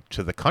patriotic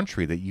to the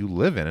country that you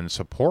live in and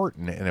support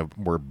and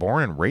were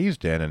born and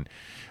raised in, and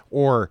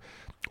or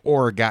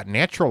got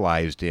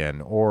naturalized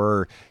in,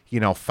 or you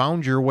know,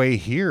 found your way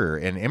here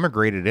and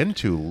immigrated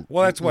into.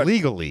 Well, that's what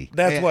legally.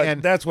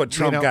 That's what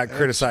Trump got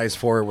criticized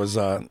for, was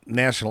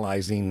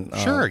nationalizing.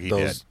 Sure, he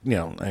did. You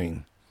know, I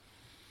mean,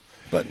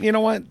 but you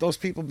know what? Those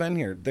people been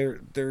here.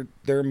 They're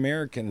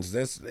Americans.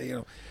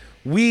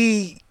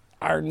 We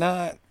are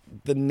not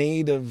the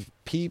native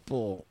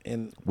people,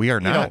 and we are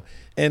not. Know,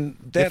 and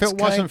if it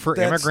wasn't for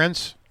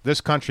immigrants, this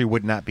country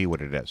would not be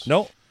what it is.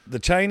 No, the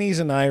Chinese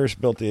and Irish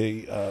built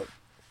the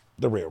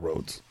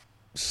railroads.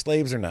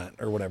 Slaves or not,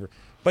 or whatever.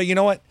 But you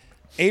know what?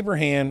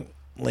 Abraham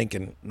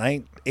Lincoln,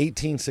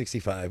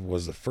 1865,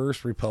 was the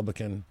first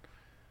Republican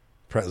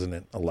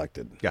president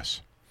elected.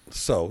 Yes.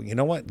 So, you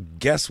know what?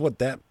 Guess what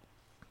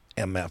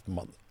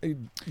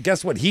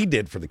guess what he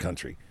did for the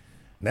country?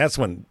 And that's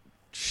when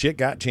shit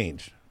got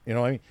changed. You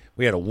know what I mean?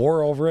 We had a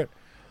war over it,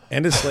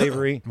 ended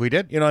slavery. We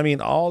did. You know what I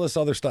mean? All this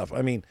other stuff.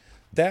 I mean,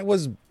 that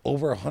was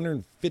over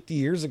 150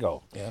 years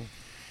ago, man.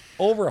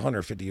 Over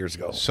 150 years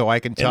ago. So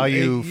I can tell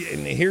you.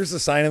 And here's the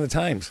sign of the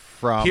times.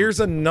 Here's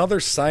another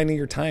sign of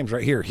your times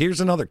right here. Here's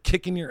another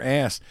kick in your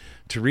ass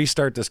to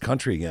restart this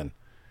country again.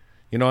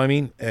 You know what I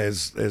mean?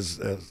 As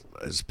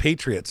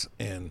patriots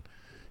and,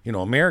 you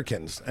know,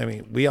 Americans. I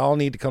mean, we all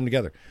need to come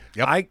together.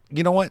 Yep.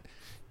 You know what?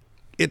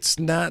 It's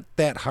not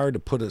that hard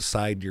to put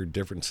aside your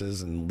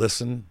differences and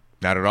listen.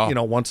 Not at all. You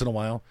know, once in a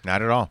while.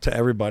 Not at all. To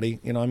everybody.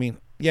 You know what I mean?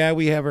 Yeah,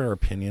 we have our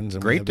opinions.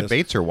 And great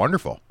debates are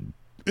wonderful.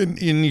 And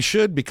you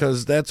should,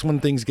 because that's when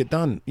things get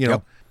done, you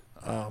know.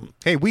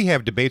 Hey, we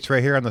have debates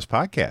right here on this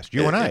podcast.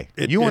 You and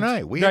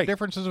I. We have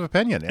differences of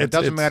opinion. It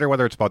doesn't matter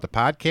whether it's about the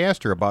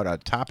podcast or about a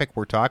topic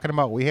we're talking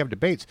about. We have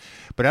debates.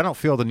 But I don't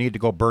feel the need to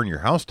go burn your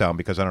house down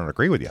because I don't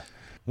agree with you.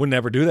 Would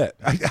never do that.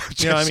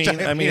 You know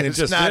what I mean? It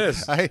just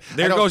is.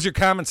 There goes your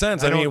common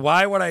sense. I mean,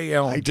 why would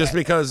I, just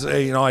because,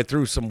 I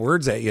threw some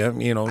words at you,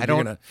 I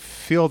don't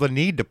feel the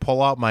need to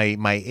pull out my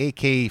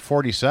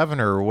AK-47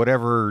 or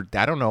whatever,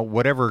 I don't know,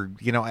 whatever,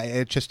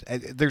 it just,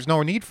 there's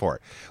no need for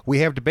it. We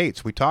have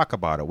debates. We talk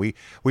about it. We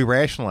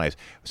rationalize.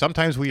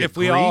 Sometimes we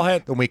agree,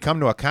 and we come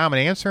to a common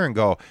answer and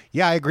go,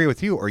 yeah, I agree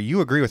with you, or you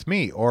agree with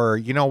me, or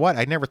you know what,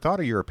 I never thought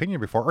of your opinion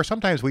before, or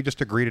sometimes we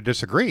just agree to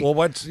disagree. Well,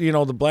 what's,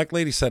 the black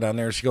lady said on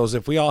there, she goes,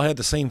 if we all had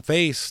the same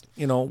face,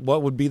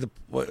 what would be the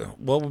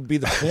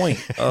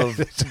point of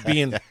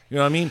being, you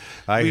know what I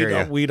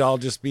mean? We'd all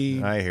just be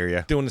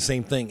doing the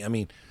same thing. I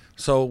mean,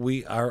 so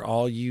we are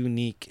all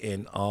unique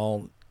and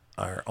all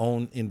our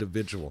own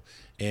individual,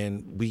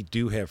 and we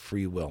do have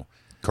free will.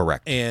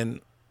 Correct. And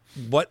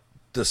what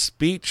the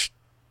speech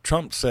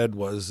Trump said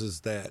is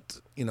that,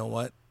 you know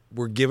what,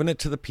 we're giving it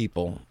to the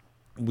people.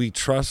 We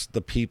trust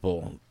the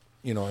people.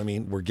 You know what I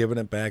mean? We're giving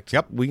it back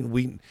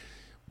to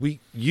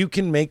you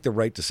can make the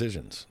right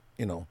decisions,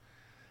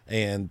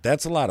 and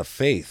that's a lot of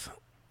faith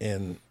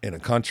in a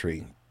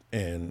country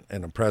and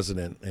a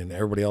president and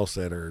everybody else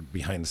that are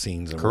behind the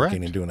scenes and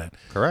working and doing that.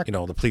 Correct.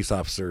 The police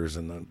officers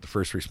and the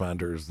first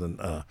responders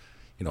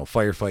and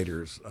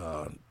firefighters,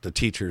 the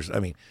teachers. I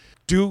mean,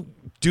 do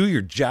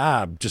your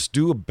job. Just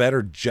do a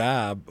better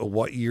job of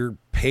what you're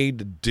paid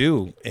to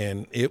do,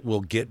 and it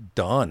will get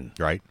done.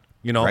 Right.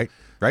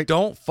 Right.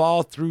 Don't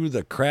fall through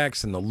the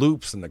cracks and the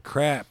loops and the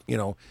crap,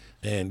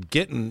 and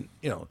getting,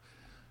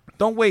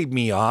 don't wave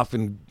me off.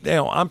 And,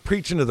 I'm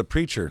preaching to the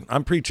preacher.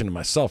 I'm preaching to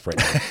myself right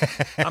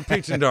now. I'm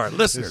preaching to our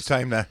listeners. It's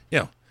time to.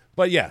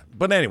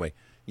 But anyway,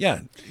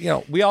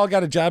 we all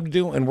got a job to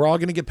do, and we're all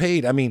going to get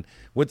paid. I mean,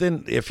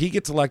 if he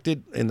gets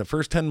elected in the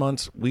first 10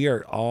 months,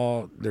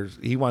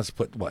 he wants to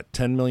put,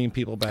 10 million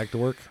people back to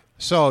work?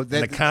 So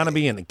the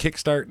economy and the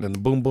kickstart and the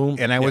boom boom.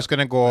 And I was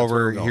going to go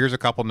over. Here's a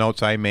couple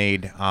notes I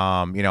made.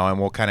 And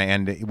we'll kind of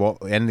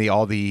end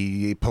all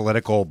the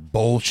political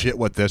bullshit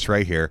with this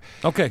right here.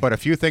 Okay. But a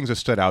few things that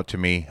stood out to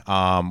me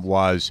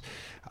was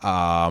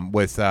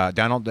with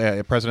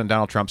President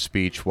Donald Trump's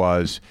speech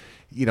was.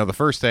 The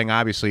first thing,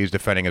 obviously, is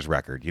defending his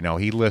record.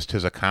 He lists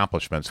his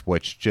accomplishments,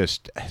 which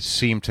just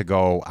seem to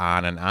go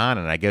on. And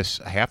I guess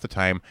half the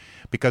time,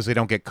 because they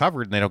don't get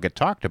covered and they don't get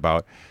talked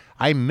about,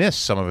 I miss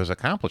some of his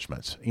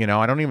accomplishments.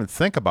 I don't even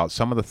think about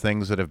some of the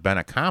things that have been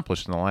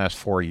accomplished in the last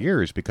 4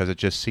 years because it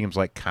just seems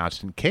like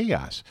constant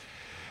chaos.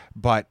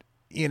 But,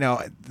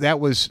 that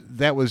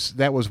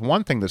was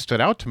one thing that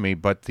stood out to me.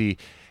 But the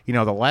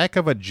lack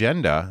of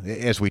agenda,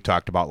 as we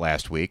talked about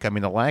last week, I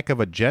mean, the lack of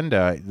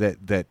agenda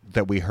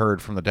that we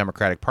heard from the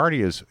Democratic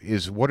Party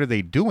is what are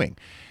they doing?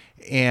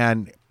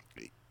 And,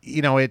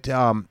 it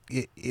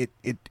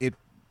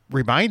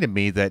reminded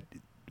me that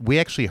we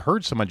actually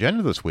heard some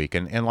agenda this week.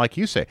 And like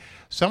you say,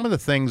 some of the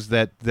things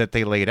that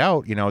they laid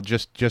out,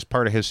 just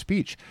part of his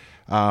speech,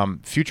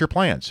 future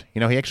plans. He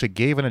actually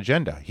gave an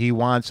agenda. He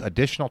wants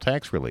additional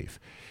tax relief.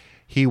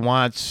 He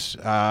wants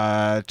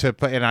to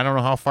put, and I don't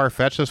know how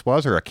far-fetched this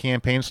was or a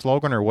campaign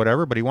slogan or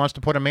whatever, but he wants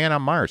to put a man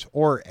on Mars.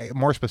 Or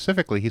more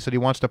specifically, he said he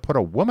wants to put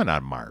a woman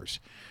on Mars.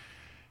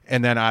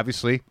 And then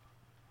obviously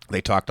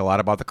they talked a lot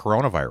about the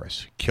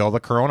coronavirus, kill the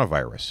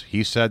coronavirus.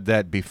 He said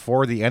that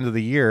before the end of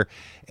the year,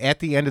 at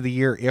the end of the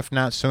year, if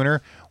not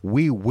sooner,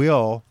 we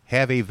will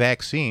have a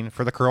vaccine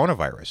for the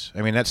coronavirus.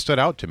 I mean, that stood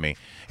out to me.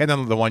 And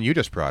then the one you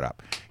just brought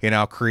up,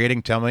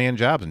 creating 10 million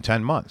jobs in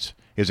 10 months.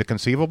 Is it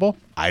conceivable?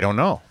 I don't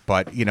know,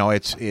 but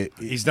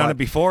he's done it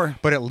before.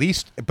 But at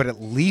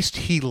least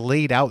he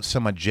laid out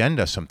some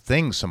agenda, some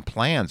things, some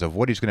plans of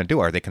what he's going to do.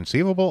 Are they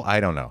conceivable?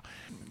 I don't know.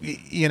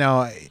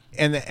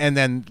 And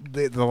then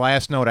the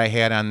last note I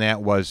had on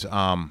that was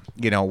the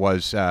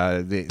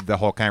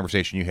whole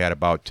conversation you had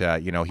about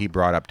he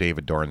brought up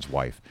David Dorn's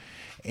wife.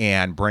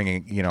 And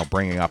bringing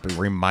up and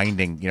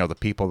reminding the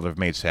people that have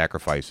made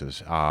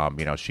sacrifices.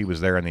 She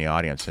was there in the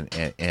audience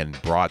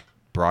and brought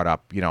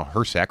up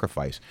her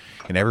sacrifice,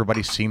 and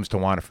everybody seems to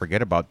want to forget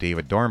about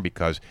David Dorn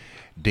because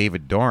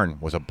David Dorn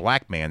was a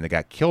black man that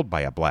got killed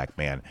by a black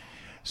man.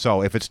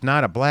 So if it's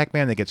not a black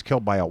man that gets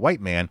killed by a white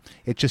man,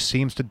 it just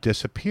seems to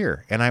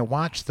disappear. And I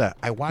watched the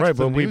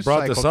when we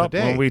brought this up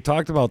today. When we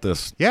talked about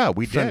this. Yeah,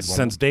 we did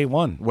since day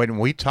one when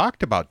we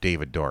talked about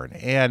David Dorn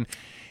and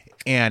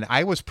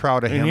I was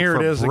proud of him. And here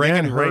for it is bringing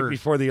again, her right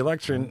before the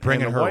election,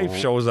 bringing and her wife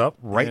shows up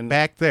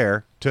back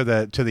there to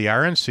the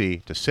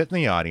RNC to sit in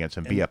the audience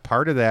and be a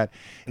part of that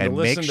and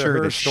make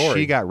sure that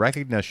she got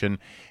recognition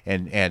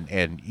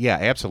and yeah,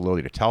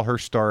 absolutely, to tell her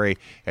story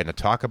and to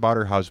talk about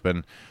her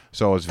husband.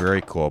 So it was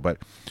very cool. But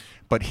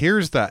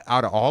here's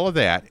out of all of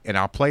that, and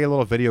I'll play a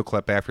little video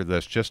clip after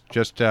this, just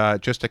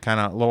to kind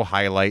of a little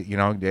highlight,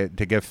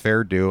 to give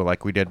fair due,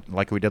 like we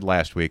did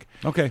last week.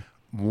 Okay.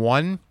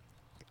 One.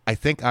 I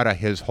think out of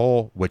his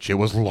whole, which it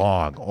was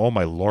long. Oh,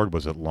 my Lord,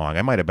 was it long.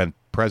 It might have been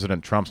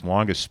President Trump's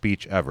longest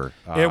speech ever.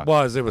 It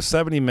was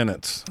 70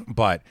 minutes.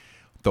 But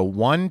the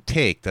one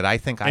take that I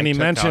think and he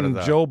mentioned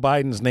Joe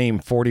Biden's name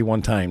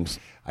 41 times.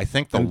 I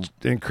think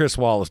and Chris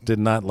Wallace did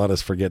not let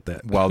us forget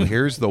that. Well,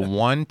 here's the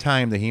one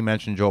time that he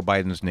mentioned Joe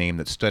Biden's name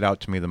that stood out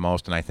to me the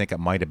most, and I think it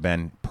might have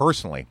been,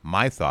 personally,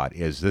 my thought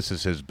is this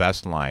is his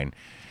best line.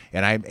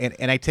 And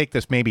I take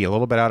this maybe a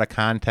little bit out of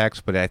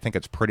context, but I think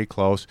it's pretty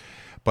close.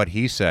 But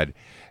he said,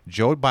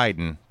 Joe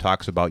Biden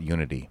talks about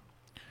unity,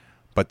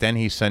 but then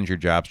he sends your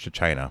jobs to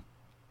China,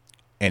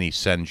 and he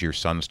sends your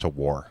sons to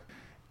war.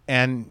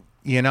 And,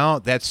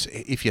 that's,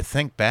 if you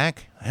think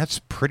back, that's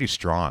pretty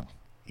strong.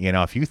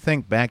 If you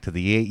think back to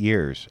the 8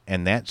 years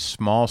and that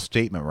small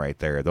statement right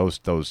there,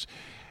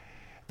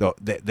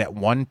 that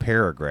one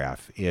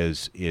paragraph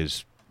is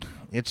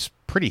it's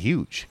pretty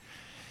huge.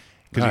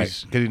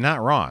 Because he's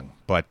not wrong.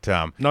 But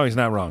no, he's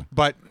not wrong.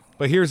 But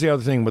here's the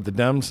other thing with the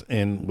Dems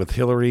and with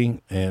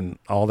Hillary and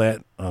all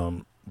that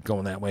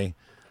going that way.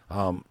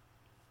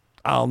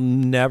 I'll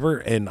never,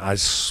 and I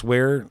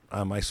swear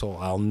on my soul,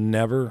 I'll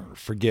never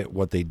forget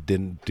what they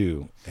didn't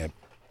do at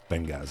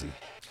Benghazi.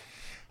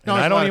 No,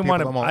 I don't even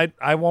want to.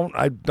 I won't.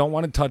 I don't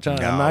want to touch on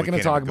it. I'm not going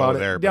to talk about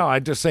it. No,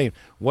 I'm just saying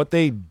what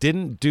they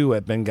didn't do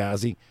at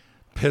Benghazi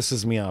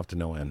pisses me off to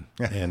no end.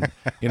 And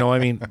I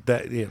mean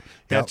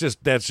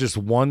that's just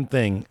one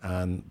thing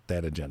on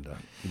that agenda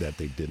that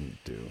they didn't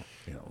do.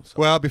 So.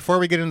 Well, before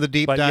we get into the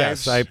deep dives,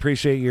 yes, I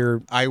appreciate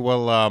your. I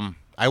will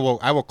I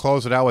will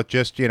close it out with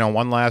just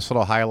one last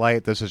little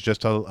highlight. This is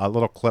just a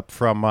little clip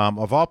from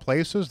of all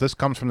places. This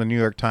comes from the New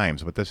York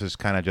Times, but this is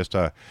kind of just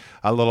a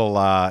little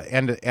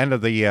end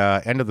of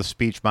the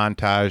speech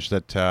montage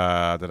that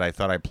I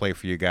thought I'd play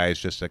for you guys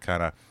just to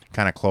kind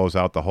of close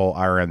out the whole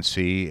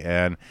RNC.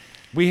 And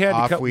we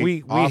had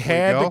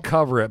to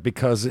cover it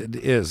because it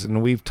is,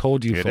 and we've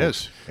told you. It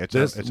is.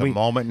 It's a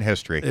moment in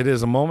history. It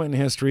is a moment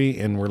in history,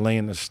 and we're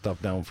laying this stuff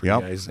down for you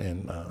guys.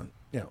 And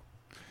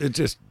it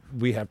just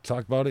we have to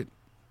talk about it.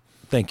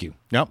 Thank you.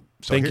 Yep.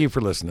 So Thank you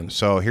for listening.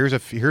 So here's a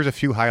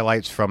few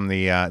highlights from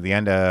the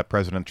end of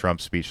President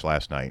Trump's speech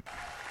last night.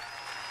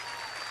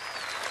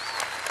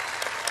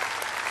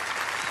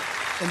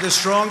 In the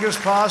strongest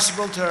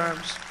possible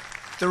terms,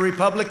 the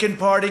Republican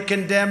Party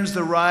condemns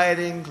the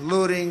rioting,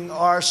 looting,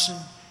 arson,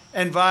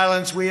 and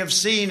violence we have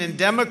seen in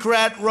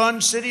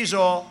Democrat-run cities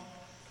all,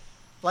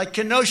 like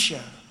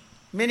Kenosha,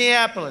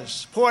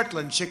 Minneapolis,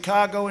 Portland,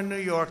 Chicago, and New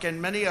York,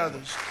 and many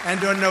others.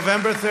 And on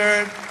November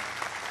 3rd,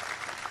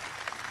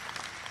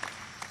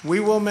 we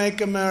will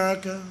make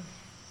America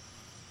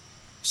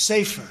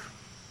safer.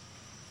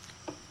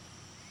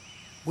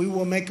 We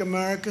will make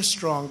America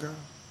stronger.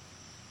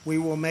 We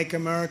will make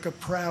America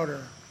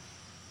prouder.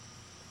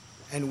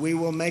 And we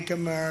will make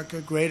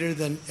America greater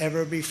than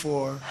ever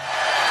before.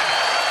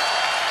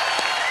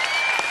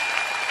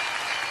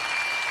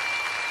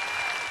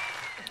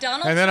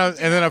 And then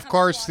of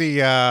course the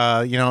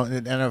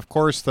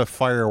the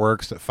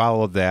fireworks that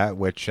followed that,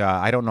 which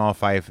I don't know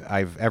if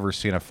I've ever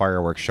seen a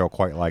fireworks show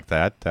quite like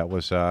that. That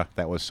was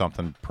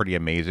something pretty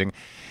amazing.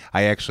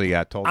 I actually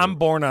told. I'm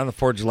born on the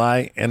 4th of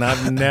July, and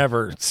I've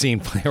never seen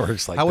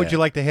fireworks like that. How would you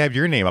like to have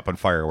your name up on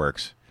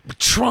fireworks?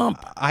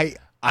 Trump.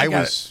 I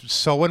was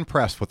so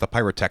impressed with the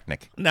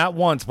pyrotechnic. Not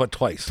once, but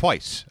twice.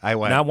 Twice. I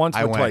went. Not once,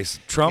 but twice.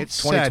 Trump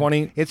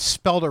 2020. It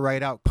spelled it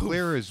right out,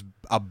 clear as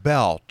a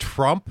bell.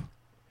 Trump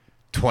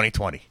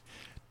 2020.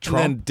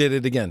 Trump, and then did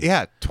it again.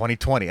 Yeah,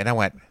 2020. And I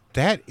went,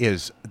 that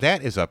is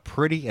a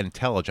pretty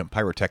intelligent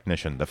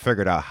pyrotechnician that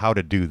figured out how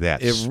to do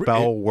that.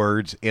 Spell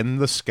words in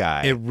the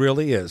sky. It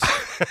really is.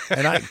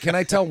 And can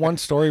I tell one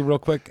story real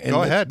quick? And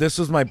Go ahead. This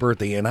was my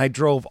birthday, and I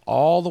drove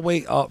all the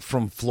way up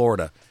from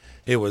Florida.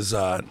 It was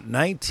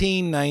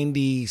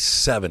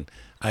 1997.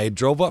 I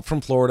drove up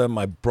from Florida.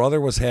 My brother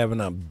was having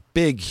a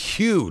big,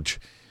 huge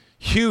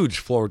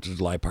 4th of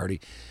July party.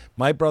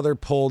 My brother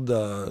pulled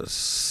the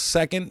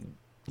second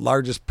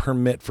largest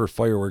permit for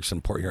fireworks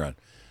in Port Huron.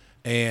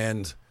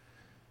 And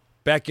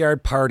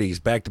backyard parties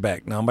back to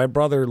back. Now, my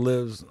brother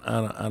lives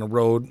on a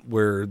road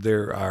where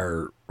there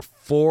are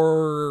 4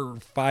 or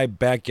 5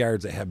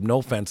 backyards that have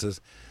no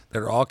fences that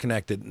are all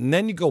connected. And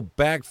then you go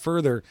back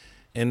further,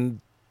 and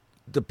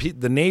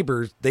the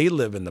neighbors, they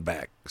live in the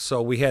back.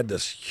 So we had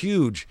this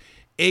huge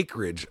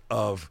acreage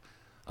of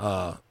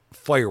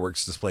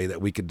fireworks display that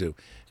we could do.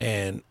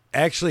 And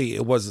actually,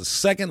 it was the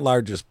second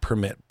largest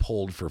permit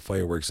pulled for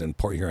fireworks in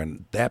Port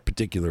Huron that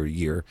particular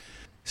year.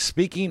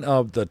 Speaking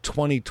of the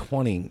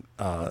 2020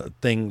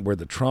 thing where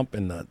the Trump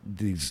and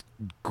these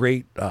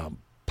great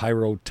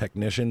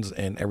pyrotechnicians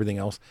and everything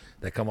else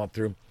that come up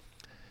through,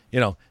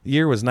 the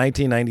year was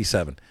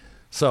 1997.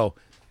 So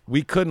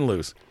we couldn't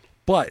lose.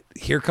 But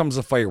here comes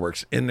the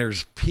fireworks, and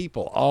there's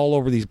people all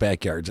over these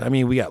backyards. I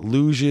mean, we got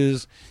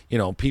luges.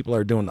 People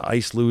are doing the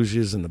ice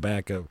luges in the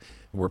back of.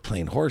 We're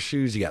playing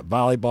horseshoes. You got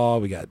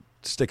volleyball. We got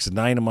sticks of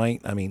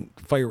dynamite. I mean,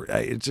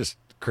 it's just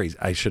crazy.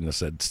 I shouldn't have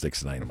said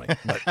sticks of dynamite.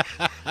 But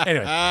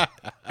anyway,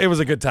 it was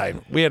a good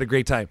time. We had a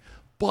great time.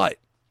 But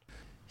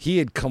he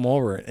had come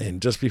over, and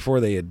just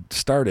before they had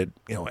started,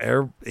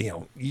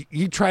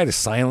 you try to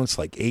silence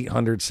like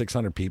 800,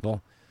 600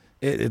 people.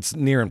 It's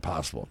near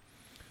impossible.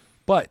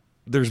 But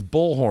there's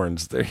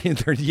bullhorns.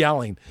 They're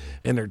yelling,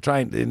 and they're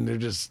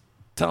just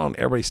telling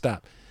everybody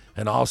stop.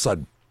 And all of a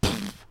sudden,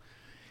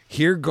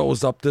 here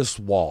goes up this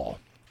wall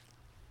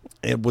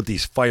and with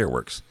these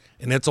fireworks,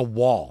 and it's a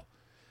wall.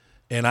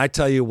 And I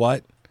tell you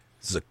what,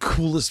 this is the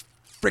coolest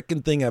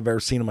freaking thing I've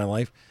ever seen in my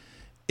life.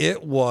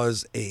 It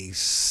was a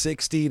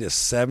 60 to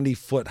 70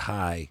 foot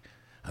high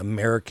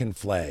American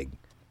flag.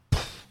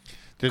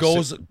 Did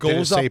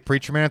it say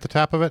preacher man at the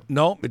top of it?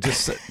 No,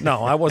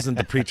 no, I wasn't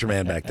the preacher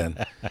man back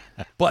then.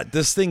 But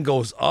this thing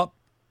goes up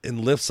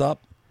and lifts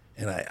up.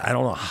 And I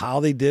don't know how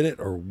they did it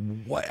or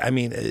what. I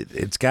mean,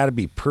 it's got to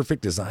be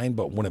perfect design.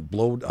 But when it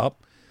blowed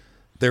up,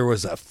 there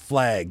was a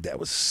flag that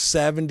was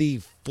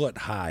 70 foot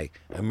high,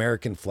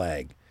 American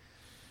flag,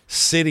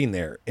 sitting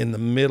there in the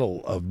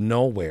middle of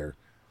nowhere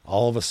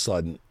all of a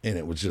sudden. And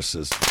it was just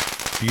this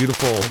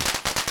beautiful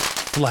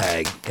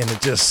flag. And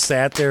it just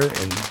sat there,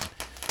 and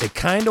it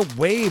kind of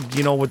waved,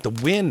 with the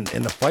wind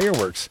and the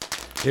fireworks.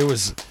 It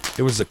was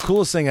the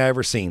coolest thing I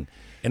ever seen.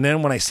 And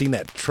then when I seen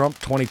that Trump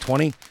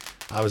 2020,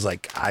 I was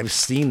like, I've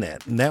seen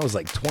that. And that was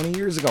like 20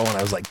 years ago. And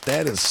I was like,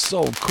 that is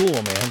so cool,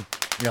 man.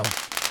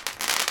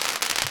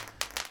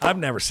 I've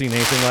never seen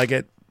anything like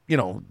it,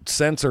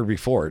 since or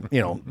before.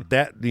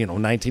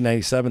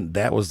 1997,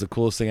 that was the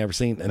coolest thing I've ever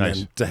seen. And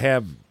then to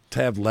have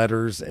to have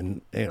letters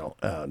and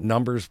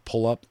numbers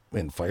pull up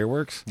in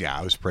fireworks. Yeah,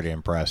 I was pretty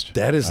impressed.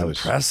 That is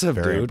impressive,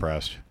 very dude.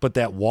 Impressed. But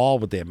that wall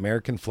with the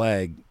American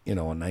flag, in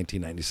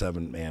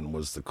 1997, man,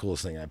 was the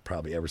coolest thing I've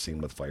probably ever seen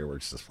with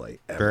fireworks display.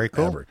 Very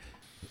cool. Ever.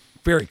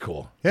 Very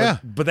cool. Yeah.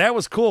 But that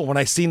was cool. When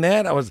I seen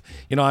that, I was,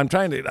 I'm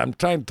trying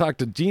to talk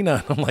to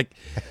Gina. And I'm like,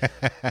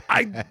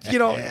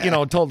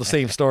 told the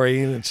same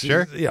story. And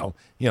sure.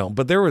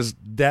 But there was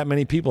that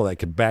many people that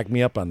could back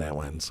me up on that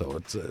one. So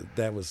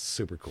that was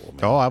super cool,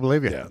 man. Oh, I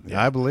believe you.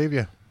 Yeah. I believe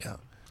you. Yeah.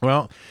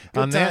 Well,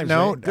 good on that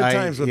note, good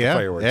times with the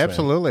fireworks.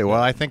 Absolutely. Man.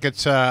 Well, I think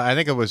it's. I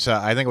think it was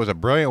a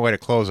brilliant way to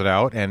close it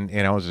out, and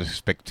it was a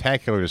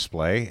spectacular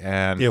display.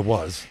 And it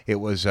was. It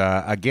was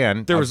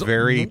again. There was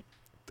very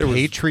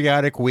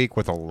patriotic week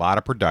with a lot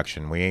of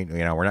production. We ain't,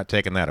 we're not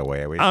taking that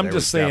away. I'm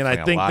just saying.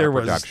 I think there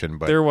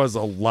was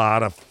a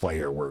lot of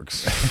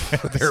fireworks.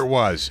 There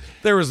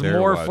was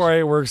more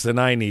fireworks than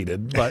I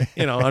needed, but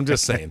I'm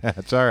just saying.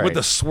 That's all right. With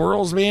the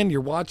swirls, man,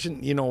 you're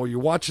watching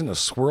the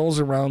swirls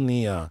around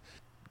the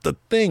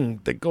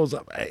thing that goes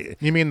up.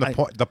 You mean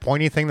the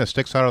pointy thing that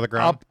sticks out of the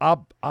ground?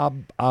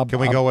 Can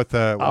we go with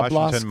the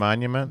Washington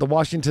Monument? The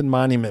Washington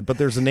Monument, but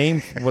there's a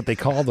name for what they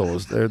call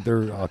those. They're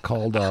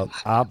called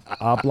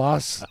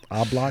oblasts.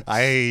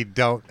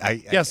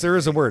 Yes, there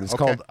is a word. It's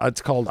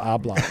called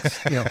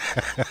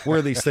oblasts.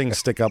 Where these things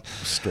stick up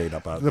straight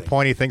up out. The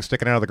pointy thing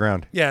sticking out of the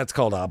ground. Yeah, it's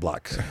called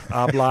oblak.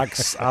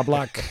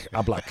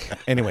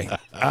 Anyway,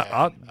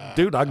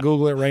 dude, I'll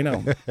Google it right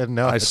now.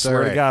 No, I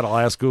swear to God, I'll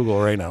ask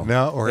Google right now.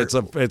 No,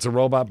 it's a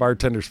robot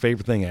bartender's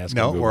favorite thing.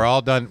 No, we're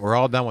all done. We're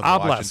all done with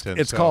obelisk. Washington.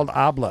 It's called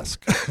obelisk.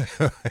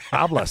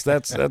 Obelisk.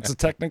 That's a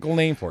technical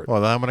name for it.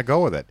 Well, then I'm going to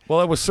go with it.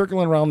 Well, it was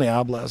circling around the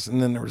obelisk,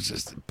 and then there was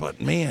just. But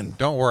man,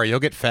 don't worry,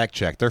 you'll get fact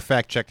checked. They're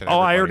fact checked. Oh,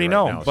 I already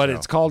know, now, but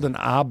it's called an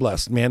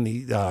obelisk. Man,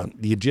 the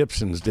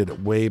Egyptians did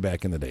it way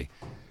back in the day.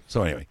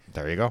 So anyway,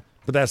 there you go.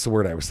 But that's the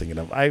word I was thinking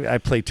of. I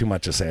play too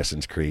much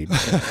Assassin's Creed.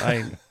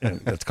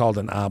 It's called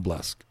an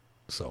obelisk.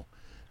 So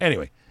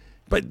anyway,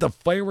 but the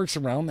fireworks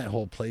around that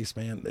whole place,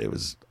 man, it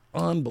was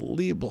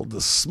unbelievable.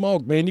 The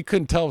smoke, man, you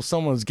couldn't tell if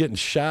someone was getting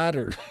shot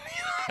or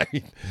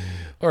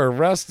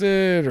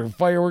arrested or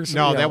fireworks.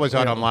 No, that was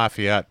out on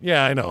Lafayette.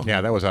 Yeah, I know.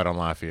 Yeah, that was out on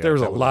Lafayette. There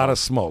was a lot of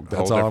smoke.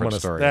 That's all I'm going to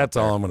say. That's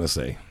all I'm going to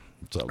say.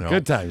 So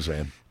good times,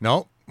 man.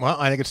 No. Well,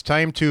 I think it's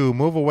time to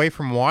move away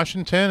from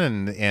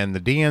Washington and the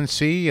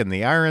DNC and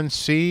the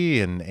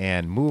RNC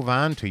and move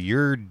on to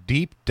your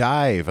deep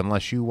dive.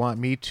 Unless you want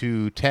me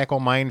to tackle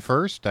mine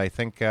first, I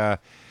think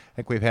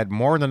we've had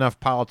more than enough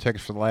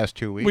politics for the last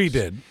 2 weeks. We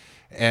did.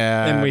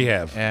 And we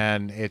have,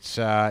 and it's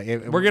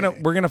we're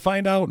gonna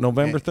find out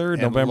November 3rd,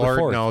 November 4th.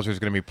 Lord knows there's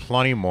gonna be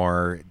plenty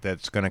more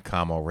that's gonna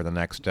come over the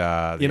next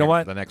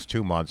the next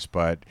 2 months.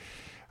 But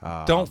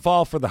don't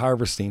fall for the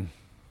harvesting,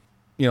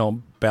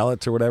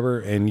 ballots or whatever,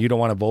 and you don't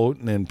want to vote,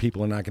 and then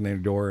people are knocking on your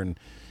door, and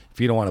if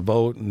you don't want to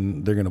vote,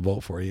 and they're gonna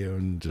vote for you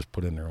and just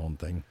put in their own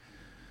thing.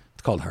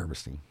 It's called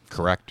harvesting.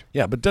 Correct.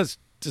 Yeah, but just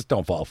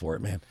don't fall for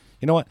it, man.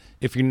 You know what?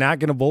 If you're not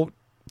gonna vote,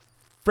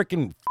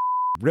 freaking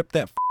rip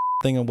that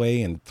thing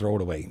away and throw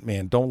it away,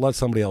 man. Don't let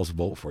somebody else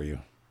vote for you,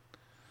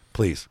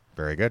 please.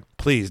 Very good.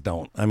 Please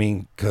don't. I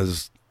mean,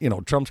 because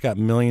Trump's got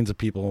millions of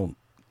people,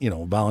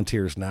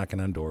 volunteers knocking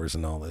on doors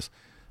and all this,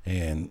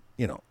 and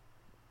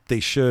they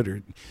should,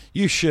 or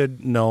you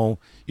should know,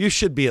 you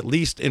should be at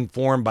least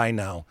informed by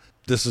now.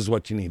 This is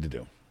what you need to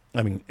do.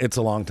 I mean, it's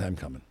a long time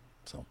coming.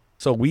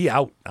 So we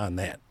out on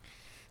that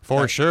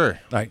for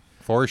sure. Right,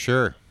 for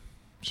sure.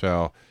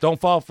 So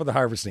don't fall for the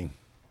harvesting.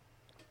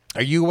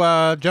 Are you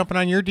jumping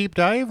on your deep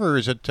dive, or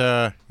is it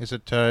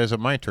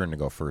my turn to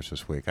go first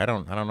this week? I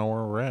don't know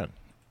where we're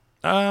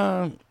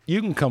at.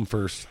 You can come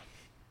first.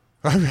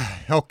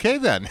 Okay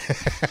then.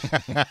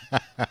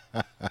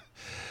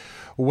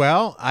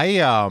 Well,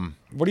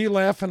 what are you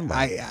laughing about?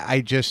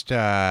 I just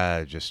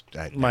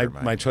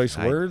my choice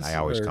of words. I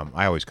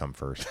always come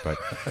first,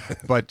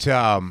 but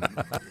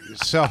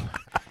so.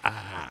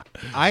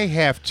 I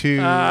have to.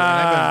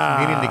 I've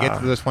been meaning to get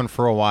to this one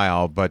for a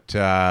while, but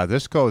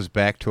this goes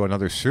back to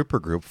another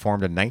supergroup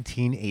formed in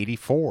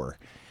 1984,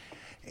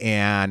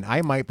 and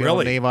I might be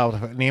able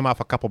to name off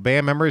a couple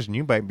band members, and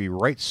you might be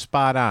right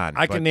spot on.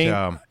 I can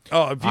name.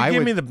 If you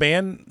give me the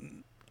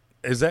band,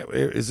 is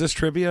this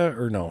trivia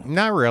or no?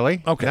 Not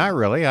really. Okay, not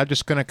really. I'm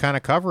just going to kind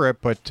of cover it.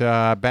 But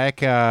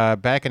back in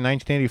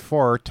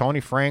 1984, Tony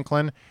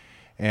Franklin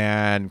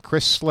and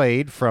Chris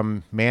Slade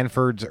from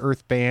Manford's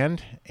Earth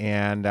Band,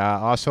 and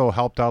also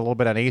helped out a little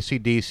bit on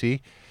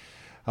AC/DC,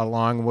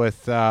 along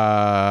with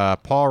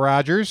Paul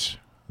Rogers,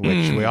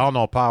 which we all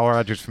know Paul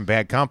Rogers from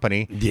Bad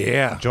Company.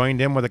 Yeah. Joined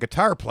in with a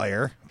guitar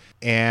player.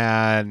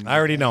 And I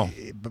already know.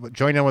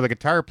 Joined in with a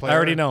guitar player. I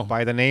already know.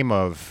 By the name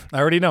of... I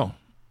already know.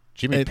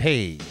 Jimmy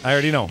Page. I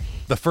already know.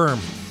 The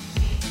Firm.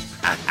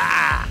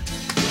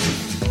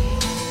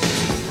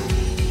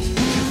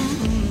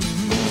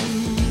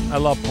 I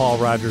love Paul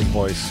Rogers'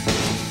 voice.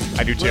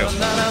 I do too. Well,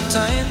 not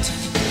uptight,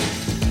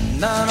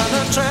 not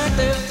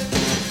unattractive.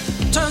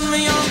 Turn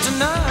me on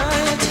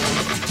tonight,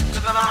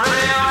 'cause I'm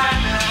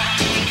radioactive,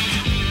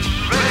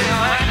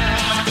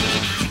 radioactive.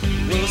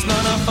 Well, it's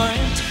not a fine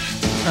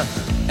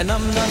and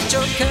I'm not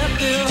your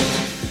captive.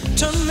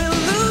 Turn me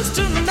loose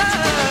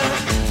tonight.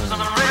 'Cause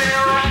I'm radioactive.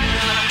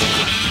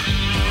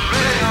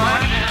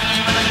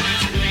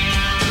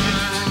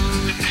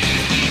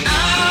 I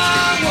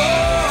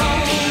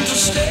want to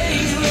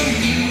stay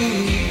with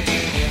you.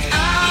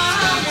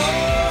 I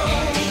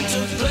want to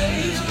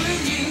play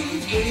with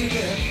you, baby.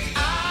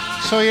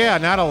 So yeah,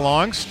 not a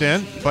long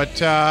stint, but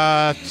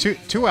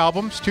two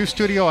albums, 2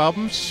 studio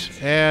albums,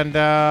 and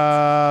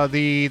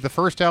the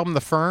first album,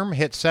 The Firm,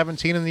 hit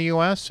 17 in the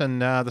U.S.,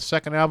 and the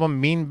second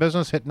album, Mean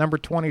Business, hit number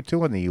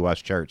 22 in the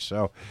U.S. charts.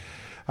 So,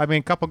 I mean,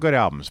 a couple good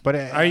albums. But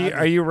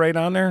are you right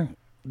on there?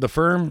 The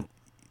Firm.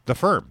 The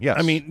Firm, yes.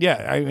 I mean,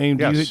 yeah. I mean,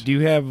 yes. do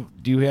you have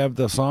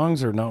the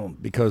songs or no?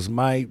 Because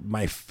my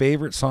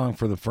favorite song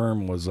for The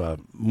Firm was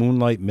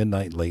 "Moonlight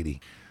Midnight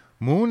Lady."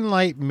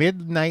 Moonlight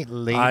Midnight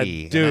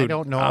Lady. Dude, I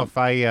don't know if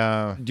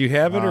I. Do you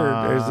have it,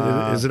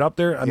 or is it up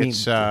there? I mean,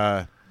 it's.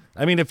 I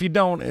mean, if you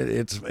don't,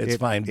 it's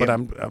fine. But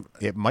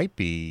it might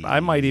be. I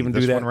might even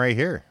this do that one right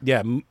here.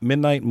 Yeah,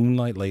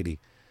 Moonlight Lady.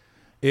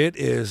 It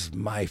is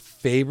my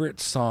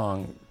favorite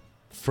song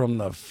from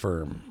The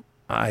Firm.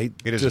 It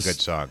is a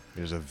good song.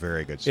 It is a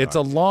very good song. It's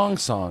a long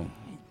song,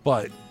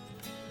 but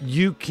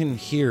you can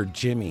hear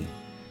Jimmy,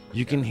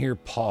 you can hear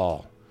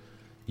Paul,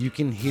 you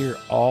can hear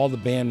all the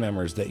band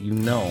members that you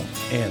know.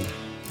 And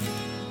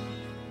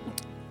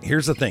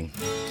here's the thing.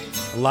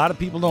 A lot of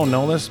people don't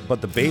know this,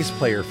 but the bass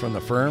player from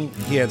The Firm,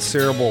 he had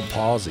cerebral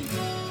palsy.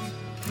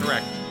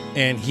 Correct.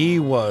 And he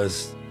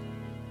was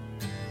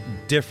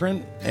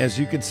different, as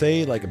you could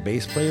say, like a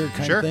bass player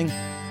kind of thing.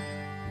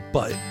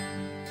 But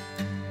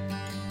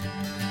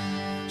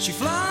she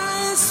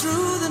flies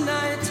through the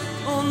night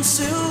on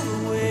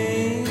silver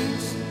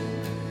wings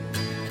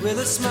with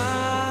a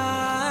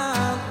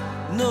smile,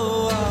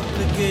 no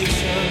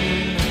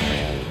obligation.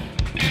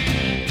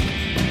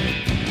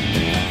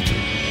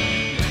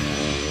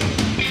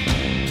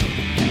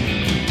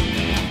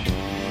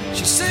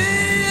 She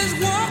says,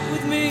 walk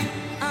with me,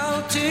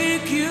 I'll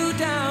take you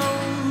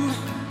down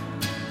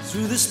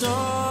through the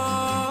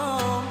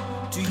storm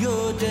to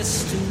your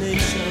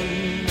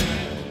destination.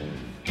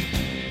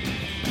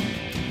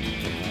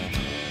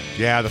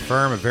 Yeah, The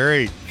Firm, a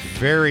very,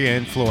 very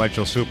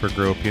influential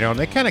supergroup. You know, and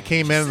they kind of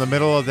came in the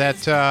middle of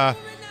that.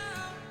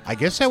 I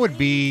guess that would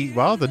be,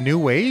 well, the new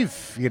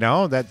wave. You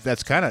know,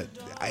 that's kind of.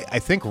 I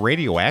think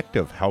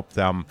Radioactive helped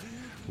them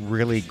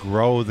really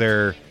grow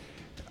their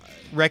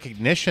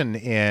recognition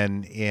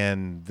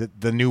in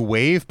the new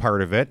wave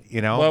part of it.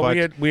 You know, well,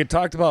 but, we had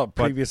talked about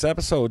previous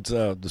episodes,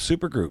 the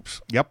supergroups.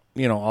 Yep.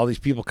 You know, all these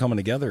people coming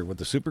together with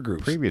the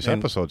supergroups. Previous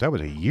episodes, that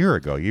was a year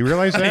ago. You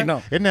realize that? I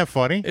know. Isn't that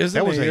funny?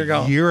 That was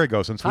a year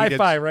ago since we did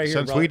five right here,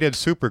 since we did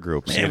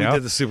supergroups. Man, you know? we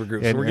did the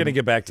supergroups. And we're going to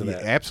get back to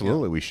that.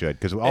 Absolutely, we should,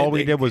 because all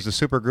we did was the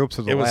supergroups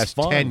of the last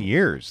 10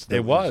 years.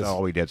 It was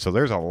all we did. So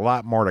there's a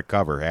lot more to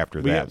cover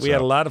after that. We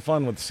had a lot of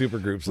fun with the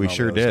supergroups. We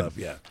sure did. Stuff.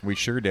 Yeah, we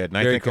sure did, and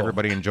Very I think cool.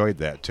 everybody enjoyed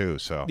that too.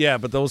 So yeah,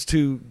 but those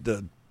two,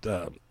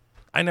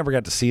 I never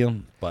got to see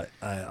them, but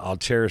I'll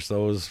cherish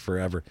those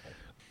forever.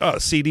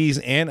 CDs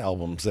and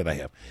albums that I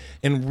have,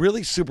 and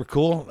really super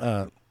cool.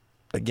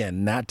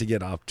 Again, not to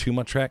get off too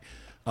much track.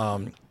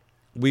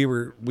 We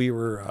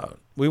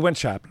went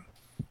shopping.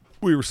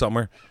 We were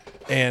somewhere,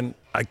 and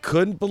I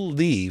couldn't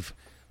believe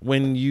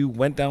when you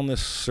went down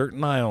this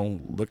certain aisle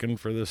looking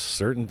for this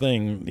certain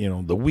thing. You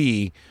know, the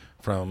Wii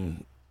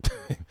from.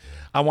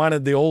 I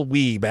wanted the old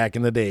Wii back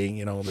in the day.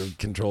 You know, the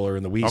controller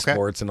and the Wii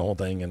Sports and the whole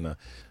thing. And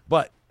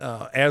but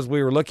as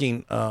we were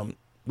looking,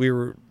 we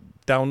were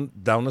down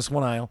this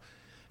one aisle.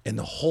 And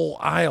the whole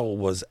aisle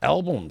was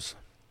albums.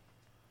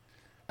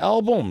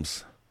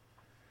 Albums.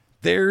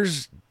 There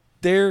is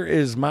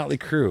Motley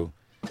Crue,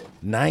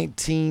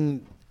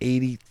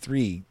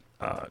 1983,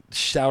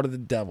 Shout of the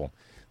Devil.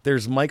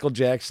 There's Michael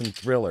Jackson,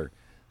 Thriller.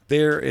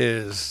 There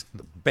is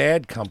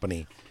Bad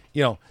Company.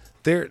 You know,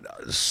 there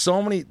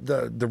so many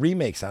the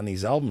remakes on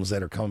these albums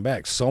that are coming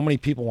back. So many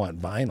people want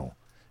vinyl.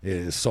 It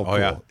is so cool.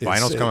 Yeah,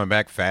 vinyl's coming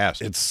back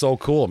fast. It's so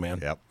cool, man.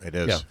 Yep, it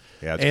is.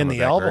 Yeah, it's and coming the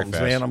back albums,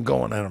 very fast. man. I'm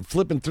going and I'm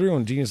flipping through,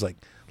 and Gene's like,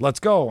 "Let's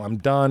go. I'm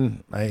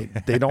done.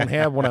 They don't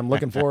have what I'm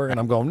looking for."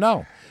 And I'm going,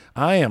 "No,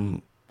 I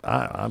want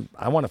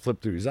to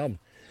flip through these albums."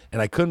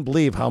 And I couldn't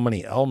believe how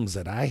many albums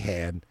that I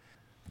had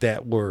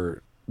that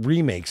were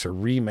remakes or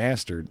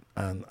remastered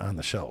on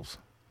the shelves.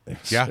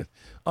 It's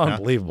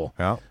unbelievable.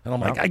 Yeah. And I'm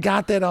like, I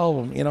got that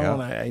album, you know.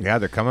 Yeah, And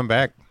they're coming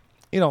back.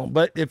 You know,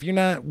 but if you're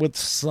not with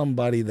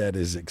somebody that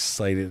is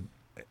excited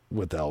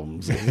with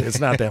albums, it's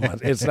not that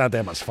much. It's not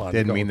that much fun.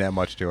 Didn't mean that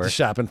much to her.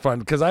 Shop in front,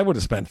 because I would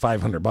have spent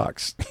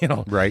 $500, you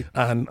know,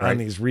 on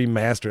these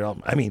remastered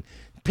albums. I mean,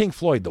 Pink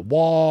Floyd, The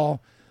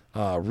Wall,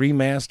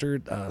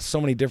 remastered.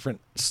 So many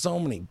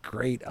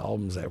great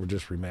albums that were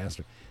just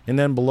remastered. And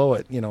then below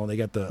it, you know, they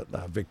got the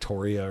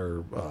Victoria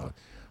or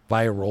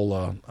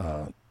Viola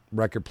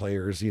record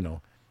players. You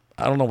know,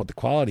 I don't know what the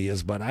quality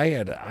is, but I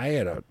had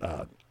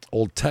a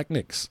old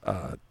Technics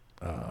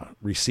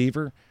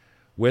receiver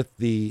with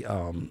the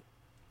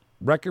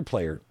record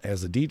player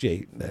as a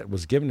DJ that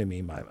was given to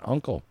me by my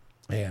uncle,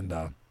 and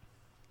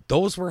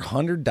those were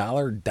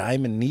 $100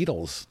 diamond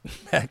needles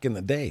back in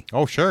the day.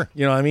 Oh, sure.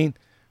 You know what I mean?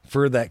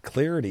 For that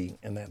clarity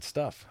and that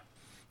stuff.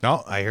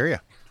 No, I hear you.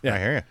 Yeah. I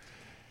hear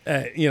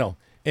you. You know,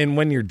 and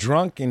when you're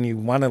drunk and you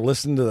want to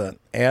listen to the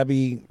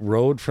Abbey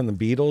Road from the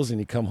Beatles and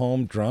you come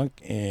home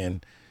drunk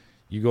and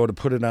you go to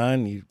put it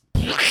on, you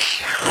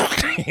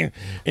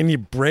and you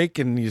break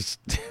and you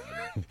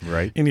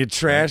right and you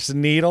trash the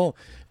needle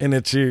and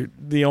it's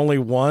the only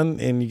one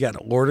and you got to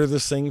order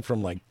this thing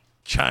from like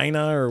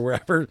China or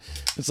wherever.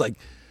 It's like,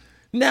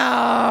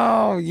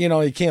 no, you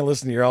know, you can't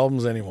listen to your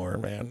albums anymore,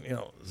 man. You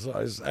know, so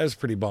I was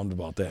pretty bummed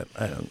about that.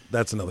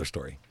 That's another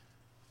story.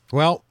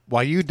 Well,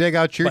 while you dig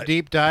out your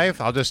deep dive,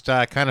 I'll just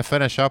kind of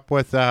finish up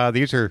with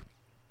these are.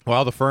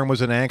 Well, the Firm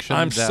was in action.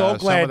 I'm so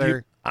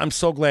glad I'm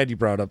so glad you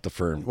brought up the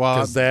Firm. Well,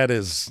 because that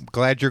is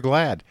glad you're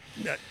glad.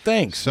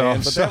 Thanks, so,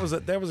 man. But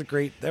that was a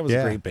great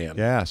band.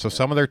 Yeah. So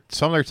some of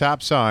their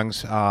top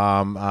songs,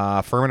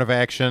 Affirmative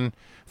Action,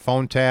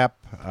 Phone Tap,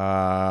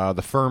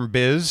 the Firm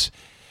Biz,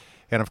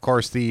 and of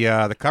course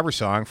the cover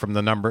song from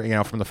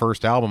from the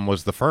first album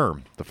was The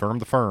Firm,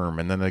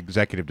 and then the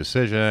Executive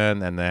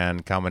Decision, and then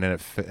coming in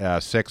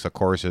at 6, of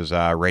course, is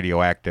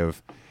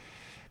Radioactive.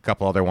 A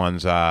couple other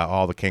ones,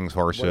 All the King's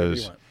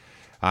Horses.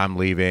 I'm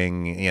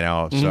Leaving,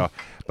 so,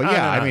 but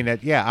yeah, I mean,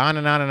 on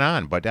and on and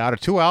on. But out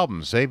of 2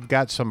 albums, they've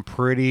got some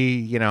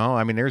pretty,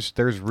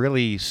 there's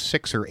really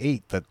 6 or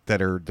 8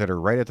 that are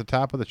right at the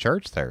top of the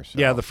charts there. So.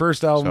 Yeah, the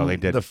first album.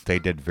 So they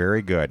did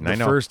very good. And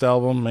the first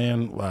album,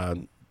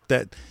 man,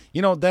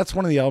 that's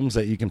one of the albums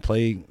that you can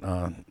play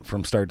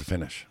from start to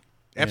finish.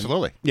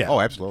 Absolutely. And, yeah. Oh,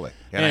 absolutely.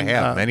 And I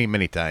have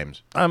many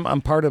times. I'm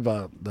part of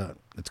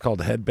it's called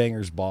the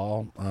Headbangers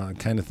Ball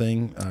kind of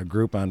thing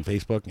group on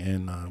Facebook,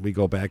 and we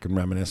go back and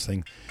reminisce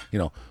things.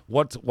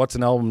 What's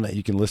an album that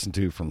you can listen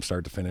to from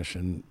start to finish,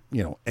 and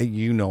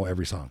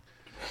every song.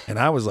 And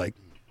I was like,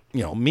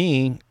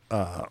 me.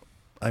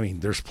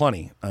 There's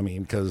plenty.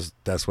 Because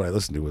that's what I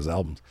listened to was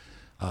albums.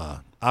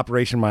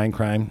 Operation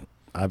Mindcrime,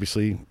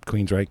 obviously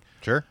Queensryche.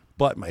 Sure.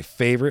 But my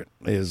favorite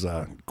is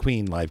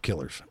Queen Live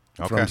Killers.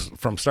 Okay.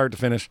 From start to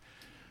finish,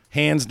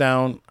 hands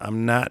down.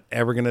 I'm not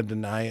ever going to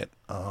deny it.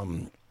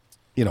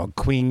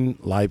 Queen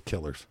Live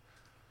Killers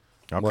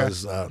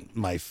was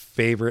my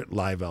favorite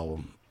live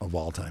album of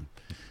all time.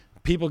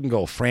 People can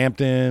go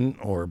Frampton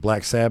or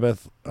Black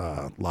Sabbath,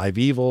 Live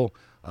Evil,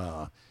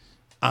 on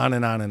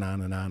and on and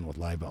on and on with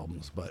live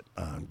albums, but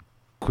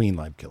Queen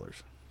Live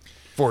Killers,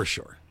 for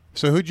sure.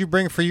 So who'd you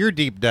bring for your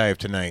deep dive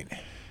tonight?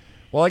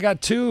 Well, I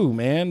got 2,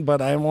 man,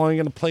 but I'm only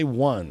going to play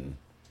 1,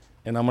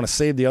 and I'm going to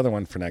save the other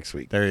one for next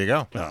week. There you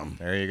go.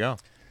 There you go.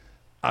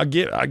 I'll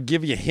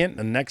give you a hint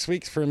in next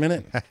week's for a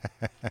minute.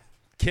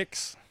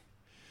 Kicks.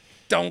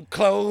 Don't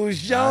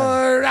close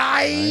your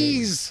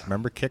eyes. I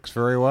remember Kicks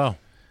very well.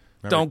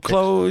 Don't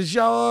close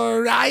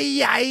your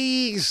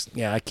eyes.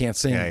 Yeah, I can't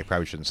sing. Yeah, you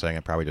probably shouldn't sing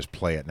it. Probably just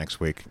play it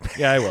next week.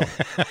 Yeah, I will.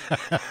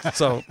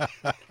 So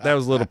that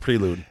was a little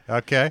prelude.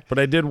 Okay. But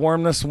I did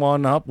warm this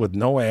one up with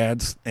no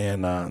ads.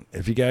 And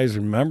if you guys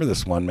remember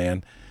this one,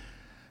 man,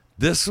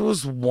 this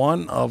was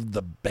one of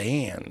the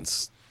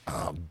bands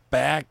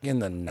back in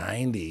the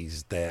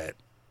 90s that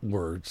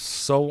were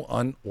so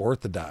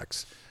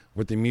unorthodox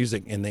with the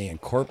music, and they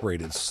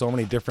incorporated so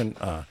many different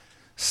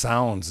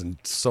sounds and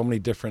so many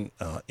different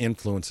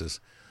influences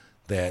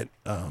that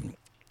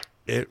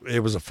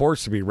it was a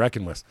force to be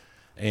reckoned with.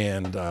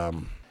 And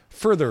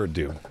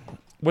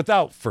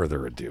without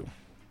further ado,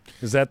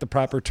 is that the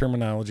proper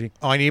terminology?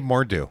 Oh, I need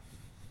more do.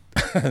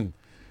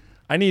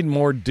 I need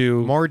more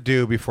do. More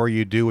do before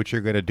you do what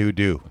you're going to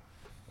do.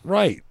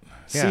 Right.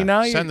 Yeah, see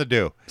now send the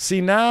do.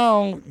 See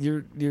now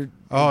you're.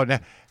 Oh,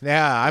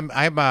 yeah.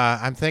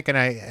 I'm thinking.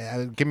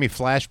 Give me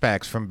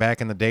flashbacks from back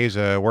in the days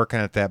of working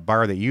at that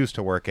bar that you used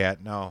to work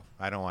at. No,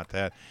 I don't want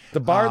that. The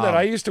bar that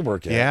I used to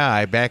work at.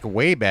 Yeah,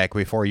 way back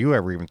before you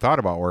ever even thought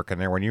about working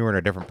there, when you were in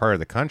a different part of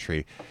the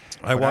country.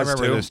 I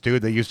remember this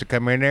dude that used to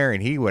come in there,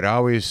 and he would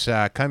always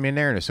come in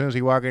there, and as soon as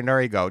he walked in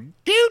there, he'd go,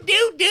 do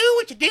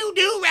what you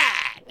do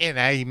right,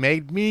 and he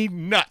made me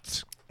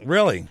nuts.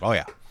 Really? Oh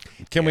yeah.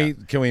 Can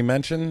we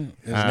mention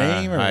his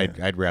name? Or?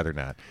 I'd rather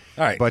not.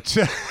 All right, but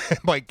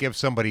might give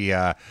somebody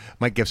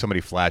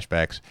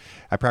flashbacks.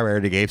 I probably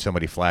already gave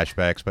somebody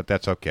flashbacks, but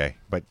that's okay.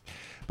 But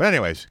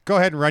anyways, go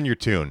ahead and run your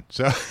tune.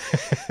 So, all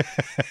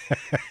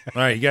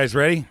right, you guys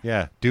ready?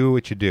 Yeah, do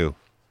what you do.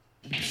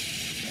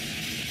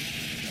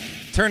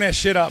 Turn that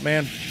shit up,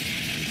 man.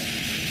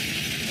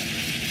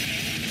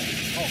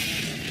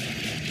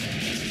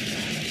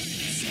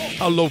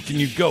 How low can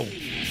you go?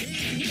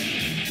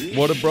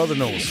 What a brother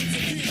knows.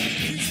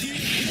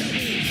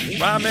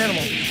 Rhyme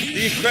Animal,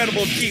 the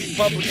incredible Chief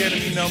Public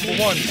Enemy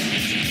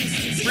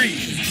 #1. Free,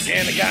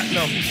 and I got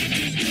numbers.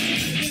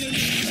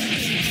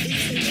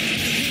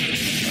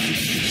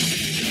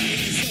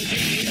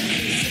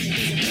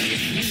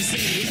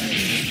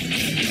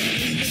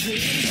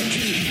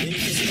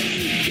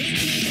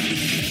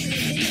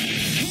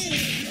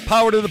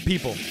 Power to the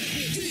people.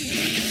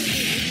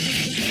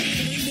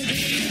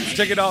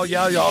 Check it out,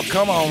 y'all.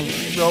 Come on,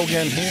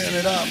 Rogan, hearing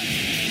it up.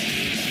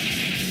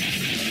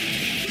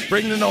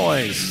 Bring the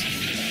noise.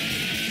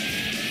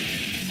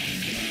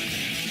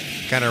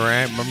 Kind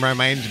of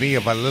reminds me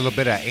of a little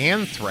bit of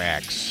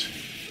Anthrax.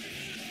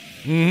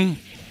 Mm-hmm.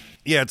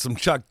 Yeah, it's some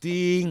Chuck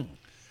D,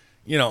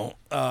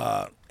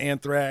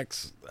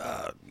 Anthrax.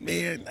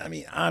 Man, I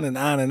mean, on and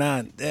on and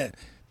on.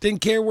 Didn't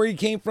care where you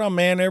came from,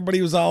 man.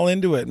 Everybody was all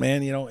into it,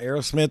 man.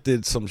 Aerosmith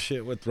did some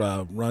shit with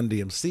Run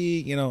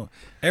DMC.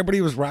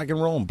 Everybody was rock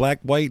and rolling. Black,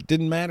 white,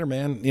 didn't matter,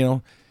 man.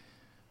 You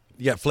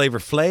got Flavor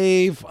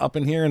Flav up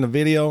in here in the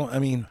video. I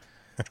mean,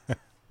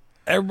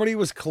 everybody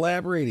was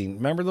collaborating.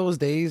 Remember those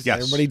days? Yes.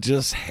 Everybody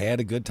just had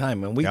a good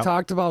time. And we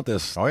talked about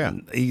this. Oh, yeah.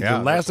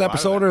 The last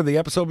episode or the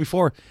episode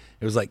before,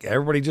 it was like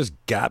everybody just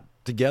got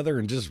together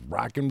and just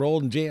rock and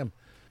rolled and jam.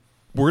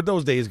 Where'd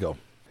those days go?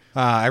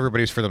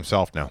 Everybody's for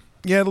themselves now.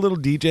 Yeah, the little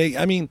DJ.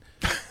 I mean,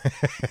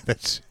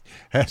 that's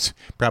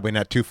probably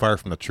not too far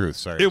from the truth.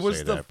 Sorry, it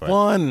was the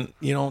fun.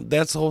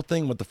 That's the whole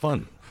thing with the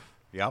fun.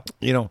 Yep.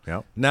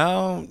 Yep.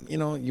 Now,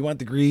 you want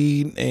the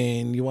greed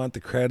and you want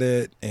the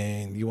credit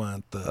and you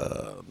want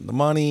the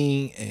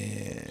money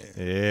and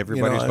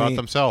everybody's about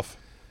themselves.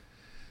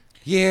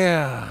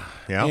 Yeah.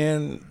 Yeah.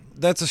 And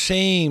that's a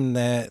shame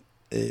that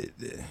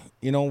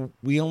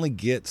we only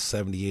get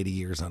 70, 80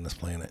 years on this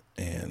planet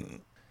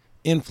and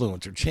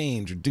influence or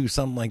change or do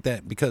something like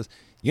that because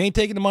you ain't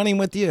taking the money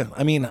with you.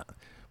 I mean,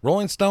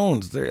 Rolling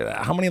Stones,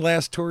 how many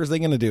last tours are they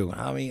going to do?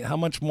 I mean, how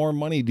much more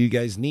money do you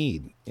guys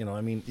need?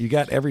 You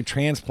got every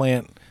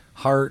transplant,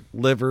 heart,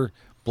 liver,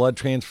 blood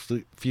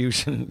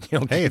transfusion.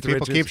 Hey, if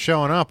people keep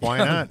showing up, why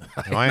not?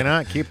 Why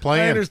not? Keep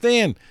playing. I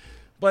understand.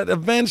 But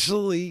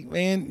eventually,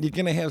 man, you're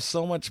going to have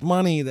so much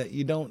money that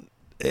you don't.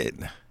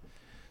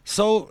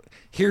 So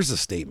here's a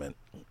statement,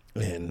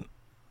 and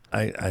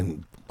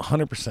I'm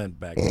 100%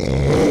 back.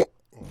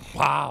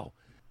 Wow.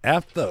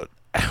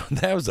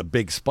 That was a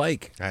big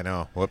spike. I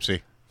know.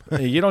 Whoopsie.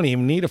 You don't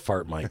even need a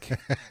fart mic.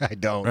 I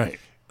don't. Right.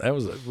 That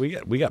was we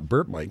got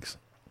burp mics.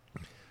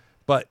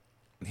 But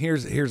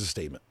here's a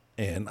statement,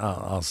 and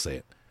I'll say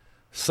it.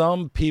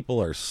 Some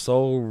people are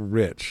so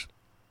rich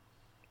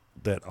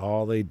that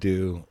all they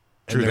do,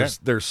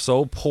 they're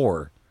so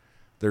poor,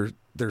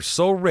 they're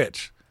so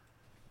rich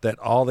that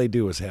all they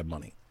do is have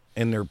money,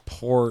 and they're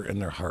poor in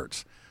their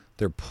hearts.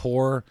 They're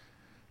poor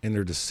in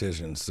their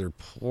decisions. They're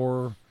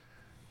poor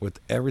with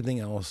everything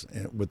else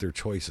and with their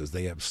choices.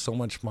 They have so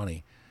much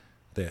money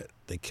that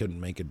they couldn't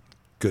make a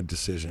good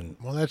decision.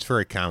 Well, that's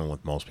very common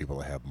with most people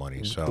that have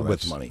money. So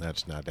with money,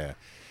 that's not that.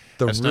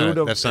 That's not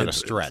a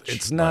stretch.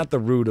 It's not the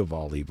root of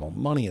all evil.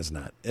 Money is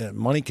not.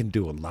 Money can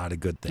do a lot of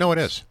good things. No, it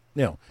is.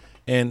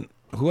 And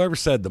whoever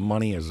said the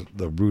money is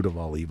the root of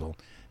all evil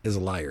is a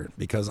liar,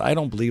 because I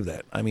don't believe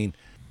that. I mean,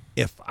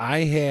 if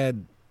I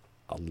had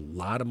a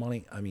lot of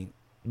money, I mean,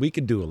 we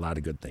could do a lot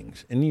of good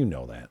things, and you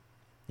know that.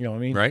 You know what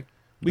I mean? Right.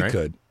 We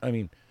could. I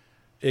mean,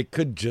 it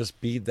could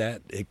just be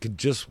that. It could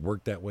just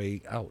work that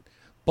way out.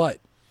 But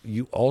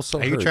you also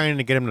Are you trying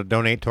to get him to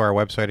donate to our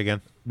website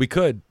again? We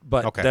could,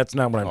 but that's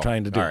not what I'm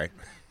trying to do. All right.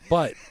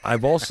 But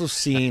I've also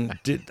seen.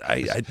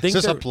 I think is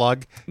this a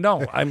plug?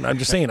 No, I'm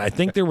just saying. I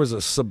think there was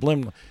a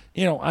subliminal.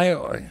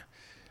 I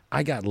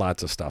got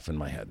lots of stuff in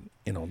my head,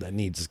 that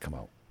needs to come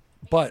out.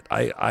 But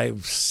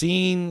I've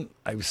seen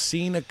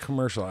a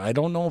commercial. I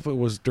don't know if it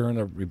was during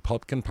the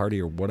Republican Party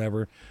or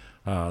whatever,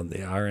 the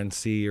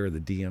RNC or the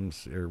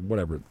DMs or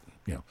whatever,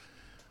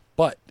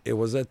 But it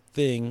was a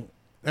thing.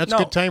 That's a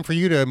good time for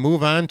you to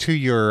move on to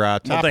your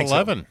top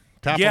 11. So.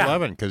 Top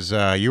 11, because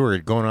you were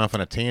going off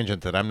on a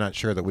tangent that I'm not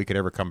sure that we could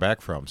ever come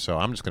back from. So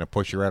I'm just going to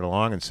push you right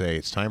along and say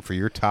it's time for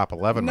your top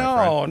 11, my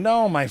friend.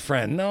 No, my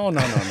friend. No.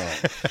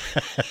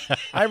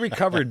 I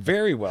recovered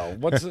very well.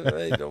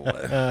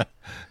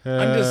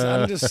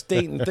 I'm just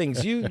stating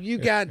things. You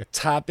got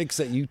topics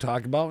that you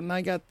talk about, and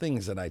I got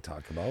things that I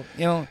talk about.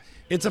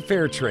 It's a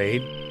fair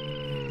trade,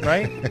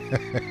 right?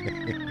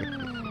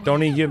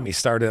 Don't even get me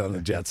started on the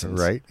Jetsons.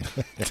 Right?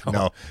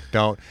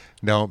 Don't,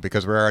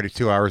 because we're already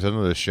 2 hours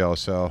into this show.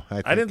 So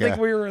I didn't think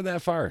we were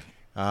that far.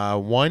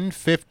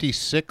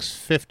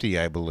 156.50,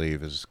 I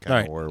believe, is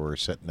kind of where we're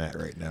sitting at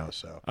right now.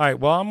 So all right.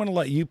 Well, I'm going to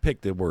let you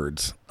pick the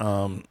words.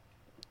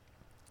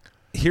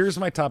 Here's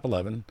my top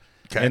 11,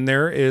 and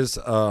there is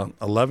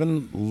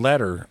 11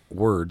 letter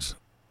words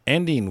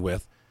ending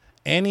with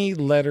any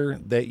letter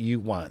that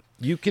you want.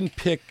 You can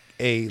pick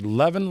a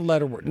 11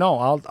 letter word. No,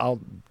 I'll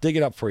dig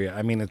it up for you.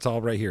 I mean, it's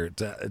all right here.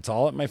 It's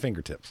all at my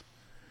fingertips.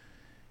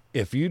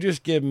 If you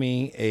just give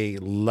me a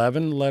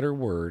 11 letter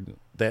word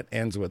that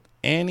ends with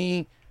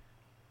any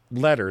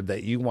letter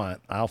that you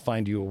want, I'll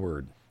find you a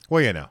word.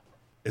 Well,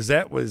 Is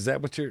that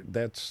what you're?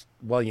 That's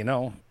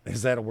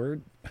Is that a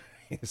word?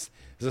 Is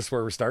this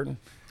where we're starting?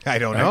 I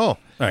don't know. All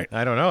right.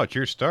 I don't know. It's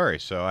your story,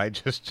 so I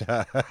just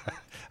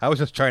I was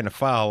just trying to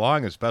follow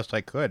along as best I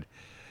could.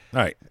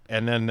 All right,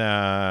 and then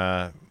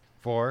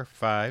 4,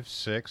 5,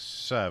 6,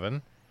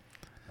 7.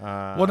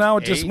 Well, now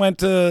it 8. just went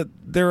to.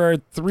 There are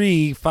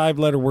 3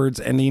 5-letter words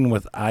ending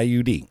with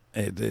IUD.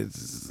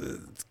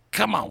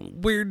 Come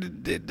on, where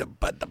did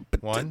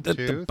 1,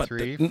 2,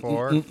 3,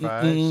 4,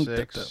 5,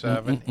 6,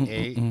 7,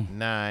 8,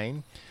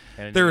 9.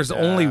 There is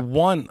only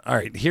one. All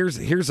right, here's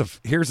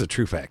a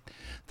true fact.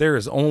 There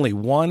is only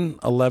one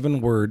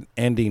 11 word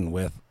ending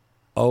with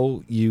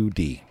There's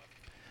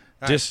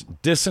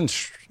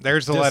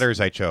the letters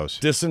I chose.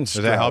 Does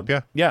that help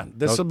you? Yeah,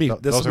 those are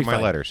my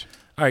fine. letters.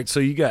 All right, so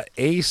you got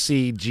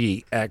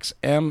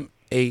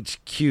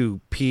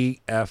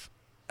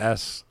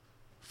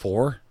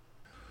ACGXMHQPFS4.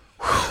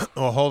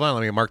 Well, hold on.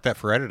 Let me mark that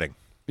for editing.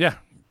 Yeah.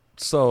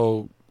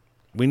 So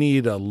we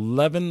need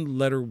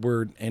 11-letter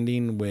word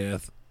ending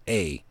with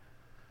A,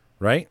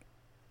 right?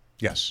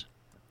 Yes.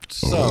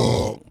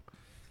 So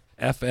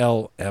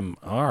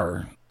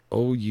FLMR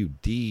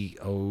OUDO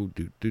Wow,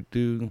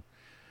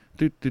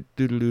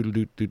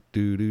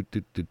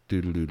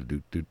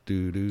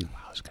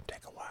 it's gonna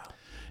take a while.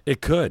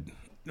 It could.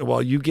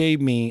 Well, you gave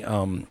me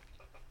a.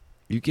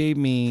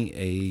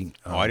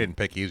 I didn't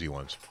pick easy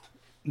ones.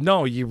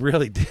 No, you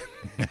really didn't.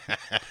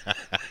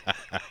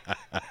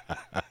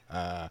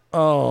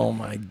 Oh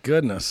my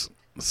goodness!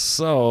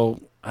 So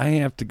I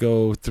have to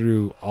go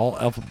through all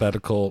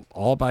alphabetical,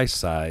 all by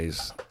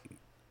size.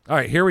 All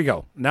right, here we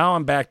go. Now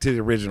I'm back to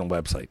the original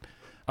website.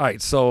 All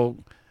right, so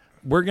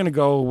we're gonna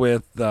go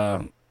with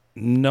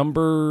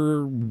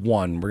number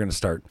 1. We're gonna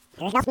start.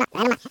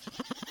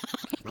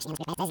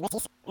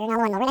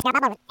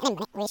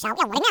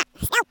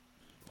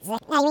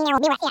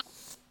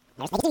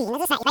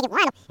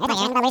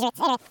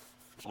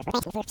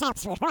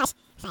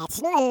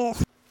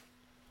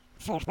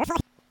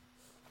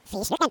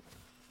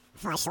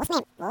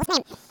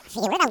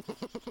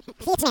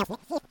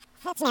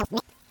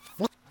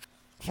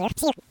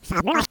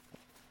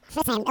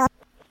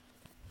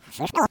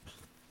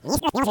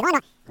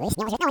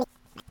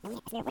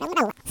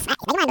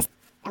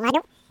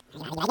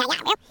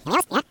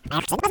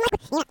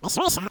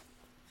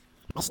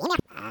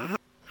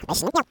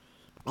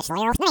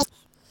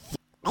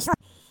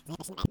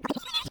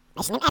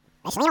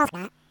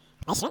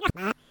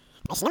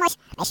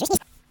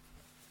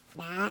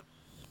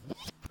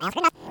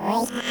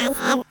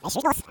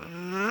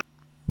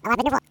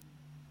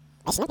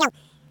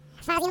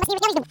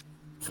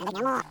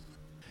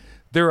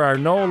 There are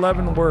no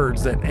 11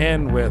 words that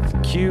end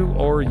with Q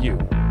or U.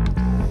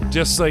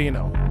 Just so you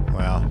know.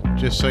 Well,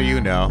 just so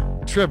you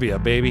know. Trivia,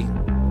 baby.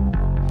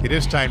 It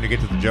is time to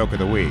get to the joke of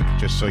the week,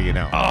 just so you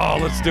know. Oh,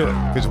 let's do it.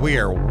 Because we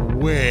are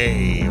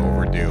way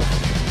overdue.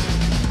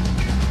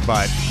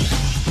 But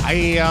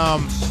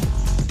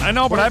I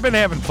know, but I've been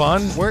having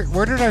fun.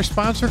 Where did our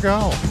sponsor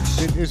go?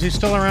 Is he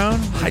still around?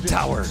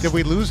 Hightower. Did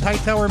we lose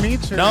Hightower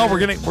Meats? Or? No, we're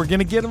gonna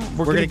get him.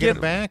 We're gonna get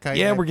him back.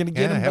 We're gonna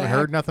get him. I haven't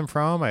heard nothing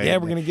from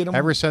him. We're gonna get him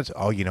ever since.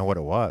 Oh, you know what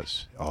it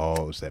was? Oh,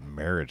 it was that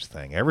marriage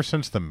thing. Ever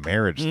since the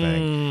marriage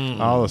thing,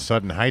 all of a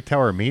sudden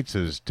Hightower Meats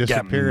has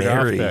disappeared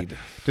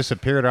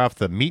off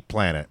the meat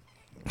planet.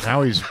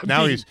 Now he's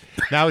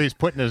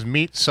putting his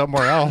meat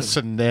somewhere else,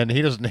 and then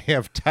he doesn't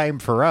have time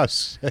for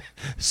us.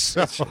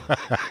 So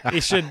he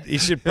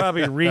should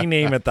probably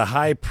rename it the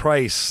High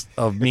Price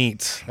of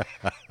Meats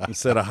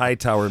instead of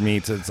Hightower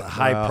Meats. It's a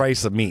high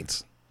price of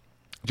meats.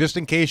 Just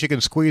in case you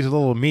can squeeze a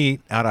little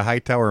meat out of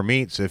Hightower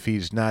Meats, if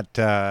he's not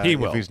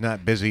if he's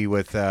not busy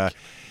with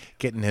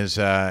getting his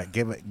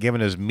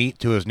giving his meat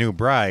to his new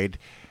bride.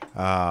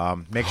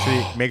 Make sure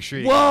you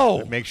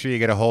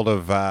get a hold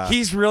of.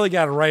 He's really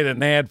got to write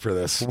an ad for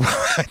this.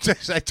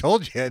 I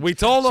told you. We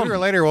told him sooner or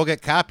later we'll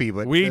get copy,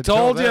 but we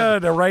told you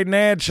to write an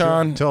ad,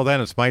 Sean. Until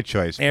then, it's my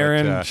choice,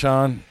 Aaron,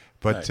 Sean.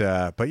 But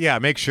yeah,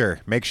 make sure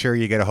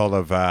you get a hold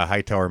of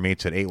Hightower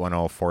Meats at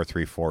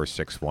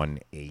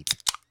 810-434-6188.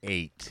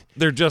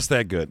 They're just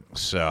that good.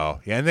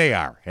 So yeah, and they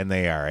are, and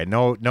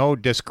no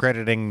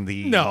discrediting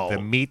the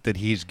meat that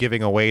he's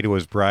giving away to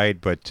his bride,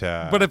 but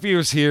if he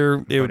was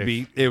here, it would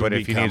be if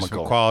comical. You need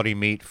some quality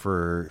meat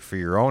for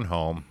your own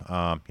home,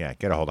 yeah,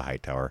 get a hold of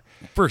Hightower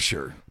for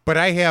sure. But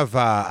I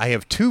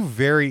have two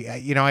very,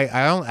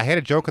 I had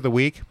a joke of the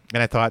week,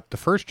 and I thought the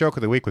first joke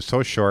of the week was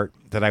so short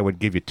that I would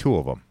give you two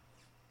of them.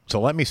 So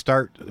let me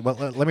start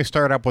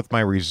up with my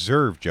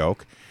reserve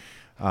joke.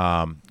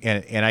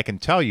 And I can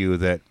tell you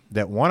that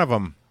one of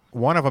them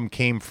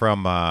came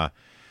from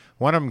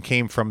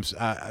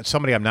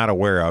somebody I'm not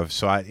aware of.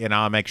 So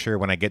I'll make sure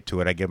when I get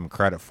to it I give him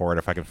credit for it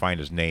if I can find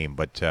his name.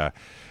 But this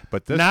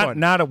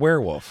not a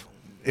werewolf.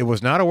 It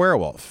was not a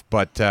werewolf,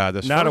 but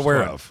this not first aware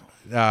one, of.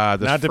 This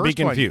not to first be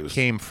confused. One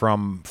came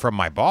from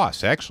my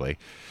boss actually.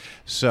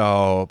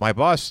 So my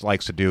boss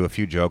likes to do a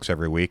few jokes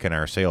every week in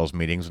our sales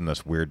meetings in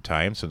this weird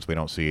time since we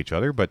don't see each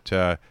other. But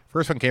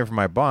first one came from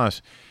my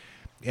boss.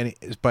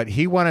 But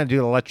he wanted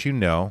to let you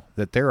know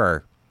that there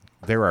are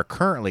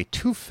currently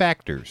two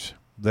factors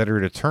that are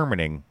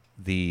determining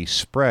the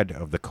spread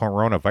of the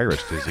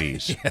coronavirus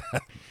disease. Yeah.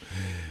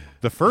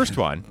 The first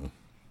one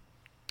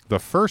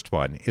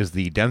is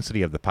the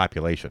density of the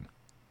population.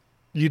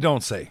 You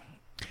don't say.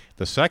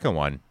 The second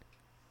one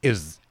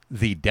is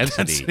the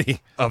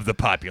density of the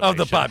population.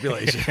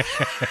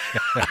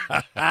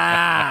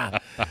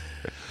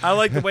 I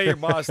like the way your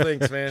boss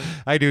thinks, man.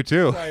 I do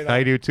too. Right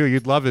I do too.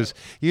 You'd love his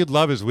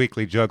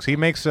weekly jokes. He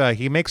makes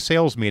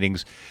sales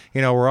meetings.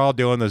 We're all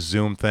doing this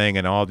Zoom thing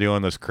and all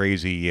doing this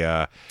crazy,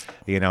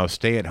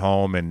 stay at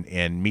home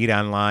and meet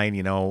online.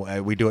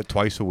 We do it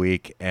twice a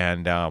week,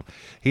 and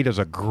he does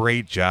a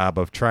great job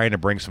of trying to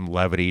bring some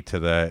levity to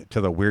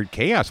the weird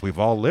chaos we've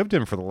all lived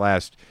in for the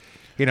last,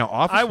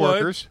 office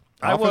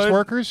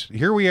workers.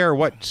 Here we are.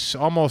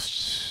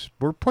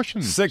 We're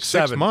pushing 6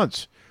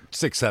 months.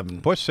 6,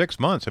 7. Push 6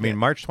 months. I mean,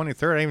 March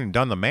 23rd. I haven't even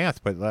done the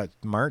math, but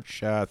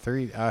March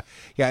 3.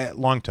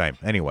 Long time.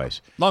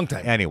 Anyways.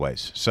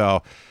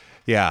 So,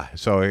 yeah.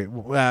 So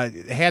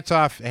hats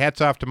off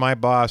to my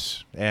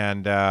boss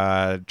and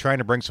trying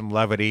to bring some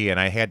levity. And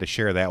I had to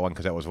share that one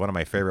because that was one of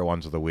my favorite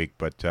ones of the week.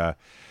 But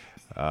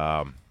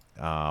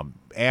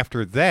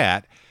after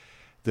that,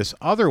 this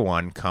other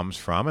one comes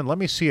from, and let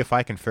me see if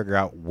I can figure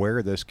out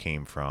where this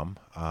came from.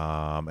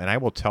 And I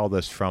will tell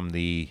this from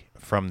the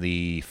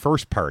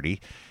first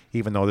party,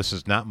 even though this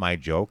is not my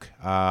joke.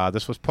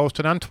 This was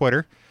posted on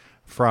Twitter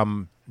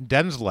from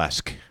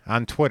Denslesk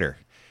on Twitter.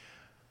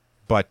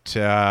 But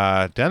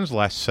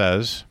Denslesk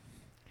says,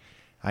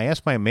 I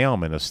asked my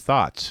mailman his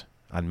thoughts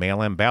on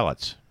mail-in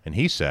ballots, and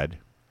he said,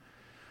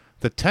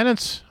 the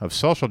tenets of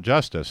social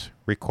justice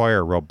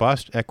require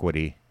robust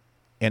equity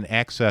in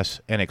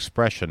access and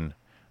expression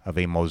of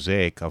a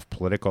mosaic of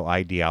political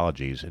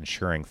ideologies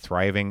ensuring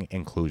thriving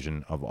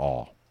inclusion of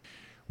all.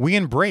 We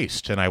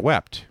embraced, and I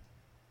wept.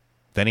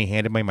 Then he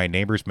handed me my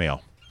neighbor's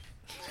mail.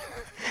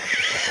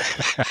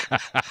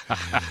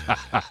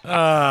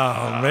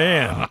 Oh,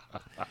 man.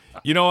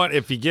 You know what?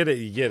 If you get it,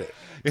 you get it.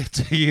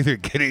 It's you either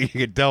get it or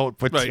you don't.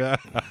 But, right.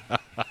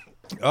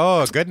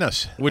 Oh,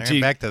 goodness.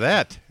 Back to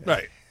that.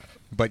 Right.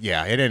 But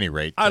yeah, at any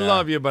rate, I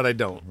love you, but I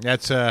don't.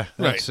 That's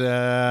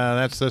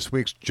this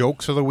week's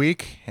Jokes of the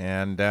Week,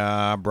 and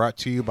brought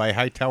to you by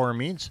Hightower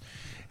Meats.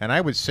 And I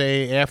would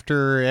say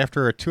after a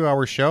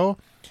 2-hour show,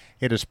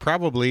 it is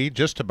probably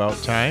just about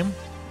time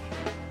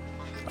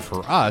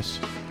for us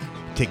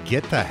to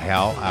get the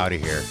hell out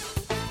of here.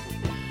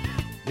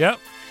 Yep.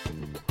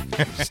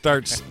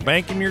 Start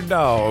spanking your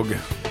dog.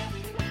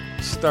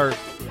 Start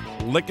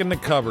licking the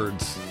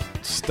cupboards.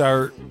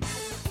 Start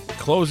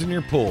closing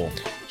your pool.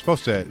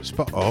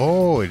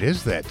 It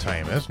is that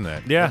time, isn't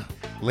it? Yeah.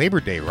 Labor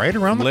Day right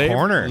around the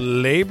corner.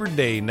 Labor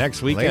Day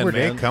next weekend, Labor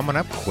Day man. coming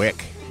up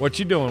quick. What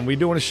you doing? We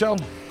doing a show?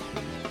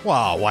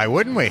 Well, why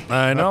wouldn't we?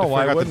 I know.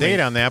 Why wouldn't the date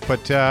on that?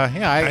 But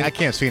I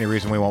can't see any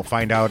reason we won't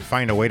find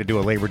a way to do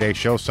a Labor Day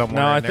show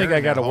somewhere. No, I think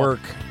I got to work.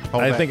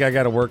 I think I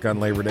got to work on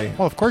Labor Day.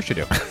 Well, of course you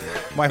do.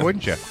 Why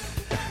wouldn't you?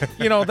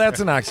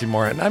 That's an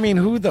oxymoron. I mean,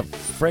 who the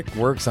frick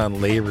works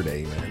on Labor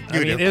Day,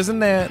 man? Isn't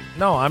that?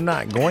 No, I'm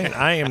not going.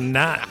 I am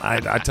not.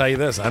 I tell you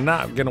this, I'm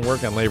not going to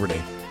work on Labor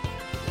Day.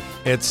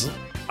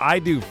 I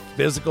do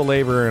physical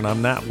labor, and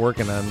I'm not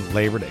working on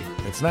Labor Day.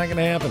 It's not going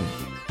to happen.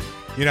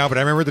 But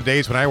I remember the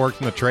days when I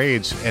worked in the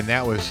trades, and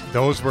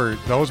those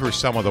were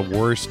some of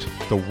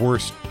the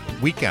worst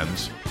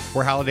weekends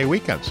were holiday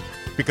weekends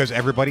because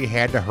everybody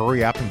had to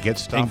hurry up and get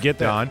stuff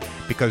done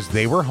because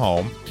they were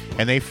home.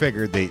 And they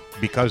figured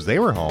because they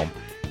were home,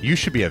 you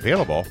should be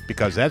available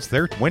because that's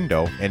their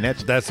window, and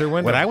that's their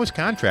window. When I was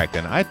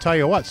contracting, I tell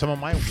you what, some of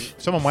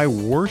my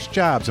worst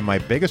jobs and my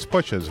biggest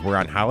pushes were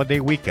on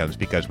holiday weekends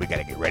because we got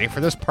to get ready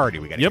for this party,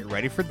 we got to get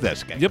ready for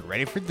this, got to get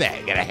ready for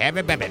that, got to have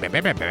it.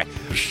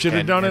 Should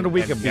have done it a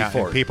week before.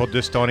 Yeah, and people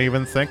just don't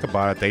even think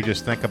about it. They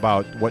just think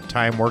about what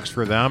time works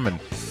for them, and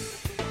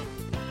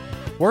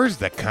where's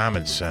the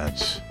common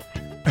sense?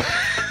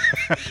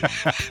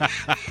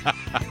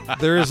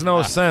 There is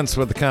no sense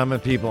with the common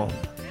people.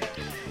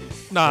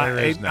 No,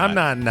 I'm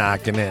not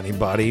knocking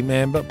anybody,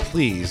 man, but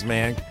please,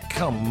 man,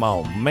 come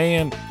on,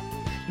 man.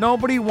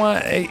 Nobody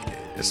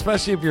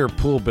especially if you're a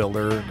pool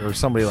builder or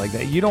somebody like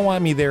that, you don't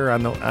want me there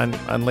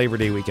on Labor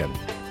Day weekend.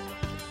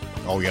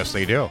 Oh, yes,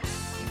 they do.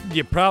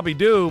 You probably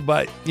do,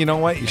 but you know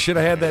what? You should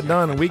have had that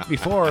done a week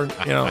before.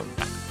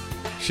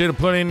 Should have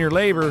put in your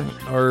labor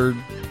or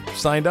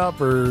signed up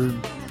or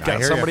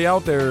got somebody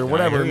out there or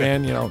whatever,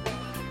 man.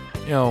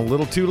 A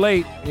little too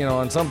late,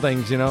 on some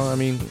things,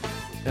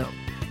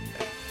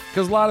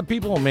 because a lot of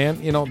people,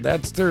 man,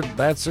 that's their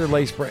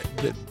last break,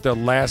 the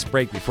last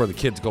break before the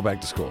kids go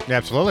back to school.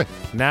 Absolutely.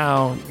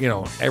 Now,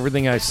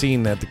 everything I've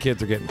seen that the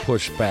kids are getting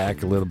pushed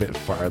back a little bit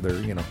farther,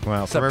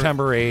 well,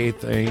 September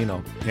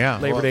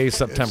 8th, Labor Day,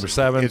 September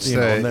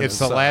 7th. It's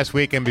the last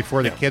weekend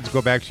before the kids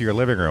go back to your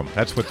living room.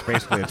 That's what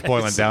basically it's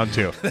boiling down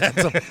to.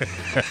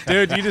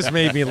 Dude, you just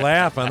made me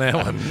laugh on that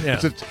one. Yeah.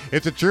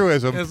 It's a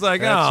truism. It's like,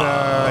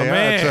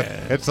 man.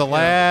 It's the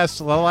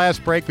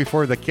last break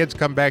before the kids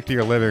come back to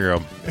your living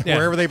room. Yeah.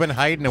 Wherever they've been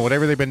hiding and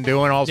whatever they've been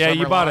doing all summer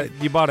long.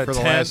 You bought a for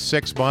tent. The last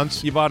 6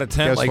 months. You bought a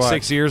tent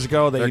 6 years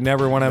ago that you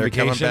never went on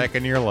vacation. Coming back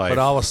in your life. But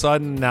all of a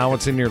sudden, now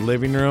it's in your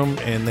living room,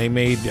 and they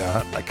made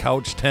a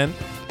couch tent,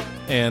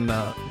 and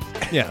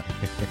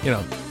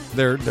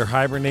they're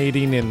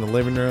hibernating in the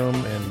living room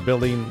and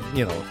building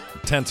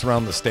tents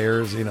around the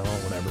stairs,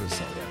 whatever.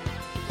 So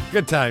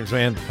good times,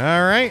 man.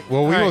 All right.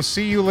 Well, we will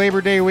see you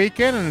Labor Day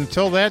weekend, and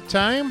until that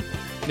time,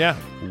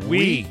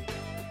 We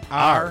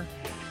are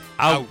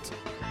out.